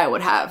 idea that I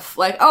would have.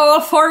 Like, oh,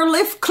 a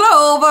four-leaf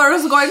clover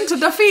is going to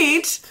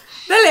defeat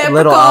the leprechaun.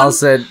 Little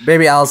Allison,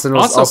 baby Allison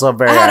was Also, also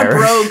very I had a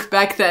Irish. brogue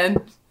back then.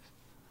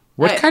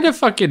 What Right. kind of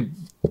fucking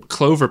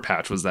clover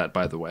patch was that,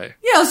 by the way?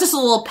 Yeah, it was just a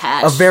little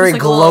patch. A very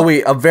Just like a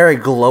little- a very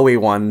glowy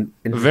one.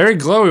 A very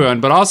glowy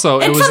one, but also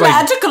it It's was a like...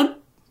 magical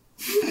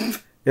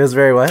It was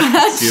very what?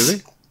 Excuse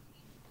me?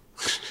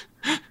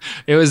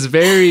 It was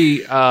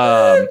very...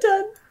 I'm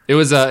done. It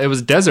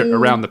was desert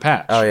around the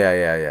patch. Oh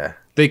yeah.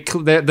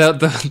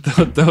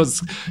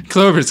 Those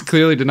clovers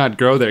clearly did not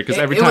grow there because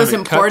every It time was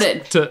it cut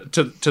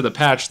imported. to the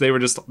patch, they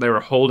were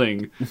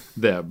holding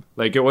them.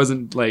 Like it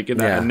wasn't like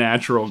Yeah. a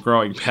natural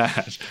growing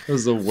patch. It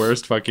was the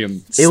worst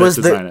fucking. It was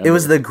design it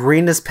was ever. the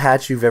greenest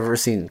patch you've ever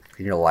seen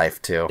in your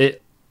life too.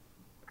 It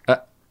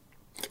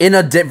In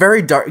a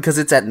very dark because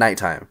it's at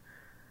nighttime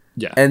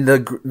yeah. and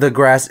the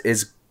grass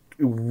is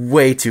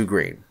way too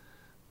green.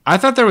 I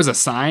thought there was a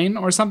sign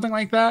or something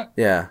like that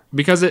Yeah.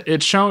 because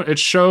it's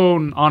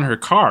shown on her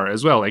car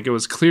as well. Like it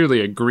was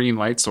clearly a green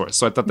light source.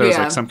 So I thought there was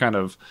Yeah. like some kind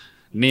of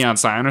neon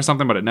sign or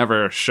something, but it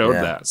never showed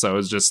Yeah. that. So it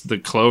was just the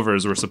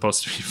clovers were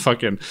supposed to be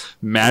fucking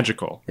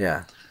magical.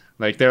 Yeah.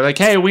 Like they're like,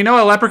 hey, we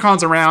know a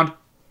leprechaun's around.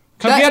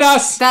 Come get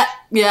us.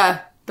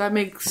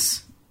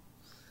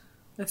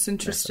 That's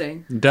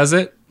interesting. Does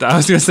it? I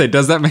was gonna say,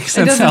 does that make It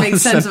sense? doesn't make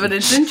Allison? sense, but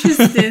it's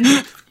interesting.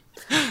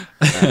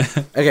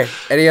 Okay.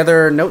 Any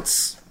other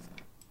notes?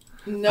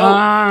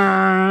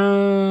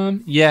 No.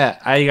 Yeah,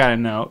 I got a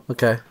note.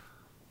 Okay.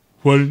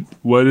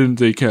 Why didn't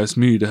they cast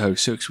me to have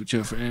sex with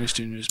Jennifer Aniston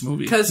in this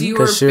movie? Because you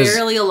were 'Cause she was-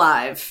 barely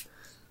alive.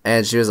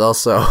 And she was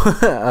also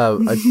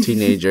a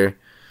teenager.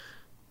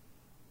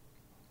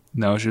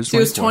 No, she was 24. She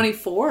was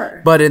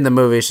 24. But in the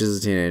movie, she's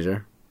a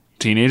teenager.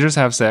 Teenagers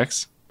have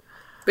sex.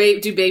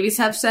 Do babies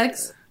have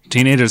sex?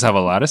 Teenagers have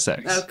a lot of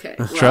sex. Okay.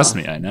 Trust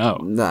me, I know.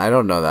 No, I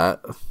don't know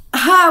that.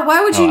 Ha,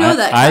 why would you know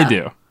that? I Kyle?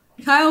 do.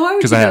 Kyle, why would you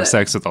Because know I have that?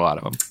 sex with a lot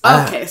of them.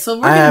 Okay, so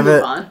we're I going to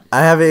move haven't. on. I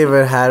haven't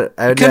even had.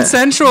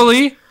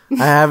 Consensually.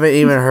 I haven't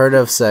even heard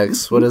of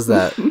sex. What is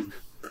that?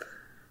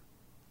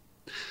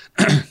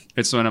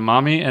 It's when a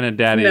mommy and a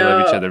daddy No.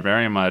 love each other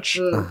very much.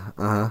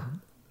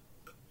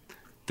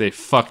 They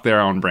fuck their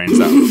own brains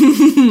out.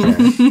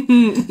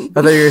 I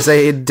thought you were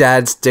saying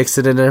dad sticks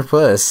it in her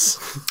puss.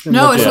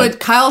 No, it's Yeah. what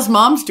Kyle's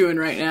mom's doing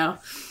right now.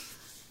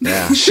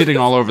 Yeah, Shitting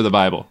all over the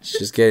Bible.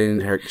 she's getting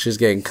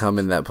cum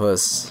in that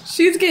puss,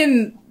 She's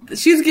getting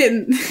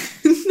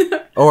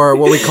or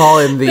what we call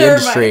in the Never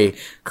industry,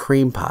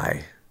 cream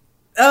pie.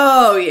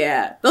 Oh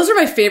yeah. Those are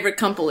my favorite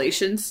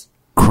compilations.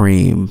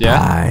 Cream Yeah?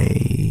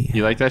 pie.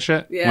 You like that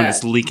shit? Yeah. When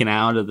it's leaking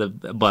out of the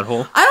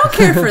butthole? I don't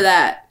care for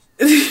that.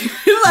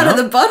 Out of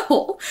the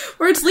butthole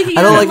where it's leaking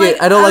I don't out. like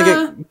it. I don't like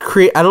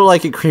it. I don't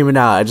like it creaming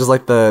out. I just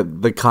like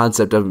the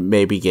concept of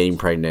maybe getting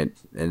pregnant,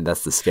 and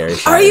that's the scary.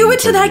 Are you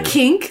into that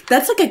kink?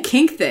 That's like a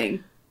kink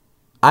thing.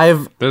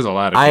 There's a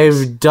lot of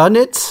things. I've done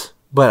it,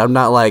 but I'm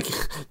not like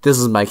this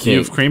is my kink.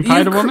 You've cream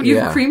pied a woman? You've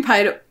Yeah. cream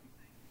pied.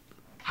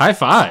 High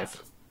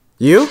five.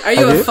 You? Are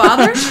you Have a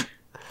father?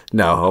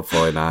 No,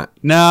 hopefully not.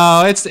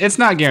 No, it's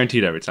not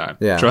guaranteed every time.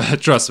 Yeah.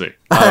 Trust me.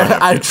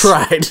 I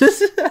tried.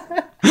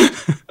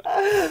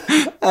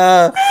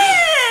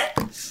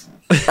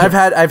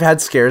 I've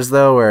had scares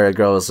though where a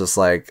girl was just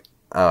like,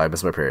 "Oh, I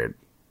missed my period,"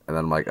 and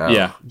then I'm like, "Oh,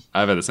 Yeah,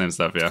 I've had the same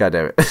stuff, yeah. God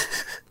damn it."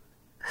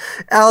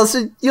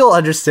 Allison, you'll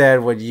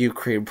understand when you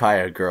cream pie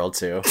a girl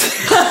too.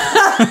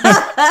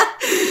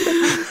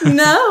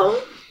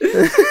 No.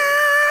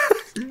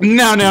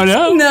 No.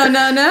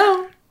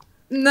 No.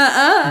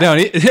 Nuh-uh.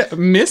 Don't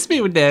miss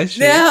me with that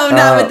shit. No,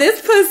 not with this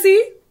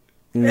pussy.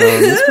 No,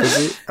 this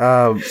pussy.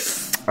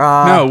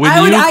 No, when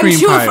you cream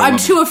pie a woman, I'm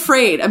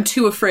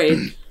too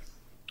afraid.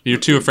 you're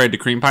too afraid to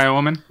cream pie a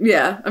woman?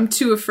 Yeah, I'm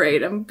too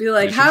afraid. I'm be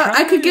like, how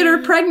I could get her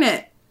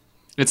pregnant.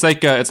 It's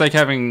like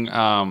having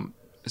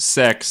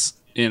sex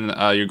in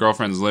your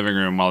girlfriend's living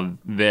room while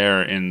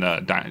they're in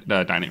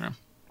the dining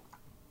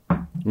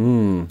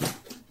room.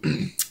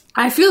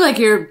 I feel like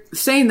you're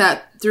saying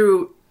that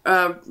through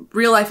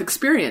real life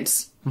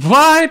experience.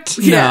 What?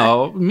 Yeah.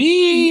 No,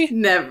 me?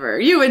 Never.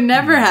 You would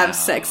never have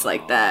sex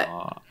like that.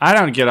 I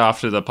don't get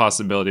off to the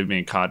possibility of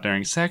being caught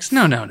during sex.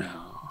 No.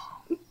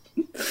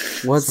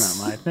 What's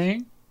Not my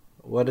thing.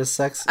 what is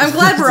sex? I'm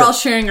glad we're all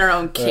sharing our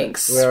own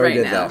kinks We already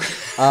right did now.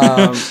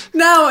 that.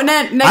 No,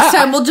 next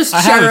time we'll just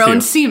I share have a our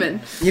own few.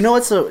 semen. You know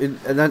what's so? And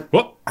then,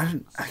 Whoop. I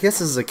guess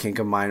this is a kink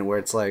of mine where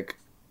it's like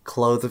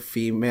clothe a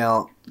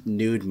female,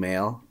 nude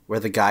male, where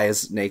the guy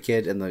is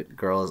naked and the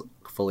girl is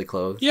fully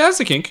clothed. Yeah, that's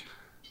a kink.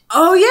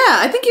 Oh yeah,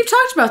 I think you've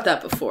talked about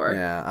that before.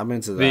 Yeah, I'm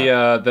into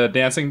that. The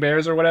dancing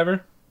bears or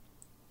whatever.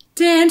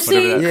 Dancing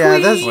Whatever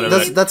that- Yeah,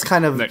 queen. that's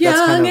kind of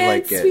Young like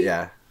and it. sweet.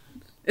 Yeah,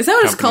 Is that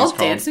what it's company's called? called.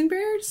 Dancing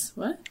Bears?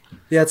 What?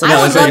 yeah. It's like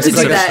I would love it's to do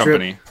like that. a strip.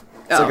 company.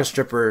 It's like Oh. a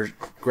stripper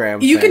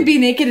gram. You can thing. be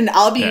naked and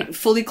I'll be Yeah.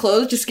 fully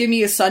clothed. Just give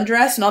me a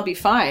sundress and I'll be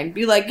fine.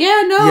 Be like,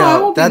 yeah, no, Yo, I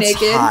won't be that's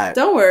naked. hot.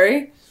 Don't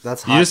worry.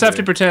 That's hot. You just have to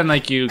dude. pretend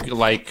like you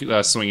like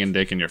a swinging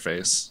dick in your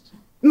face.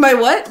 My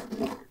what?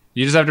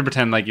 You just have to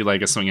pretend like you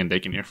like a swinging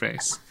dick in your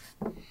face.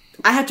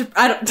 I have to.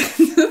 I don't.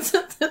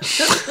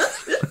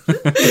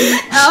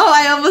 Oh,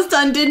 I almost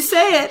undid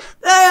say it.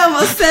 I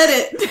almost said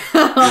it.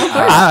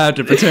 I have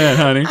to pretend,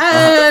 honey.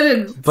 I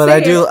didn't But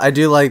say I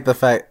do like the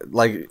fact,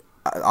 like,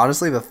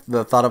 honestly,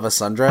 the thought of a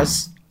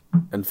sundress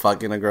and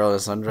fucking a girl in a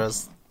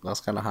sundress, that's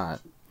kind of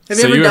hot. Have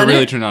So you ever you were done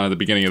really it? turned on at the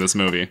beginning of this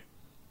movie.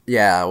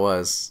 Yeah, I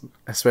was.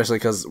 Especially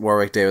because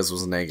Warwick Davis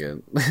was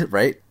naked.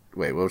 Right?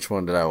 Wait, which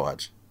one did I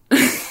watch?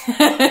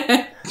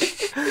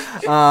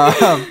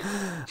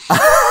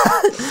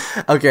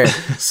 Okay,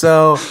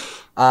 so,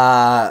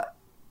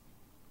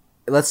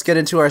 let's get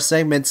into our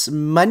segments.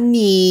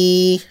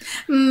 Money.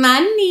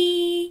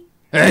 Money.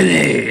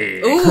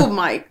 Oh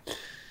my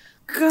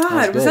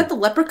god! Was good. that the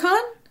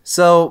leprechaun?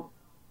 So,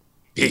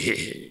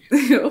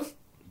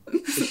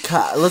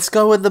 let's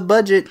go with the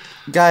budget.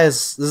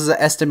 Guys, this is an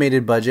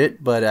estimated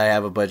budget, but I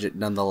have a budget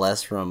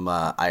nonetheless from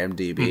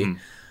IMDb.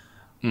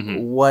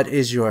 What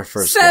is your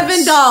first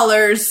guess?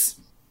 $7.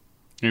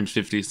 And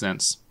 50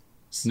 cents.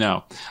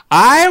 No.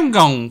 I'm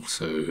going to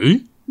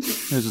say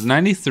this is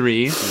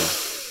 93.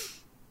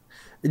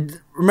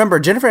 Remember,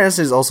 Jennifer Aniston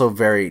is also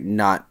very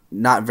not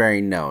very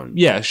known.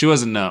 Yeah, she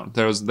wasn't known.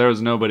 There was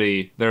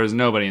nobody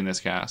in this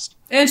cast.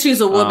 And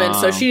she's a woman,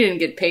 so she didn't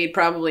get paid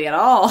probably at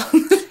all.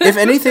 If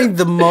anything,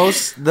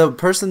 the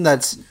person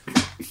that's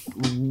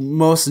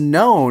most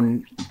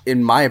known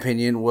in my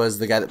opinion, was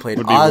the guy that played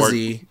Would be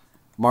Ozzy,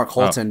 Mark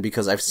Holton,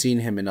 because I've seen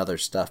him in other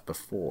stuff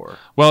before.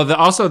 Well, the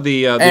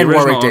And original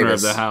Warwick owner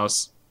Davis. of the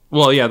house.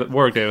 Well, yeah,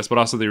 Warwick Davis, but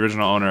also the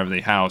original owner of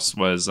the house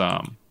was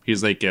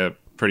he's like a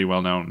pretty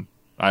well known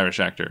Irish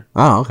actor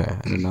Oh, okay.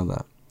 I didn't know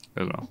that.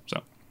 as well.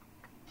 So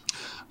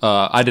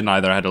I didn't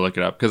either. I had to look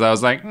it up because I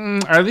was like,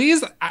 are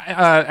these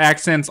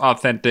accents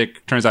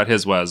authentic? Turns out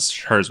his was,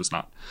 hers was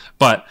not.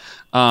 But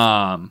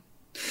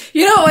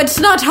You know, it's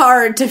not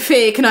hard to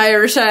fake an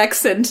Irish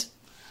accent.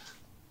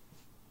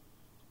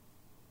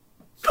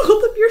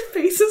 Both of your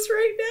faces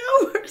right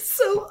now are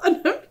so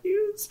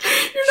unamused.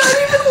 You're not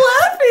even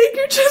laughing,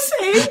 you're just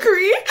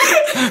angry.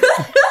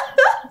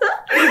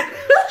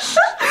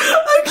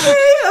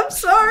 Okay, I'm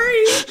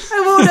sorry.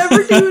 I won't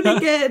ever do it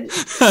again.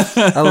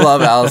 I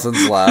love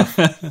Allison's laugh.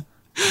 You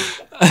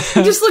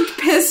just looked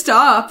pissed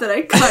off that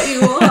I cut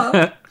you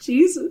off.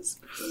 Jesus.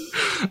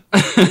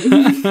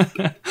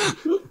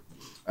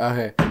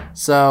 Okay,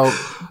 so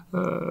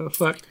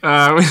fuck.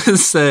 I was gonna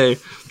say,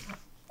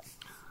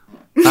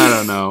 I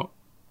don't know.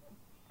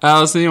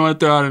 Allison, you want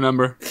to throw out a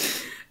number?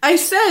 I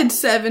said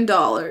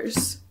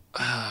 $7.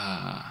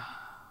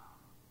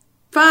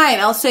 Fine,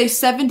 I'll say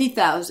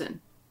 70,000.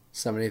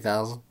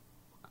 70,000.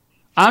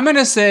 I'm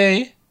gonna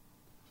say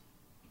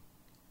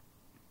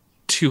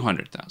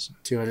 200,000.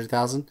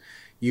 200,000.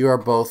 You are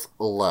both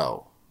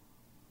low.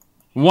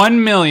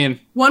 1 million.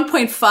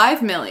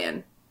 1.5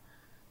 million.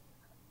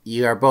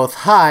 You are both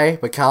high,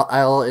 but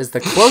Kyle is the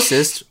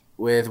closest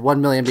with 1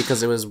 million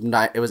because it was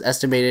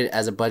estimated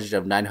as a budget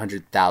of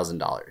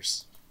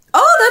 $900,000.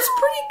 Oh, that's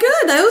pretty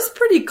good. That was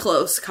pretty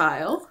close,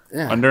 Kyle.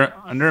 Yeah. Under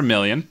a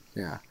million.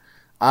 Yeah.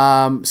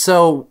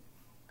 So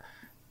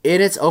in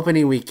its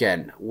opening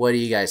weekend, what do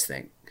you guys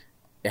think?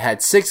 It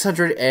had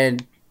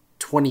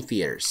 620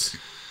 theaters.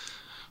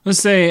 Let's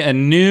say a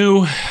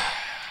new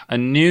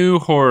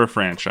horror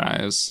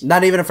franchise.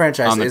 Not even a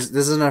franchise. On the- This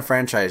isn't a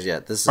franchise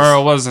yet. This is Or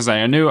what was I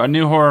saying? A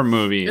new horror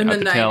movie In at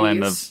the the tail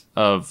end 90s.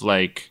 of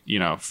like, you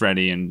know,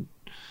 Freddy and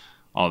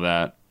all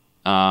that.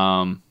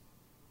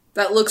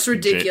 That looks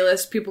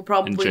ridiculous. People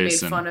probably made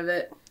Jason. fun of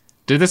it.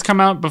 Did this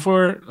come out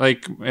before,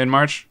 like, in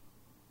March?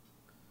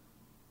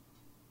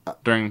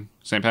 During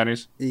St.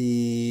 Patty's? no,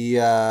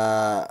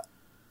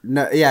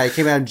 yeah, it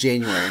came out in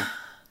January.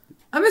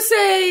 I'm gonna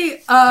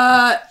say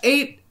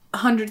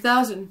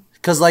 800,000.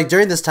 Because like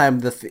during this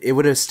time, it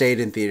would have stayed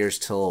in theaters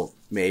till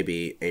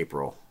maybe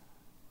April.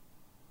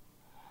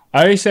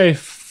 I say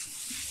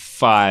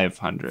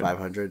 500.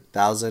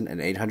 500,000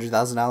 and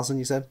 800,000. Allison,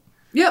 you said.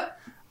 Yep.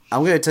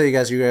 I'm gonna tell you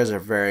guys are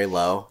very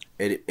low.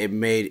 It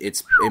made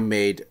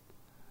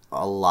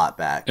a lot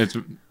back. It's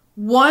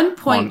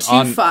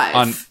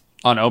 1.25.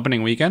 on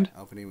opening weekend.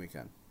 Opening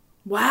weekend.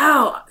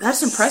 Wow,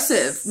 that's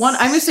impressive. I'm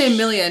gonna say a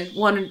million.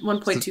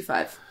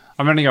 1.25.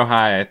 I'm gonna go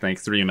high. I think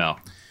 3 mil.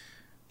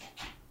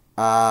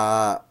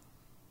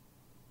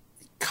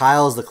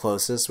 Kyle's the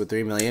closest with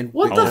 3 million.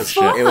 What the because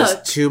fuck? It was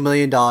 $2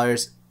 million.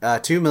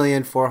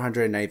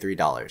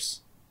 $2,493,000.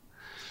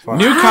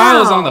 New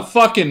Kyle's on the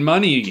fucking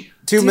money.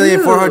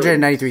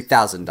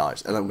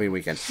 $2,493,000 on opening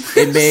weekend.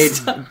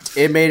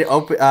 It made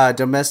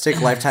domestic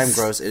lifetime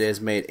gross. It has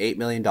made $8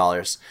 million.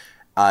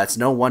 It's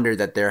no wonder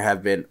that there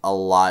have been a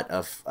lot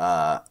of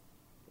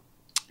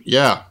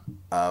Yeah.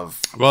 Well,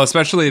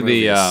 especially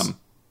movies.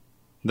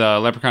 the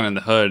Leprechaun in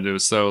the Hood. It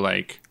was so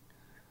like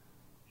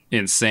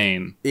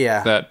insane.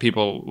 Yeah. That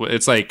people.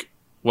 It's like,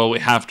 well, we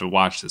have to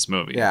watch this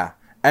movie. Yeah,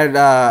 and You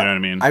know what I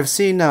mean? I've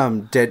seen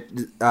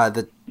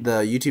the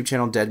YouTube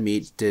channel Dead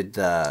Meat did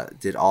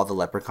all the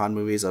Leprechaun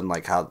movies on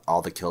like how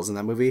all the kills in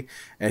that movie,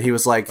 and he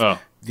was like,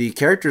 the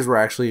characters were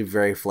actually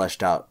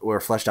fleshed out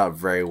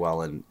very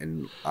well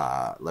in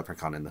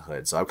Leprechaun in the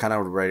Hood. So I'm kind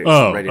of ready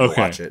to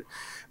watch it.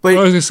 But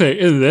I was gonna say,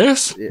 in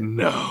this,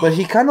 no. But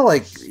he kind of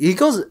like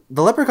the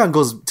Leprechaun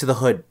goes to the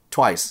Hood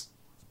twice,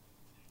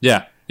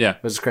 Yeah.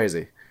 which is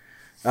crazy.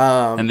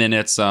 And then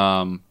it's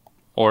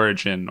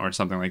Origin or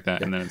something like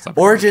that, and then it's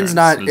Origin's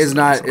Returns.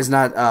 is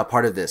not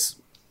part of this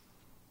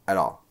at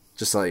all.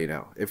 Just to let you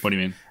know. What do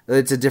you mean?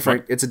 It's a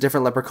different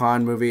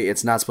Leprechaun movie.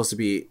 It's not supposed to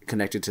be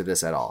connected to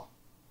this at all.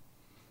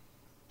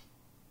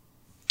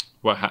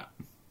 What? I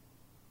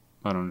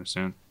don't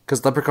understand.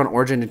 Because Leprechaun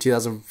Origin in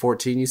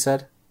 2014, you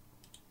said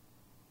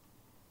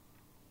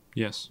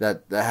Yes,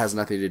 that has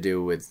nothing to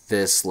do with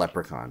this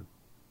Leprechaun.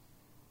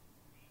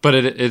 but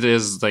it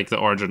is like the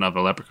origin of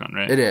a leprechaun,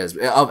 right? It is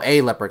of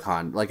a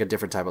leprechaun, like a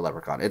different type of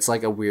leprechaun. It's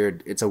like a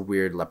weird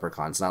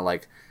leprechaun. It's not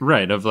like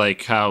Right, of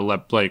like how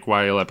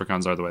why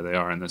leprechauns are the way they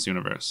are in this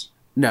universe.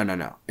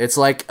 no. It's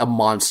like a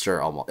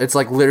monster almost. It's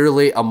like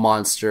literally a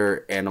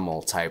monster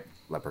animal type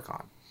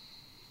leprechaun.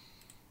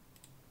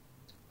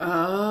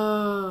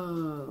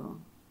 Oh.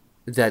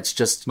 That's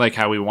just Like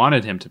how we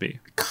wanted him to be.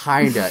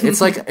 kinda.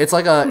 It's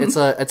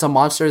a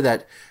monster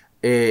that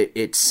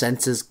it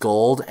senses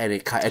gold and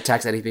it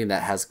attacks anything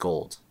that has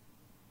gold.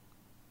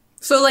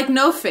 So like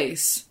No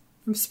Face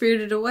from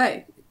Spirited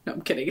Away. No,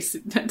 I'm kidding.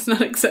 That's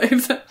not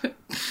exactly.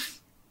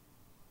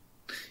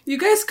 You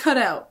guys cut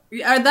out.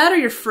 Are that or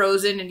you're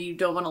frozen and you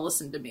don't want to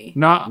listen to me?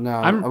 No, No,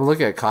 I'm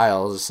looking at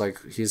Kyle. Just like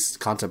he's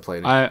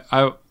contemplating.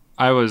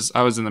 I was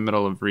in the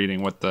middle of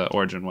reading what the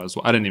origin was.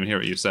 I didn't even hear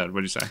what you said.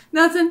 What did you say?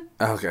 Nothing.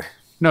 Okay.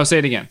 No, say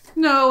it again.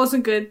 No, it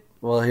wasn't good.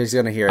 Well, he's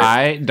gonna hear it.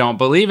 I don't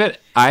believe it.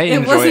 I It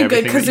enjoy wasn't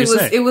good everything because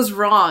that you say. it was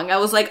wrong. I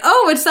was like,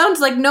 oh, it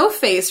sounds like No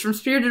Face from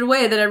Spirited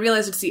Away. Then I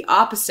realized it's the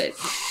opposite.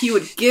 He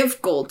would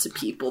give gold to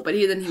people, but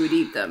then he would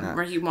eat them,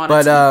 or he wanted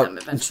But, to eat them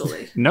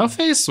eventually. No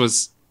Face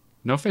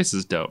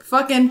is dope.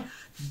 Fucking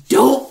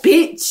dope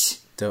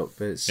bitch. Dope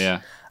bitch.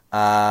 Yeah.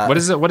 What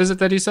is it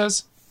that he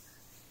says?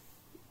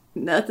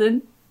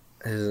 Nothing.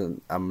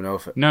 I'm no.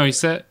 No, he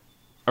said,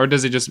 or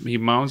does he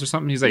moans or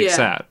something? He's like Yeah.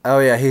 sad. Oh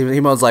yeah, he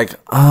moans like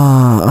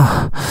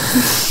Yeah.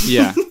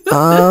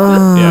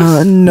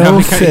 Yeah. no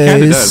he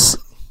kinda face.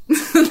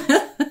 does.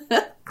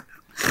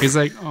 He's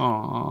like,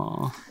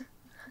 oh.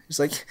 He's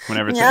like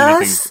Whenever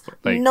yes, anything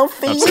like no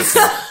upsets face,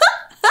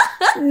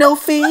 him. no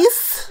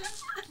face.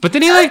 But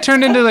then he like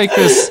turned into like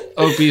this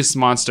obese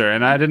monster,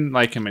 and I didn't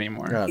like him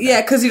anymore.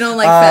 Yeah, because you don't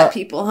like fat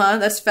people, huh?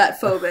 That's fat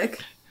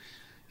phobic.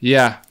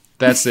 Yeah,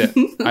 that's it.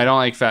 I don't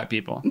like fat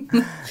people.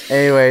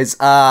 Anyways,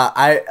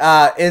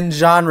 I in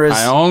genres.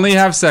 I only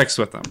have sex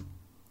with them.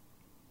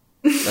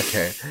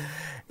 Okay.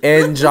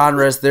 In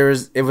genres,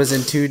 it was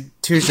in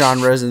two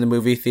genres in the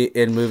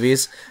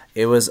movies.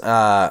 It was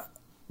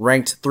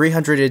ranked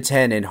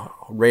 310 in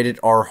rated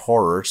R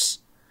horrors.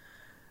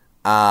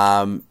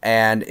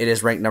 And it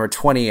is ranked number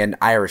 20 in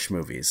Irish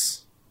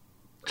movies.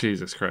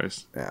 Jesus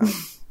Christ. Yeah.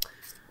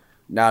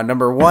 Now,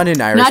 number 1 in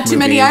Irish movies. Not too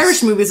many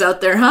Irish movies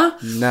out there, huh?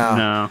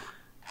 No.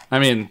 I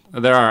mean,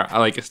 there are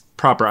like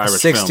proper Irish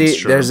 60 films.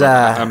 Sure, there's,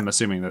 but I'm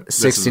assuming that this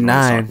is what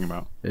 69. he's talking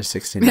about. There's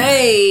 69.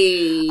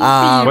 Hey.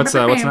 What's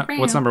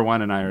number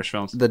 1 in Irish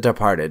films? The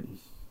Departed.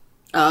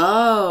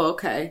 Oh,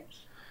 okay.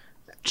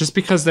 Just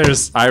because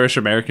there's Irish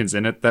Americans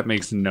in it, that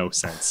makes no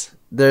sense.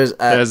 There's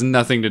That has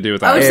nothing to do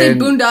with I would Irish. say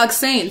And- Boondock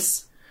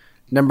Saints.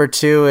 number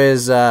 2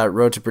 is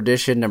Road to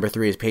Perdition. Number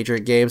 3 is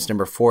Patriot Games.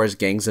 Number 4 is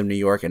Gangs of New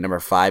York, and number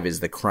 5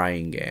 is The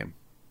Crying Game.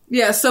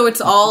 Yeah, so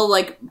it's all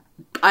like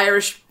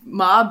Irish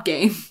mob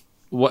game.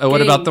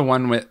 What about the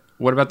one with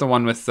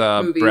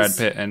Movies. Brad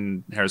Pitt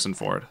and Harrison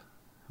Ford?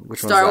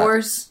 Which one's Star that?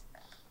 Wars.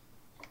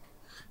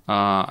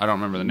 I don't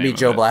remember the name. Meet of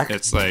Joe it. Black?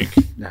 It's like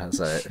No, that's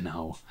not it.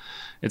 no,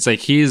 it's like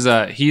he's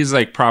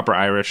like proper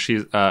Irish.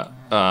 He's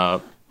I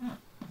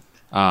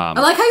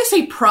like how you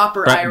say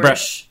proper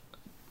Irish.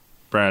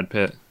 Brad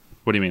Pitt.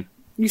 What do you mean?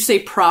 You say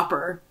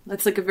proper.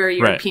 That's like a very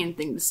Right. European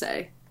thing to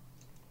say.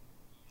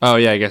 Oh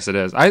yeah, I guess it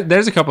is.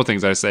 There's a couple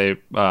things I say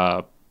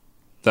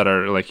that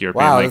are like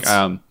European. Wow, like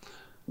that's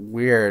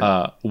weird.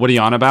 what are you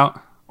on about?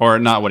 Or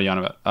not? What are you on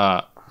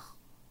about?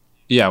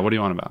 Yeah, what are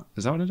you on about?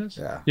 Is that what it is?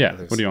 Yeah, Yeah. I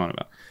think What so. are you on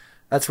about?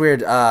 That's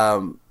weird.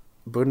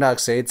 Boondock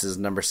Saints is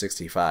number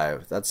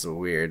 65. That's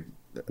weird.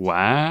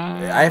 Wow.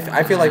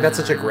 I feel like that's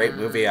such a great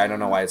movie. I don't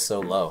know why it's so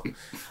low.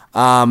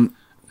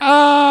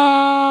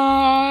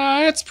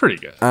 It's pretty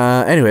good.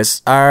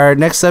 Anyways, our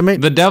next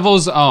segment, The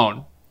Devil's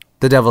Own.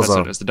 The Devil's That's what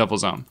Own. it is. The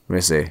Devil's Own. Let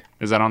me see.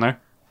 Is that on there?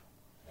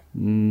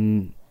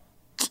 No.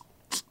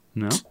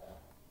 No.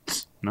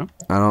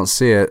 I don't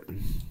see it.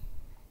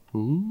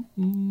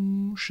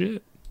 Ooh,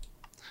 shit.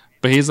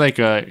 But he's like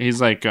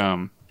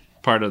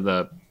part of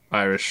the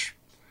Irish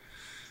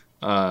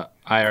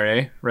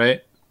IRA,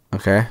 right?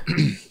 Okay.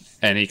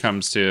 And he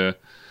comes to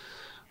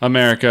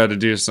America to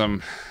do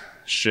some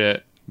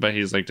shit, but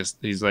he's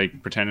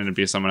like pretending to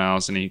be someone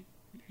else, and he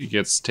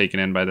gets taken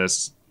in by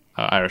this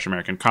Irish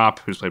American cop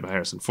who's played by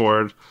Harrison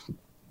Ford,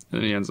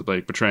 and he ends up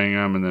like betraying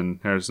him, and then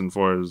Harrison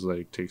Ford is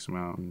like takes him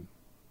out, and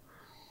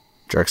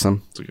Jerks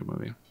him. it's a good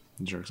movie.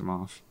 He jerks him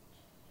off,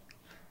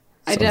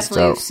 I Sounds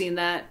definitely dope. have seen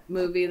that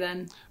movie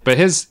then. but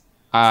his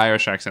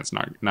Irish accent's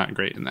not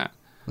great in that.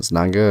 That's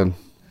not good.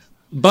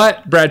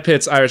 But Brad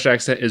Pitt's Irish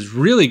accent is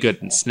really good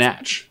in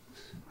Snatch.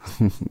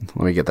 Let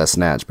me get that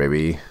snatch,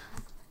 baby.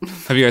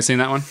 Have you guys seen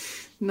that one?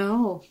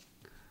 No.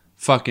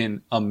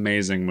 Fucking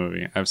amazing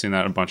movie. I've seen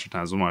that a bunch of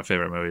times. One of my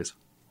favorite movies.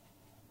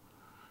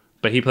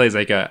 But he plays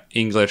like a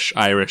English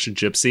Irish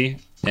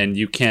gypsy, and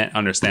you can't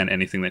understand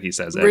anything that he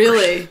says ever.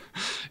 Really?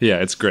 Yeah,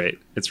 it's great.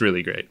 It's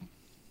really great.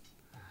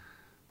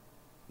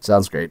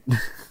 Sounds great.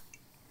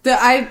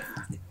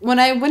 When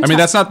I went I mean, to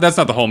that's not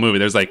the whole movie.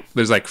 There's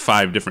like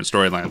 5 different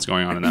storylines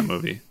going on in that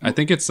movie. I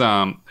think it's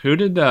who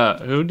did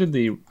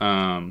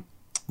the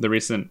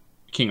recent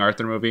King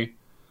Arthur movie?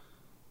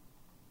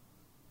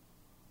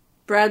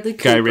 Bradley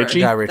Guy Cooper. Ritchie?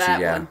 Guy Ritchie, That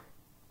yeah. one.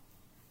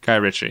 Guy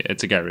Ritchie.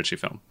 It's a Guy Ritchie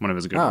film. One of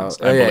his good ones.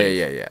 I yeah,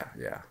 believe.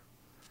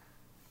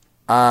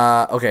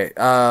 yeah. Okay.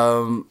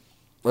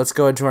 Let's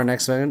go into our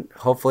next segment.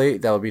 Hopefully,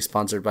 that will be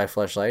sponsored by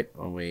Fleshlight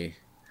when we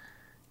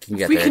can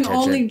get We their can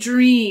attention. only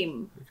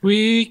dream.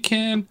 We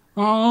can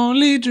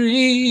only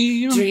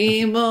dream.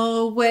 Dream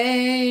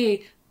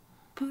away.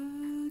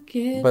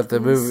 Bucket But the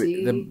full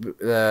movie, sea.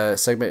 the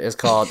segment is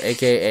called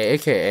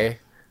AKA,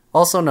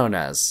 also known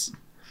as.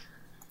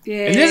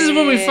 Yeah. And this is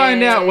when we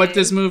find out what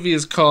this movie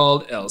is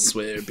called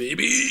elsewhere,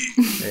 baby.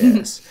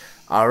 Yes.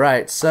 All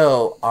right,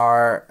 so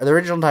the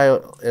original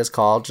title is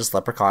called just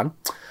Leprechaun.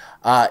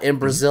 In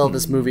Brazil,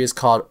 this movie is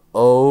called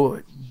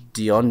O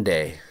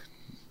Dionde.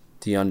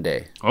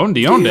 Dionde. Oh,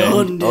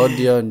 Dionde. O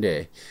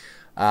Dionde.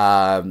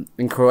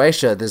 In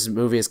Croatia, this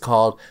movie is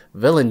called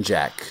Villain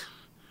Jack.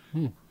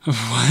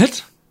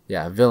 What?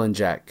 Yeah, Villain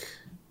Jack.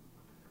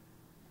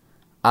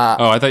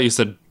 Oh, I thought you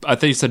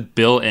said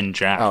Bill and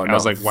Jack. Oh, I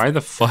was no. like, why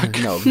the fuck?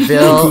 No,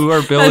 Bill. Who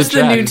are Bill That's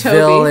and the Jack? new Toby.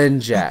 Bill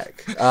and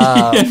Jack.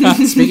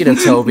 Speaking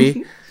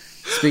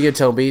of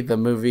Toby, the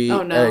movie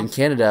Oh, no. in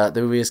Canada,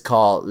 the movie is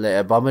called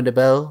Les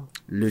Abominables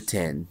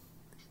Lutin.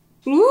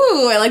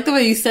 Ooh, I like the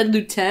way you said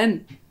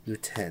Lieutenant.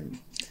 Lutin.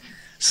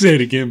 Say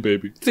it again,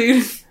 baby.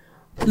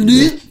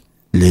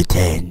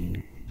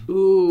 Lutin.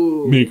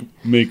 Ooh.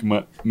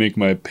 Make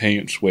my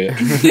pants wet.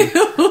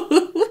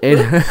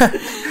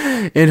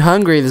 In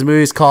Hungary, this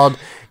movie is called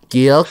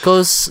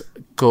Gyilkos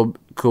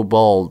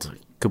Kobold.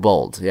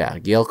 Kobold, yeah,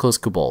 Gyilkos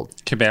Kobold.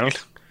 Kibel.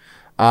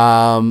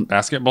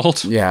 Basketball.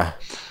 Yeah.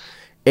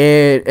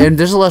 And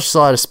there's a lot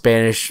of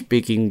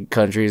Spanish-speaking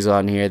countries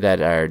on here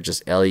that are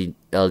just El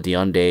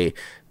Dionde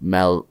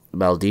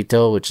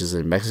Maldito, which is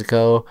in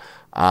Mexico.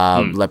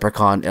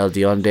 Leprechaun El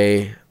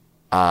Dionde.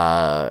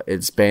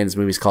 In Spain, this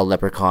movie's called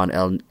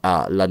Leprechaun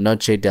La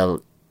Noche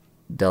del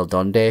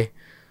Donde.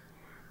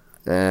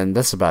 And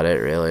that's about it,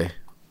 really.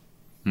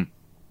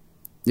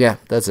 Yeah,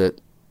 that's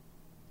it.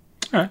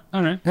 All right.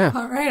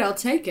 All right, I'll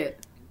take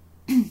it.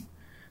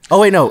 Oh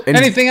wait, no.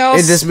 Anything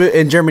else?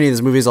 In Germany, this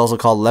movie is also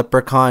called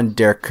Leprechaun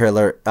Der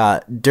Killer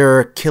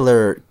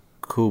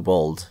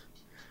Kobold.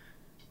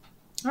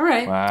 All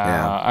right. Wow.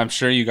 Yeah. I'm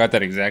sure you got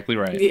that exactly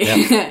right.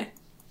 Yeah.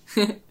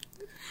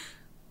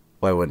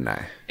 Why wouldn't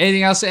I?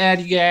 Anything else to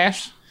add, you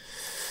guys?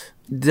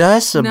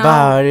 That's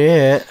about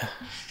it.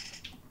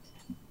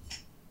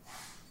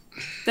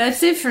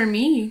 That's it for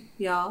me,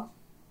 y'all.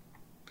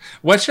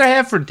 What should I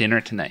have for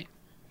dinner tonight?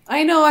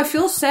 I know, I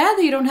feel sad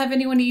that you don't have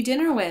anyone to eat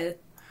dinner with.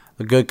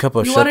 A good cup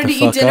of You shut wanted the to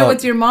fuck eat dinner up.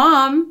 with your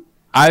mom.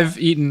 I've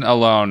eaten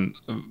alone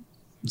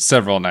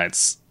several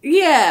nights.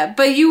 Yeah,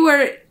 but you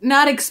were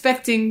not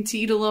expecting to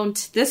eat alone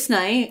this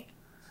night.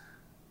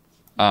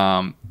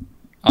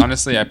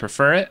 Honestly, I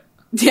prefer it.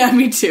 Yeah,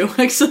 me too,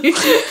 actually. Eat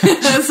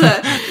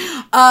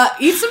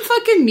some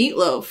fucking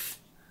meatloaf.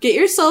 Get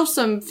yourself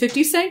some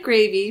 50-cent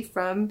gravy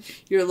from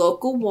your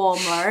local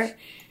Walmart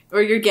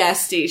or your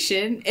gas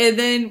station, and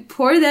then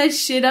pour that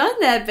shit on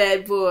that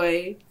bad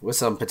boy. With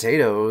some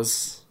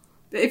potatoes.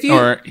 If you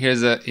Or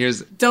here's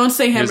don't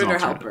say here's an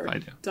hamburger alternative helper.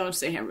 idea. Don't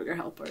say hamburger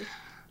helper.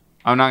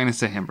 I'm not going to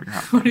say hamburger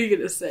helper. What are you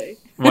gonna say?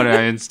 What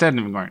I instead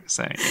am going to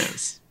say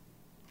is,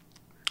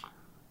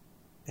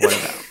 what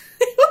about?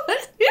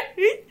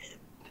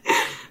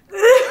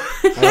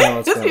 I don't know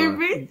what's Just going hear on.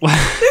 me.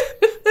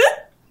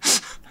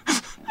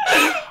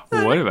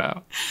 What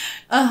about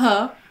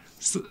Uh-huh.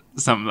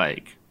 something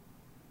like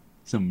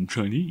some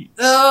Chinese?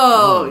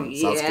 Oh,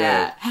 sounds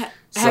yeah. good. Have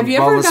Some you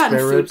ever boneless gotten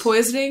spare food ribs?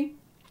 poisoning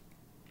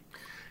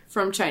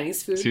from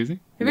Chinese food? Excuse me?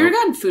 Have you ever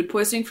gotten food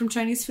poisoning from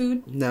Chinese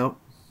food? No.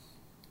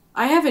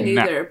 I haven't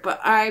No. either, but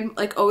I'm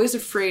like always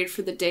afraid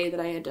for the day that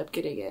I end up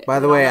getting it. By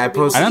the And way, I'll I never be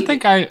able post- to I don't eat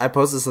think it. I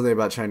posted something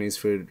about Chinese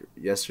food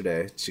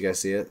yesterday. Did you guys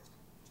see it?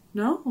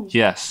 No.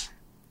 Yes.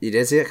 You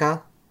did see it,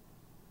 Kyle?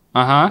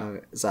 Uh-huh.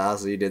 Okay. So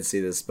also you did see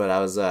this, but I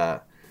was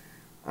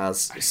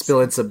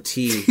spilling some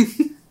tea.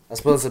 I was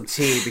spilling some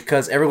tea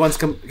because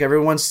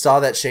everyone saw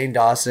that Shane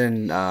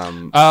Dawson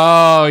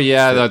Oh,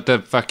 yeah, the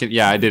fucking...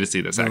 Yeah, I did see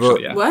this,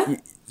 actually, yeah.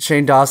 What?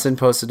 Shane Dawson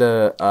posted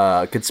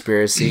a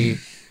conspiracy.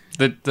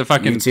 The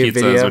fucking YouTube pizzas,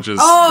 video. which is...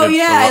 Oh, it's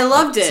yeah, a I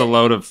loved it. It's a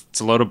load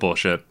of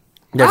bullshit.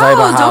 They're talking Oh,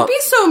 about how, don't be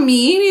so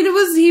mean.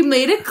 He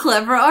made a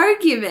clever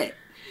argument.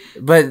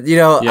 but you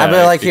know, Yeah, I've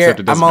been like here. except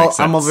it doesn't make I'm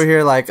sense. over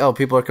here like, oh,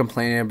 people are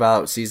complaining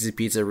about CZ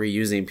Pizza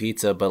reusing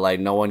pizza, but like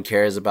no one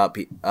cares about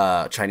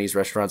Chinese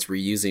restaurants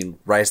reusing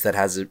rice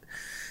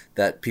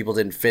that people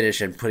didn't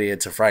finish and putting it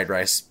into fried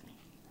rice.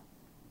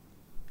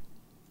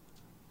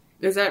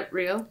 Is that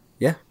real?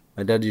 Yeah,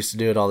 my dad used to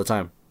do it all the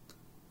time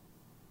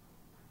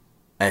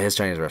at his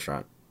Chinese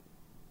restaurant.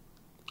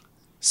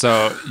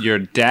 So your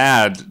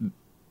dad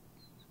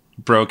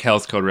broke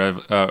health code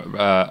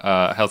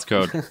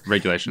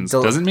regulations.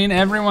 Don't- Doesn't mean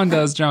everyone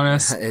does,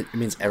 Jonas. It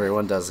means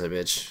everyone does it,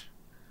 bitch.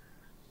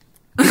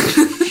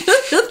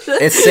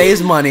 It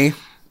saves money.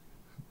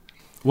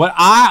 What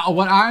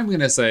I'm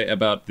gonna say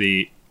about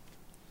the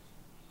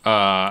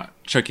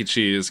Chuck E.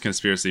 Cheese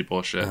conspiracy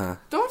bullshit.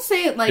 Don't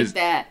say it like Is-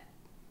 that.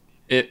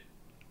 It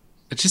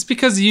just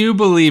because you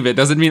believe it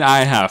doesn't mean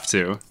I have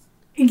to.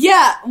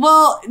 Yeah,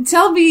 well,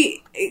 tell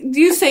me.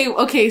 You say,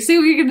 okay, say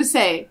what you're going to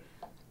say.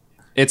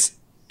 It's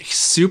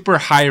super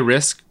high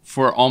risk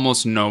for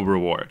almost no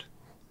reward.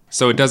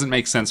 So it doesn't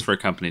make sense for a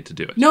company to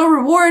do it. No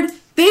reward.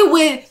 They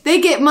win. They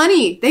get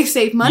money. They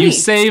save money. You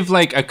save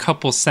like a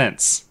couple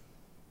cents.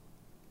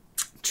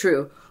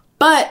 True.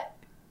 But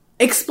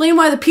explain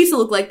why the pizza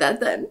looked like that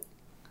then.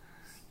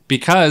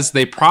 Because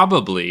they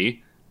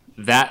probably,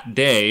 that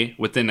day,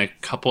 within a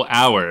couple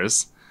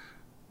hours,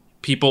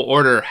 people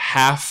order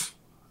half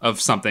of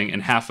something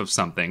and half of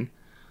something.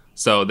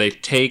 So they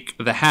take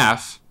the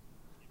half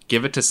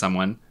give it to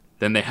someone,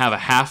 then they have a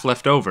half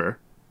left over,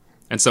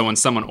 and so when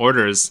someone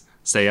orders,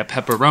 say, a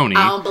pepperoni,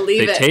 I don't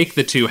believe they it. take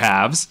the 2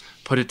 halves,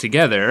 put it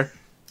together.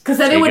 Because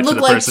then Take it would it to look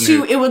the like person two.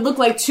 who- It would look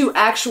like 2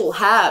 actual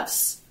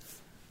halves,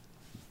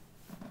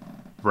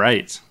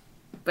 Right.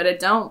 but it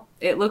don't.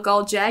 It look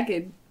all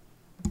jagged.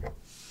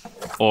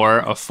 Or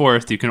a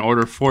 4th, you can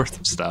order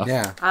 4th stuff.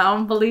 Yeah. I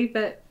don't believe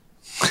it.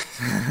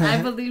 I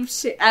believe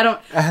shit. I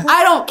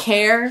don't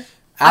care.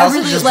 I Allison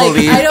really just like.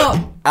 believe- I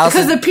don't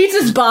Allison- because the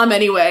pizza's bomb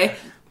anyway.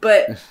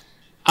 But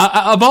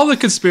Of all the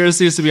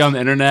conspiracies to be on the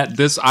internet,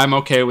 I'm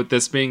okay with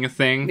this being a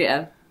thing.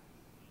 yeah,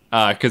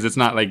 Because it's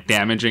not like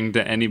damaging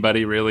to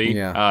anybody really.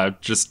 Yeah.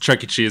 Just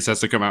Chuck E. Cheese has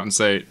to come out and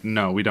say,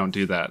 no, we don't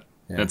do that.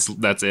 Yeah.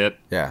 That's it.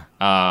 Yeah.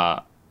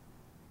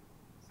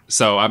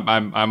 So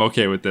I'm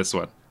okay with this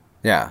one,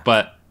 Yeah.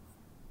 but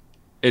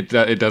it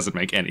doesn't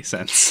make any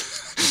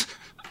sense.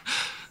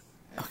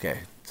 Okay.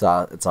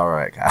 It's all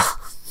right, Kyle.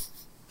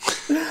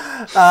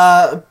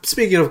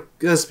 Speaking of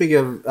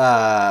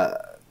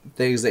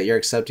things that you're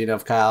accepting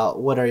of, Kyle,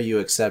 what are you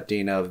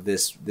accepting of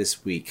this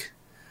week?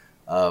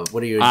 What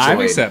are you enjoying? I'm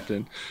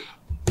accepting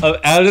of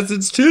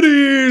Addison's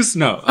titties.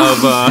 No,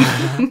 of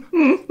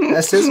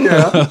That's his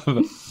girl.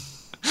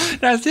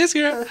 that's this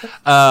girl.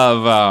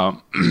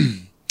 Of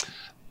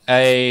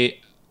a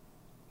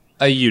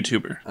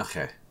YouTuber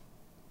Okay.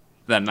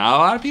 that not a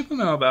lot of people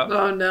know about.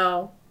 oh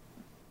no,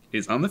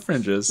 He's on the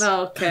fringes.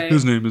 okay.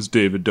 His name is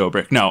David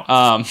Dobrik. No,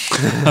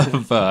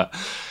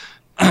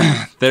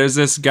 there's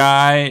this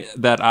guy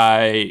that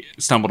I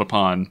stumbled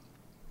upon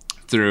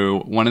through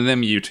one of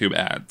them YouTube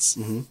ads.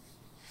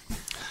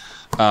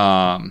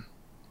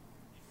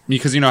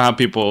 Because you know how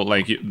people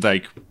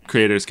like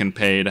creators can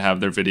pay to have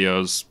their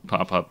videos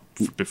pop up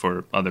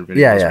before other videos.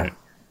 Yeah, yeah. Right?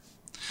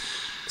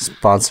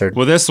 Sponsored.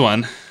 Well, this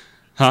one,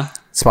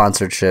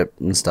 Sponsorship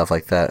and stuff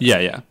like that.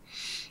 yeah.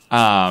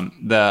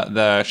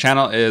 The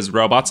channel is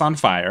Robots on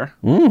Fire.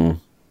 And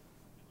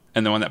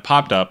the one that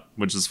popped up,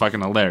 which is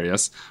fucking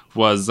hilarious,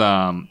 was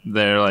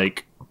they're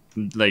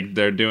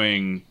they're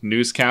doing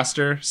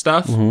newscaster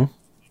stuff.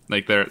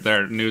 Like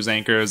they're news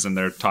anchors and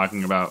they're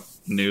talking about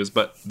news,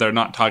 but they're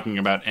not talking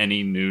about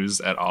any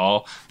news at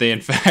all. They in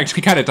fact,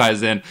 it kind of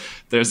ties in.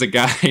 There's a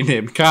guy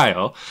named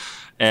Kyle,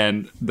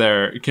 and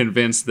they're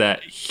convinced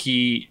that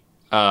he's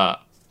trying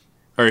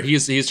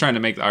to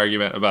make the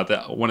argument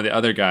about one of the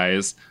other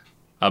guys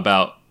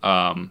about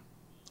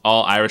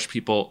all Irish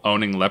people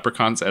owning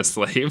leprechauns as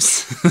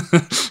slaves.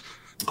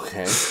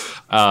 Okay.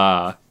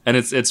 And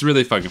it's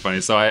really fucking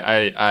funny. So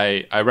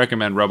I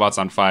recommend Robots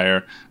on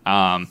Fire.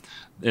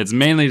 It's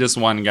mainly just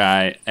one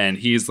guy, and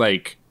he's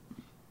like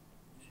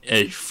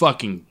a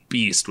fucking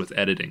beast with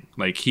editing.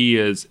 Like, he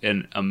is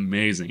an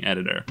amazing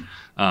editor.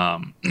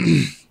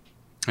 And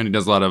he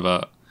does a lot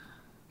of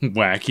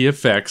wacky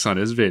effects on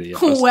his videos.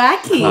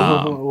 Wacky.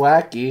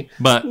 Wacky.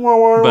 But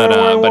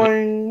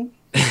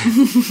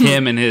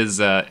him and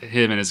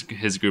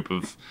his group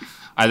of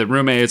either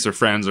roommates or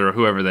friends or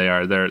whoever they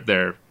are,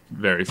 they're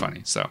very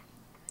funny. So,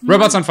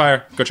 Robots on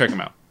Fire, go check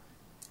them out.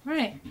 All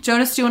right,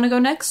 Jonas, do you want to go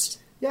next?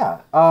 Yeah.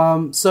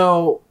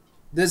 So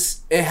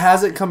it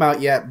hasn't come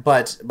out yet,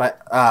 but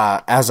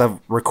as of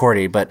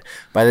recording, but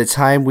by the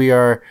time we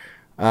are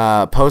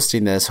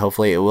posting this,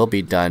 hopefully it will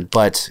be done.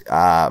 But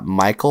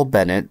Michael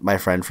Bennett, my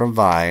friend from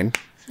Vine,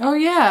 Oh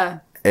yeah.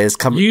 is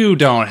coming. You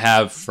don't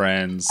have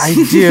friends. I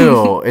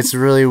do. It's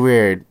really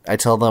weird. I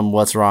tell them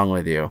what's wrong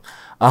with you.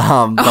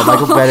 But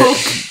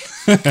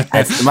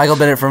Michael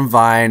Bennett from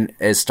Vine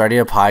is starting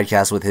a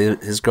podcast with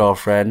his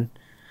girlfriend.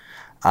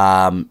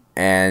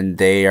 And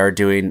they are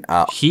doing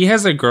He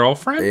has a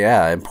girlfriend?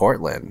 in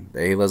Portland.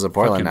 He lives in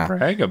Portland Fucking now.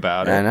 brag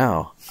about it. I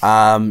know.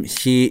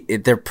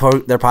 Their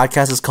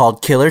podcast is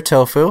called Killer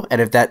Tofu,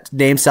 and if that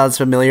name sounds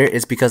familiar,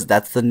 it's because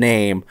that's the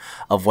name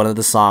of one of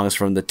the songs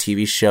from the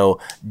TV show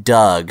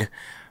Doug,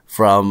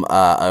 from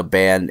a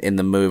band in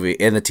the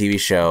TV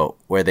show,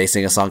 where they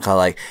sing a song called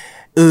like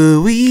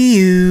 "Ooh Wee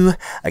Ooh,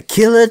 a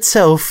Killer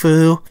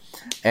Tofu,"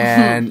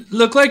 and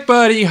Look like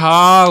Buddy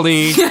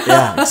Holly.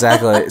 yeah,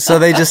 exactly. So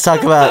they just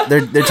talk about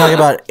they're talking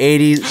about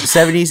 80s,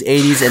 70s,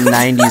 80s, and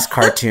 90s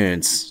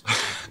cartoons.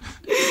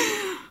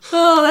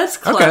 Oh, that's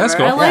clever. that's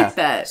cool. I like Yeah.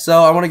 that.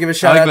 So I want to give a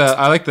shout out.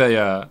 I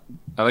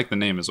like the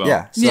name as well.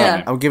 Yeah, so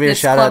Yeah, I'm giving a it's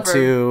shout out clever.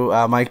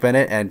 to Mike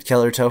Bennett and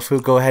Killer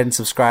Tofu. Go ahead and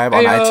subscribe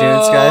on Heyo!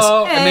 iTunes,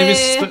 guys. And maybe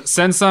Hey.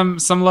 send some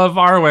love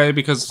our way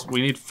because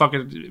we need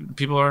fucking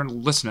people aren't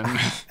listening.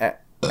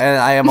 And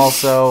I am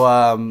also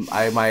I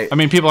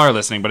mean, people are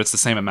listening, but it's the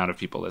same amount of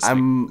people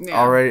listening.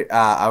 Yeah.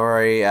 I've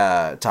already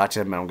talked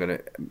to him, and I'm gonna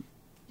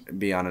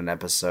be on an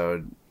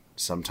episode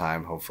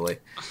sometime, hopefully.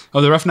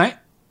 Oh, The Rough Night?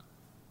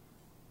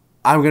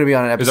 I'm gonna be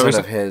on an Is that what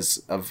episode you of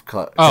his of.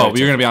 Oh,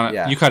 you're gonna be on it.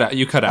 Yeah. You cut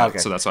out, Okay.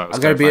 so that's why I was.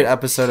 I'm gonna be an clarifying.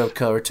 episode of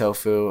Killer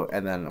Tofu,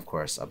 and then of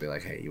course I'll be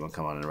like, "Hey, you want to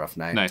come on a rough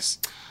night?" Nice.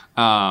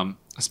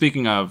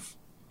 Speaking of,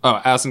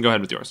 Allison, go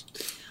ahead with yours.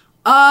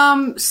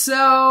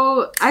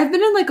 So I've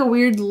been in like a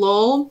weird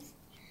lull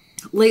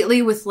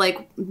lately with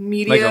like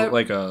media.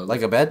 Like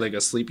a bed? like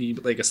a sleepy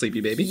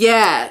baby.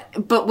 Yeah,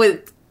 but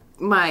with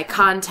my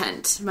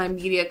content, my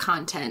media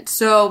content.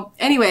 So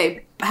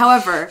anyway,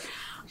 However,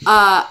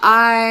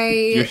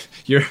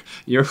 You're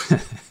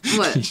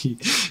What?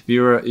 if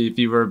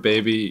you were a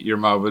baby, your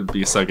mom would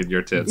be sucking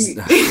your tits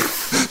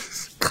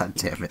God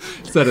damn it.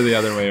 instead of the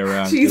other way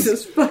around. 'cause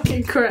Jesus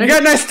fucking Christ. You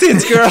got nice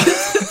tits, girl.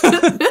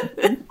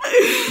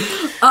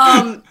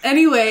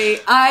 Anyway,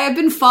 I have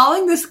been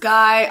following this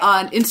guy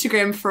on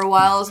Instagram for a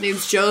while. His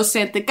name's Joe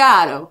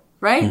Santagato,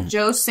 right?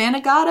 Joe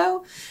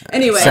Santagato?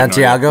 Anyway.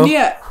 Santiago?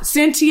 Yeah.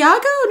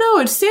 Santiago? No,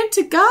 it's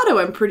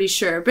Santagato, I'm pretty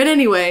sure. But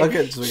anyway,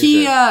 Okay, so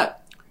he,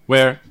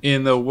 Where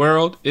in the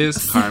world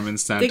is Carmen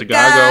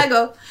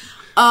Santiago?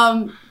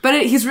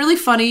 He's really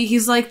funny.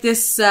 He's like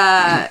this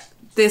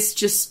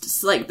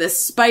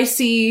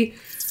spicy,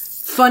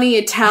 funny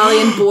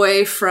Italian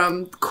boy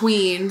from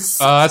Queens.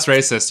 Oh, that's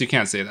racist. You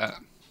can't say that.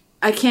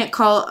 I can't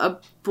call a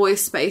boy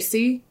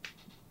spicy.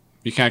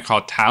 You can't call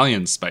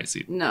Italian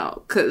spicy.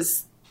 No,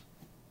 because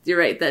you're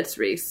right, that's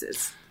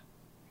racist.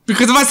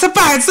 Because of my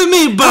spicy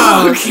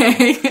meatballs!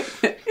 Okay.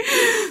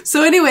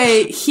 So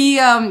anyway, he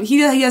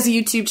has a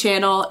YouTube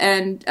channel,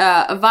 and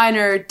a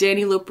Viner,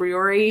 Danny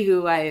Lopriori,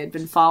 who I had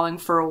been following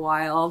for a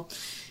while,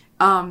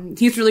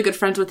 he's really good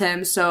friends with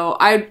him. So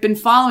I've been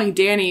following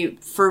Danny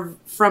from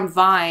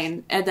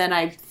Vine, and then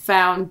I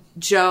found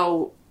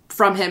Joe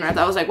from him, and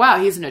I was like,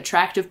 wow, he's an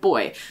attractive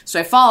boy. So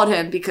I followed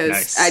him because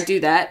Nice. I do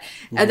that.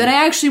 And then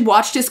I actually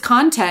watched his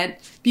content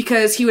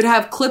because he would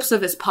have clips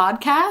of his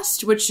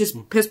podcast, which is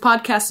his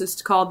podcast is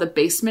called The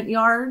Basement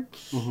Yard.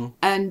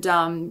 And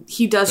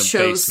he does The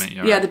shows. Basement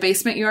Yard. Yeah, The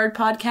Basement Yard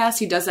podcast.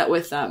 He does that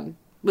with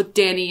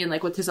Danny and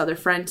like with his other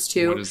friends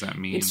too. What does that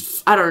mean?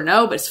 I don't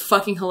know, but it's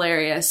fucking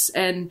hilarious.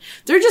 And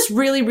they're just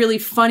really, really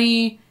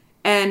funny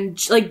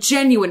and like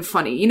genuine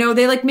funny. You know,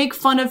 they like make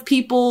fun of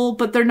people,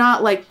 but they're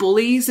not like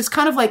bullies. It's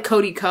kind of like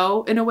Cody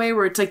Ko in a way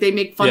where it's like they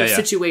make fun of Yeah.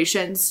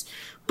 situations,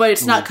 but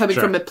it's not coming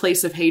Sure. from a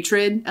place of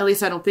hatred. At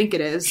least I don't think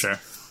it is. Sure.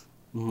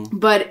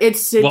 But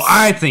it's Well,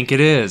 I think it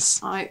is.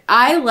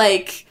 I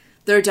like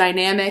their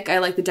dynamic. I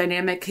like the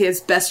dynamic.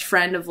 His best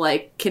friend of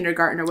like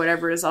kindergarten or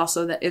whatever is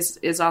also that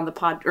is on the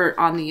pod or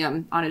on the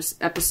on his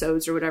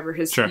episodes or whatever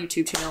his Sure.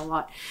 YouTube channel a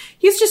lot.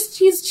 It's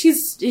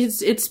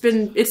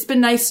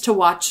been nice to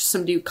watch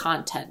some new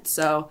content.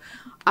 So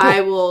I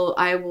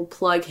will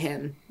plug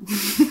him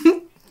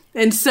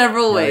in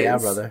several ways. Yeah,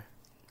 brother.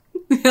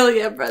 Hell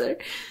yeah, brother.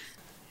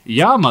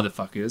 Yeah,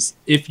 motherfuckers.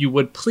 If you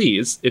would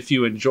please, if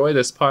you enjoy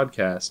this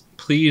podcast,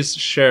 please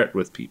share it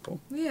with people.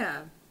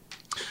 Yeah.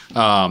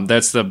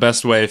 That's the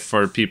best way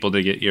for people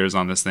to get ears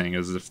on this thing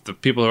is if the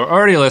people who are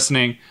already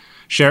listening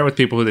share it with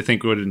people who they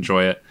think would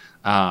enjoy it.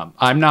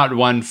 I'm not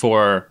one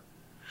for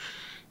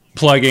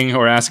plugging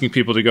or asking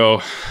people to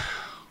go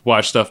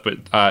watch stuff, but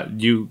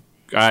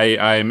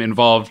I'm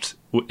involved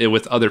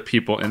with other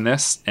people in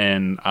this,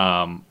 and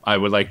I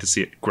would like to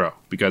see it grow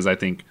because I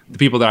think the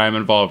people that I'm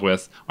involved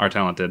with are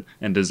talented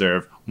and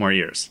deserve more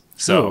ears.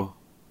 So,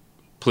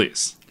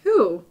 please.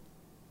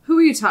 Who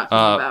are you talking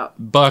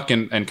about? Buck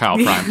and Kyle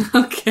Prime.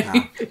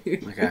 Okay.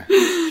 Okay.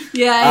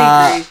 Yeah,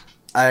 I agree.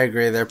 I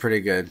agree. They're pretty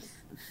good.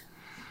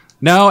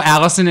 No,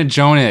 Allison and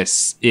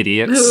Jonas,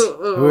 idiots.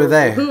 Who are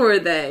they? Who are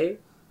they?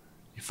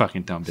 You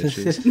fucking dumb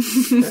bitches.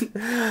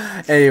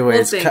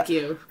 Anyways, Well, thank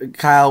you.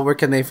 Kyle, where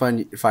can they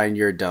find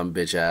your dumb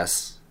bitch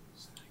ass?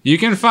 You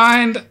can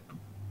find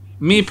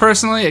me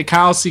personally at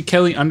Kyle C.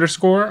 Kelly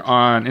 _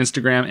 on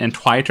Instagram and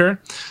Twitter.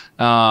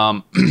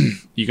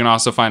 You can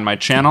also find my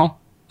channel,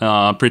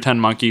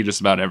 Pretend Monkey, just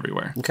about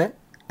everywhere. Okay.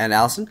 And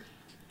Allison?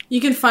 You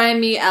can find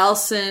me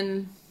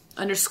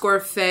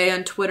Allison_Faye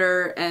on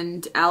Twitter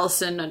and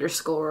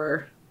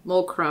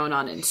Allison_Mulcrone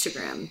on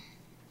Instagram.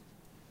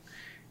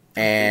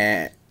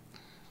 And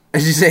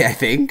did you say I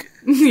think?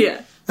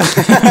 Yeah.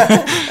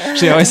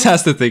 She always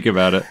has to think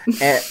about it.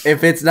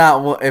 If it's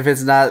not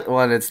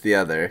one, it's the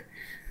other.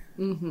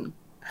 Mm-hmm.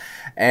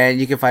 And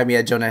you can find me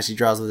at Joe Nasty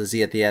Draws with a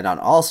Z at the end on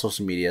all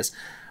social medias.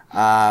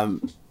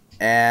 And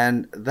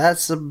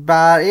that's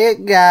about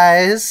it,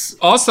 guys.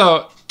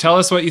 Also, tell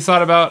us what you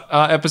thought about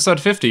episode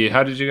 50.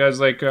 How did you guys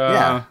like 50?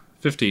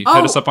 Oh.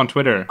 Hit us up on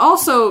Twitter.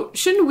 Also,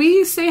 shouldn't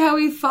we say how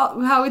we thought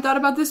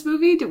about this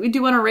movie? Do we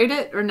want to rate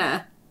it or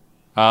nah?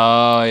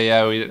 Oh,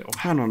 yeah.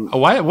 I don't know.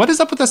 What is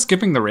up with us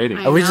skipping the rating?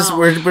 I We're know. just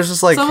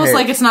like, It's almost hey,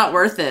 like it's not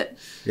worth it.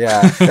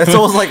 yeah. It's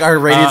almost like our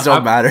ratings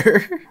don't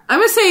matter. I'm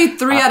gonna say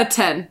 3 out of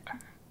 10.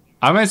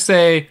 I'm gonna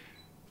say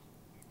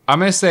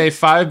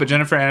 5, but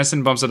Jennifer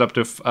Aniston bumps it up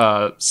to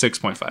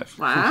 6.5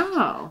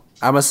 Wow.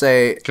 I'm gonna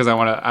say. because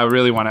I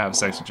really want to have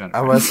sex with Jennifer.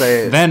 I'm gonna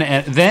say. then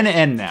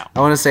and now.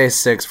 I want to say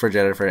 6 for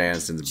Jennifer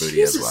Aniston's booty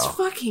Jesus as well.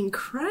 fucking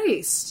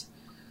Christ.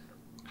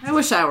 I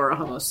wish I were a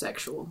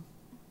homosexual.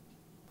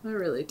 I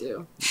really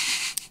do.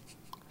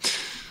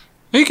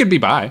 You could be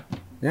bi.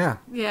 Yeah.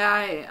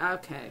 Yeah,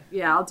 okay.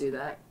 Yeah, I'll do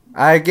that.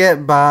 I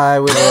get by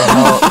with a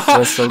help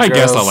with some I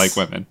guess I girls. like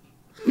women.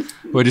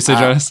 What'd you say,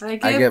 Jonas? I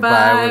get, get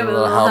by with a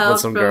little help with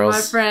some from girls.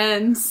 my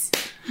friends.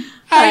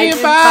 I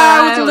get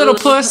by with a little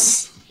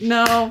puss.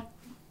 No.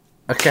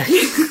 Okay.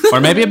 Or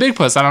maybe a big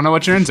puss. I don't know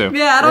what you're into.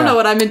 Yeah, I don't Yeah. know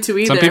what I'm into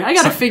either. I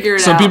gotta figure it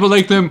Some out. people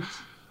like them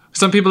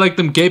Some people like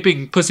them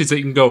gaping pussies that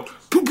you can go.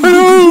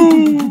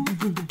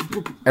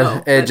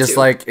 And it just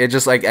like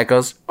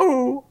echoes.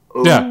 Oh,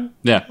 Yeah.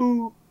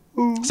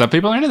 Some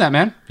people are into that,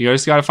 man. You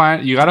just gotta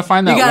find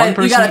that one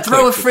person. You gotta to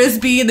throw a click.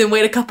 frisbee and then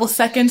wait a couple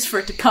seconds for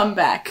it to come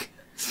back.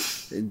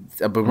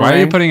 a boomerang. Why are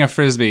you putting a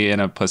frisbee in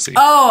a pussy?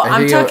 Oh,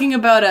 I'm think talking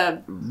about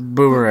a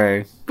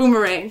boomerang?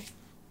 boomerang.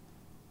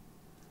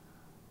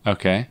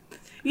 Okay.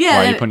 Yeah,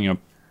 Why are you putting a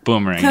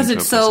boomerang? because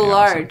into it's a pussy, so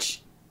Allison? large.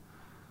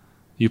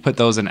 You put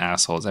those in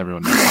assholes.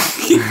 Everyone knows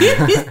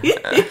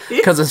that.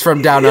 Because it's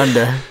from down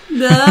under. Down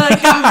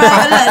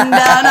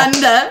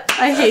under.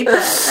 I hate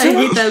that. I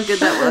hate how good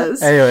that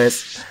was.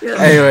 Anyways, You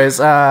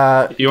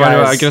want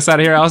to guys, get us out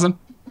of here, Allison?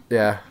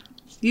 Yeah,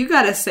 You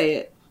gotta say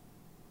it.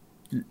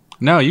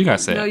 No, you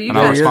gotta say No, it, you and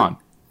I'll gotta- respond.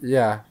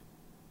 yeah.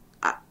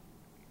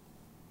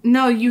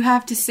 No, you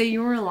have to say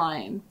your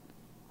line.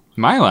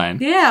 My line.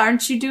 Yeah,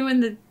 aren't you doing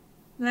the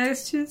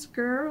nicest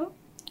girl?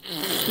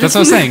 That's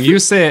what I'm saying. You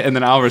say it, and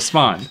then I'll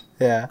respond.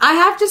 Yeah. I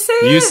have to say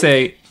You it.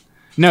 say,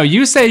 no,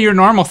 you say your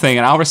normal thing,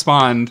 and I'll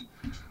respond.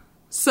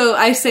 So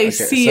I say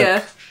see so- ya.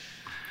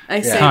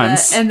 I say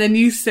Cunts. that, and then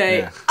you say,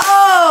 Yeah.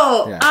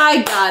 "Oh, Yeah.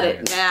 I got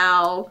it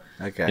now."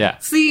 Okay. Yeah.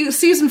 See,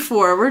 season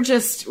 4. We're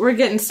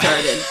getting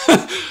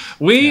started.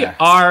 We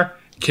are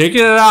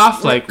kicking it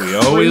off like we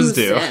always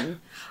do. Cruising.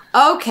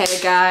 Okay,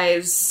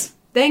 guys.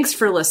 Thanks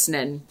for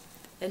listening,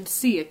 and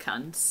see ya,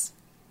 cunts.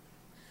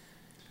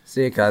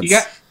 See you, cuts.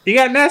 You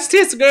got nice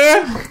tits,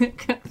 girl.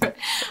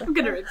 I'm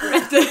gonna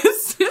regret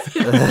this.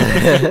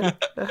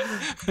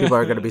 People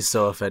are gonna be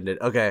so offended.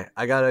 Okay,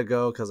 I gotta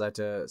go because I have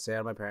to say hi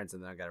to my parents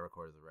and then I gotta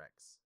record the Rex.